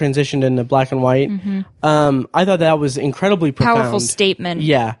just transitioned into black and white. I thought that was incredibly profound. Powerful statement.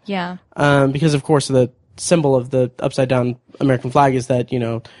 Yeah. Yeah. Because of course the symbol of the upside down American flag is that,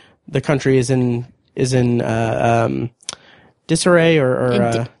 the country is in disarray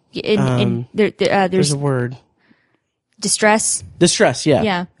or there's a word. Distress. Yeah.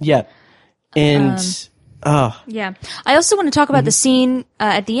 Yeah. Yeah. And yeah. I also want to talk about the scene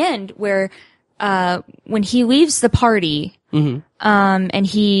at the end where when he leaves the party, and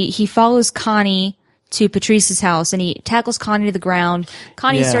he follows Connie to Patrice's house, and he tackles Connie to the ground.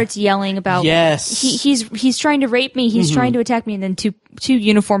 Connie starts yelling about, he's trying to rape me, he's trying to attack me, and then two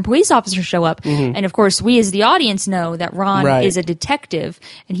uniformed police officers show up. And of course, we as the audience know that Ron is a detective,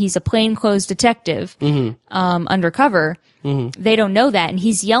 and he's a plainclothes detective, undercover. They don't know that, and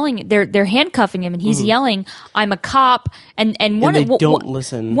he's yelling. They're handcuffing him, and he's yelling, "I'm a cop!" And they don't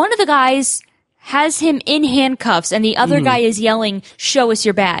listen. One of the guys has him in handcuffs, and the other guy is yelling, "Show us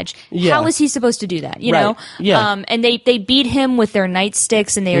your badge." Yeah. How is he supposed to do that? You know? Yeah. And they beat him with their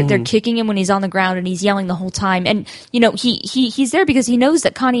nightsticks, and they're kicking him when he's on the ground, and he's yelling the whole time. And he's there because he knows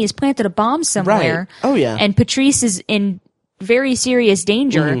that Connie has planted a bomb somewhere. Right. Oh yeah. And Patrice is in very serious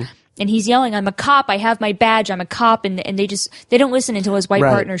danger. And he's yelling, "I'm a cop. I have my badge. I'm a cop." And they don't listen until his white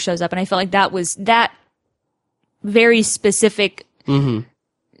partner shows up. And I felt like that very specific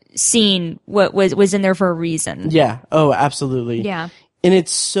scene was in there for a reason. Yeah. Oh, absolutely. Yeah. And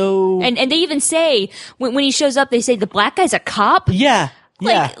it's so... And they even say, when he shows up, they say, "The black guy's a cop?" Yeah.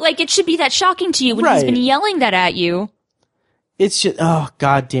 Like it should be that shocking to you when he's been yelling that at you. It's just, oh,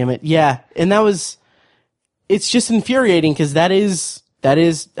 God damn it. Yeah. And it's just infuriating because that is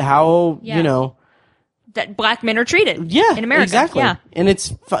how, that black men are treated. Yeah. In America. Exactly. Yeah. And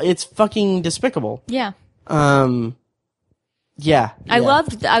it's fucking despicable. Yeah. Yeah. I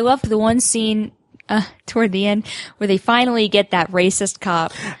loved the one scene toward the end where they finally get that racist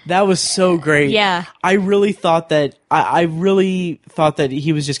cop. That was so great. Yeah. I really thought that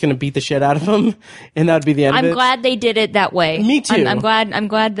he was just going to beat the shit out of him, and that would be the end of it. I'm glad they did it that way. Me too. I'm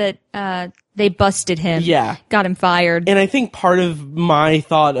glad that they busted him. Yeah. Got him fired. And I think part of my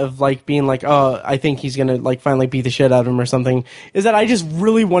thought of being oh, I think he's going to finally beat the shit out of him or something is that I just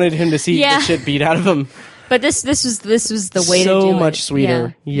really wanted him to see the shit beat out of him. But this was the way to do it. So much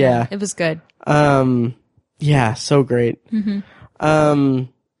sweeter. Yeah. It was good. Yeah, so great.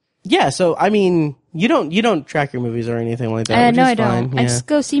 Yeah, so I mean, you don't track your movies or anything like that. No, I fine. don't. Yeah. I just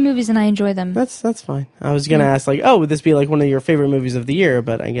go see movies and I enjoy them. That's fine. I was gonna ask would this be one of your favorite movies of the year?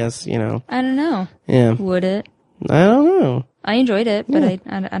 But I guess I don't know. Yeah. Would it? I don't know. I enjoyed it, but I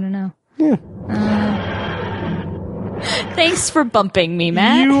don't know. Yeah. Thanks for bumping me,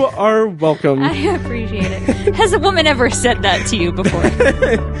 Matt. You are welcome. I appreciate it. Has a woman ever said that to you before?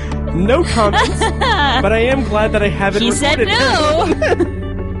 No comments, but I am glad that I haven't recorded it. He said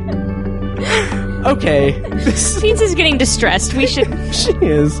no! Okay. Pizza's getting distressed. We should... She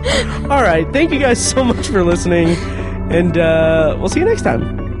is. All right. Thank you guys so much for listening, and we'll see you next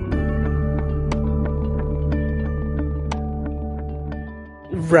time.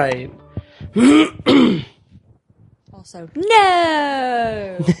 Right. Also,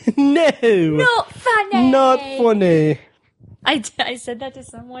 no! No! Not funny! Not funny. I said that to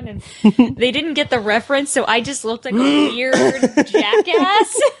someone and they didn't get the reference, so I just looked like a weird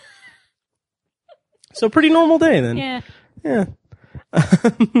jackass. So pretty normal day then. Yeah. Yeah.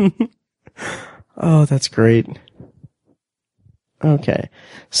 Oh, that's great. Okay.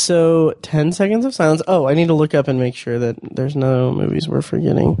 So 10 seconds of silence. Oh, I need to look up and make sure that there's no movies we're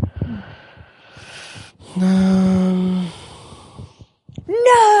forgetting. No!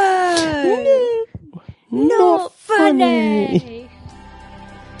 Not funny.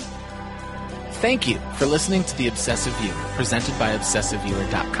 Thank you for listening to The Obsessive Viewer, presented by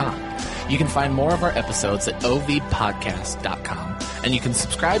ObsessiveViewer.com. You can find more of our episodes at OV246.com, And you can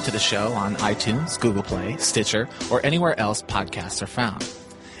subscribe to the show on iTunes, Google Play, Stitcher, or anywhere else podcasts are found.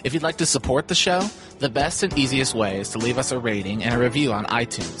 If you'd like to support the show, the best and easiest way is to leave us a rating and a review on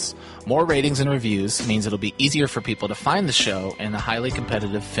iTunes. More ratings and reviews means it'll be easier for people to find the show in the highly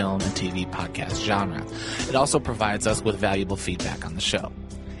competitive film and TV podcast genre. It also provides us with valuable feedback on the show.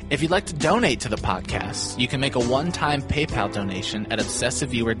 If you'd like to donate to the podcast, you can make a one-time PayPal donation at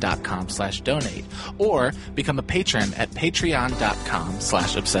obsessiveviewer.com/donate or become a patron at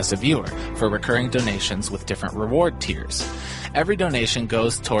patreon.com/obsessiveviewer for recurring donations with different reward tiers. Every donation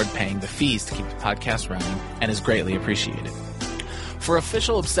goes toward paying the fees to keep the podcast running and is greatly appreciated. For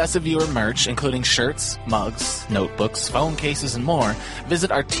official Obsessive Viewer merch, including shirts, mugs, notebooks, phone cases, and more,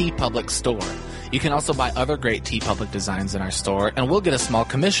 visit our TeePublic store. You can also buy other great TeePublic designs in our store, and we'll get a small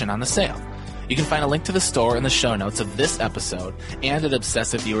commission on the sale. You can find a link to the store in the show notes of this episode and at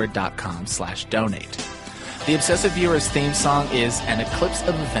obsessiveviewer.com/donate. The Obsessive Viewer's theme song is An Eclipse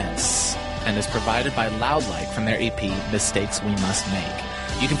of Events and is provided by Loudlike from their EP, Mistakes We Must Make.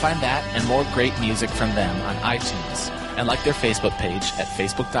 You can find that and more great music from them on iTunes and like their Facebook page at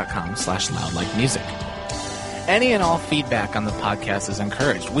facebook.com/loudlikemusic. Any and all feedback on the podcast is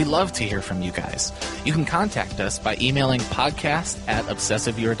encouraged. We love to hear from you guys. You can contact us by emailing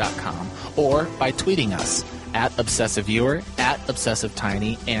podcast@obsessiveviewer.com or by tweeting us at obsessiveviewer, at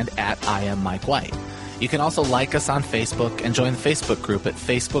obsessivetiny, and at IamMikeWhite. You can also like us on Facebook and join the Facebook group at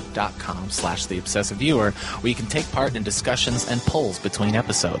facebook.com/theobsessiveviewer, where you can take part in discussions and polls between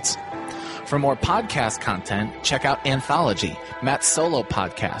episodes. For more podcast content, check out Anthology, Matt's solo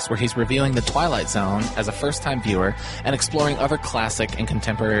podcast, where he's reviewing The Twilight Zone as a first-time viewer and exploring other classic and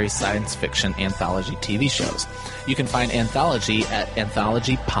contemporary science fiction anthology TV shows. You can find Anthology at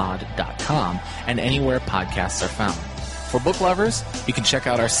anthologypod.com and anywhere podcasts are found. For book lovers, you can check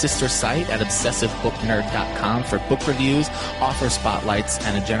out our sister site at obsessivebooknerd.com for book reviews, author spotlights,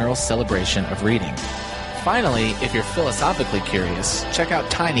 and a general celebration of reading. Finally, if you're philosophically curious, check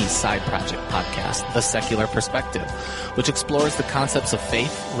out Tiny's side project podcast, The Secular Perspective, which explores the concepts of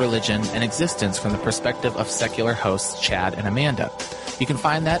faith, religion, and existence from the perspective of secular hosts Chad and Amanda. You can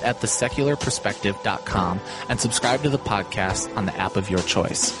find that at thesecularperspective.com and subscribe to the podcast on the app of your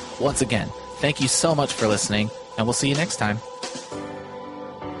choice. Once again, thank you so much for listening, and we'll see you next time.